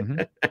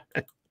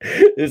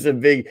 There's a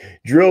big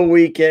drill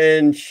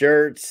weekend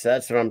shirts.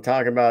 That's what I'm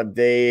talking about.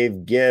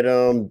 Dave, get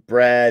them.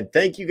 Brad,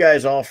 thank you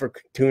guys all for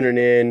tuning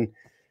in.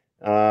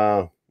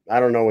 I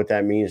don't know what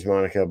that means,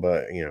 Monica,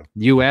 but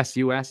US,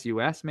 maybe. I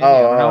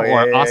don't know.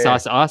 Yeah, or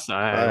us.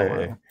 I don't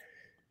know.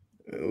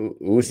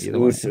 Oos.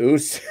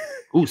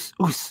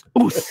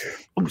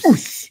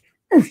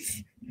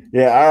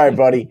 Yeah, all right,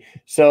 buddy.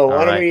 So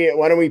why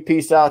don't we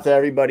peace out to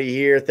everybody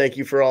here? Thank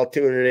you for all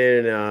tuning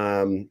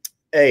in.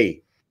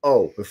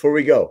 Before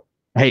we go.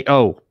 Hey,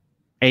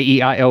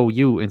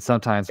 A-E-I-O-U and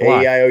sometimes Y.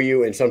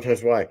 A-E-I-O-U and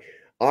sometimes Y.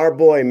 our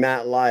boy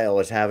Matt Lyle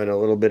is having a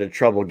little bit of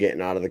trouble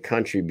getting out of the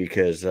country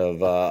because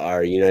of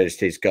our United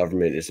States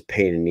government is a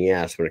pain in the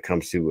ass when it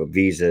comes to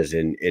visas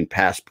and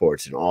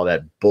passports and all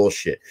that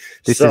bullshit.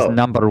 This is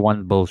number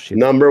one bullshit.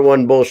 Number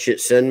one bullshit.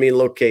 Send me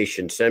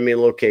location. Send me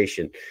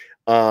location.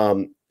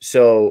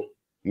 So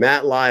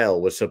Matt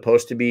Lyle was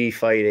supposed to be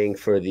fighting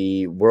for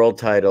the world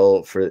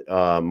title, for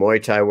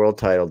Muay Thai world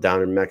title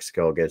down in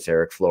Mexico against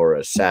Eric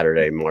Flores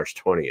Saturday, March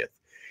 20th.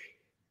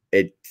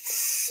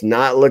 It's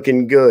not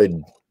looking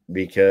good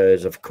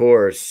because, of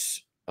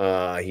course,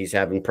 he's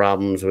having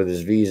problems with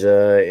his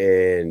visa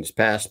and his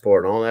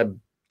passport and all that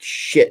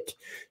shit.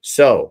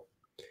 So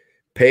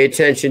pay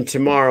attention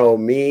tomorrow.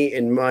 Me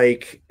and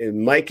Mike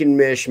and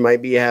Mish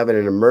might be having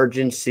an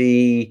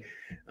emergency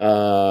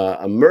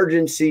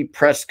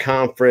press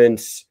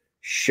conference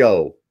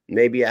show,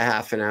 maybe a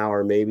half an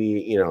hour,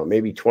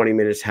 maybe 20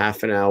 minutes,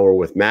 half an hour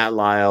with Matt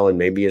Lyle and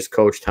maybe his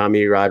coach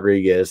Tommy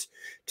Rodriguez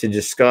to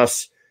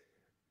discuss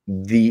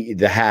the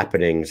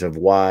happenings of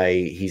why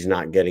he's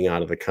not getting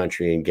out of the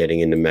country and getting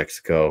into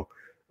Mexico.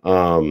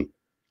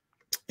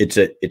 It's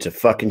a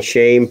fucking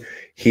shame.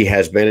 He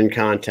has been in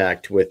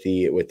contact with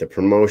the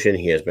promotion.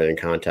 He has been in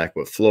contact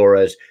with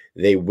Flores.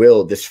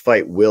 This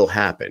fight will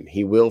happen.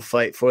 He will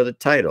fight for the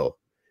title.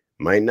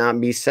 Might not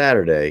be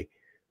Saturday,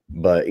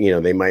 but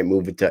they might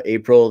move it to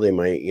April. They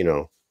might,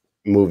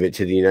 move it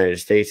to the United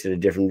States at a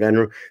different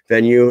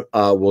venue.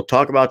 We'll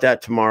talk about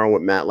that tomorrow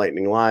with Matt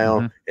Lightning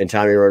Lyle and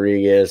Tommy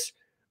Rodriguez.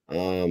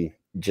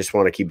 Just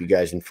want to keep you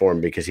guys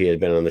informed because he has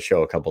been on the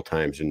show a couple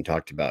times and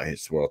talked about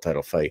his world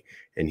title fight,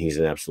 and he's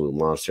an absolute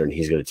monster, and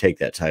he's going to take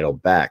that title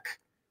back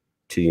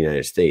to the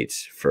United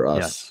States for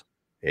us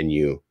and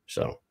you.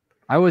 So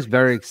I was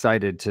very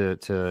excited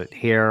to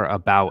hear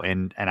about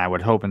and I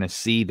would hoping to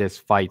see this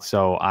fight.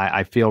 So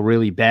I feel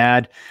really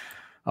bad.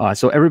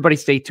 So everybody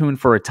stay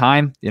tuned for a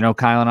time.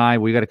 Kyle and I,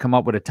 we got to come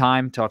up with a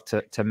time, talk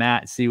to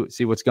Matt, see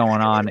what's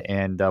going on,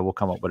 and we'll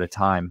come up with a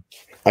time.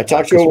 I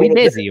talked to him. We're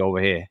busy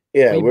over here.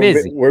 Yeah,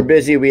 we're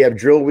busy. We have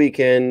drill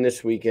weekend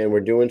this weekend. We're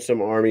doing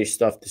some Army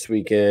stuff this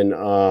weekend.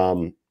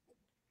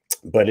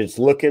 But it's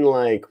looking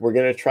like we're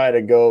going to try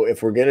to go,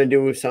 if we're going to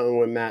do something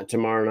with Matt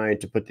tomorrow night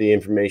to put the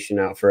information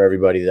out for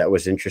everybody that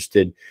was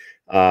interested.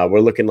 We're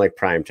looking like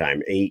prime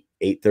time,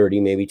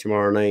 8:30 maybe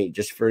tomorrow night,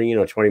 just for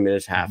 20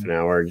 minutes, half an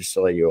hour, just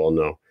to let you all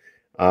know.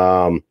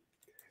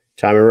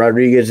 Tommy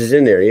Rodriguez is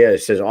in there. Yeah, it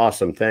says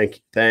awesome.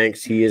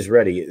 Thanks. He is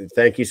ready.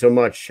 Thank you so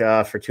much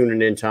for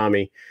tuning in,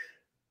 Tommy.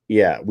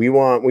 Yeah, we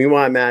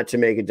want Matt to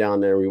make it down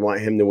there. We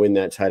want him to win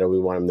that title. We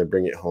want him to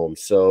bring it home.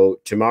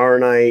 So tomorrow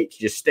night,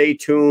 just stay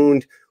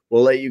tuned.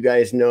 We'll let you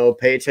guys know.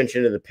 Pay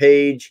attention to the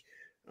page.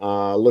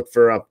 Look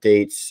for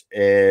updates.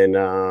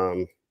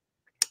 And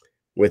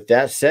with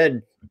that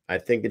said, I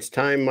think it's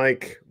time,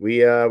 Mike.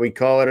 We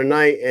call it a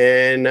night,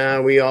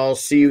 and we all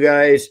see you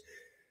guys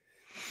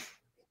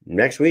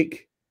next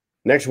week.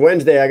 Next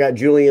Wednesday, I got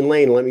Julian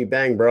Lane. Let me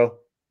bang, bro.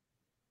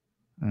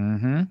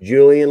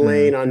 Julian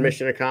Lane on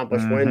Mission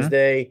Accomplished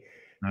Wednesday.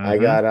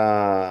 I'm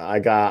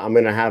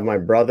gonna have my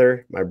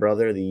brother,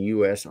 the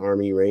U.S.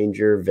 Army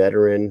Ranger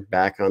veteran,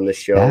 back on the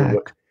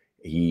show.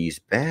 He's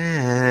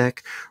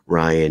back.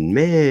 Ryan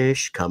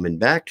Mish'n coming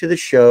back to the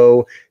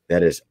show.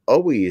 That is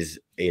always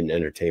an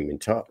entertaining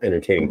talk.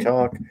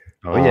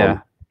 Oh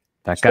yeah.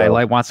 That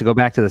guy wants to go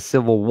back to the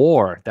Civil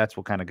War. That's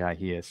what kind of guy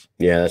he is.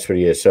 Yeah, that's what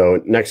he is.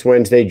 So next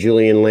Wednesday,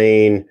 Julian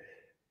Lane,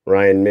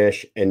 Ryan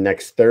Mish'n, and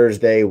next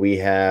Thursday we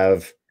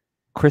have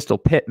Crystal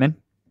Pittman.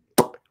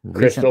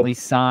 Recently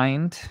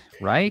signed,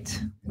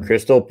 right?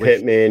 Crystal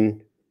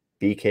Pittman,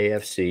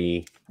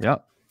 BKFC.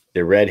 Yep.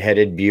 The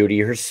redheaded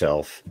beauty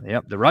herself.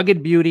 Yep, the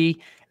rugged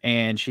beauty.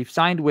 And she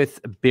signed with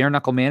Bare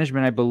Knuckle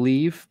Management, I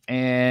believe.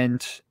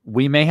 And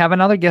we may have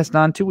another guest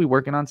on too. We're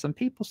working on some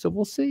people, so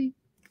we'll see.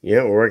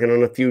 Yeah, we're working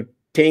on a few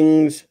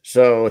things.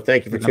 So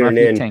thank you for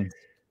tuning in.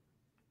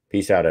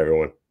 Peace out,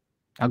 everyone.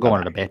 I'll go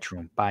into the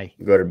bedroom. Bye.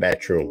 Go to the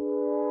bedroom.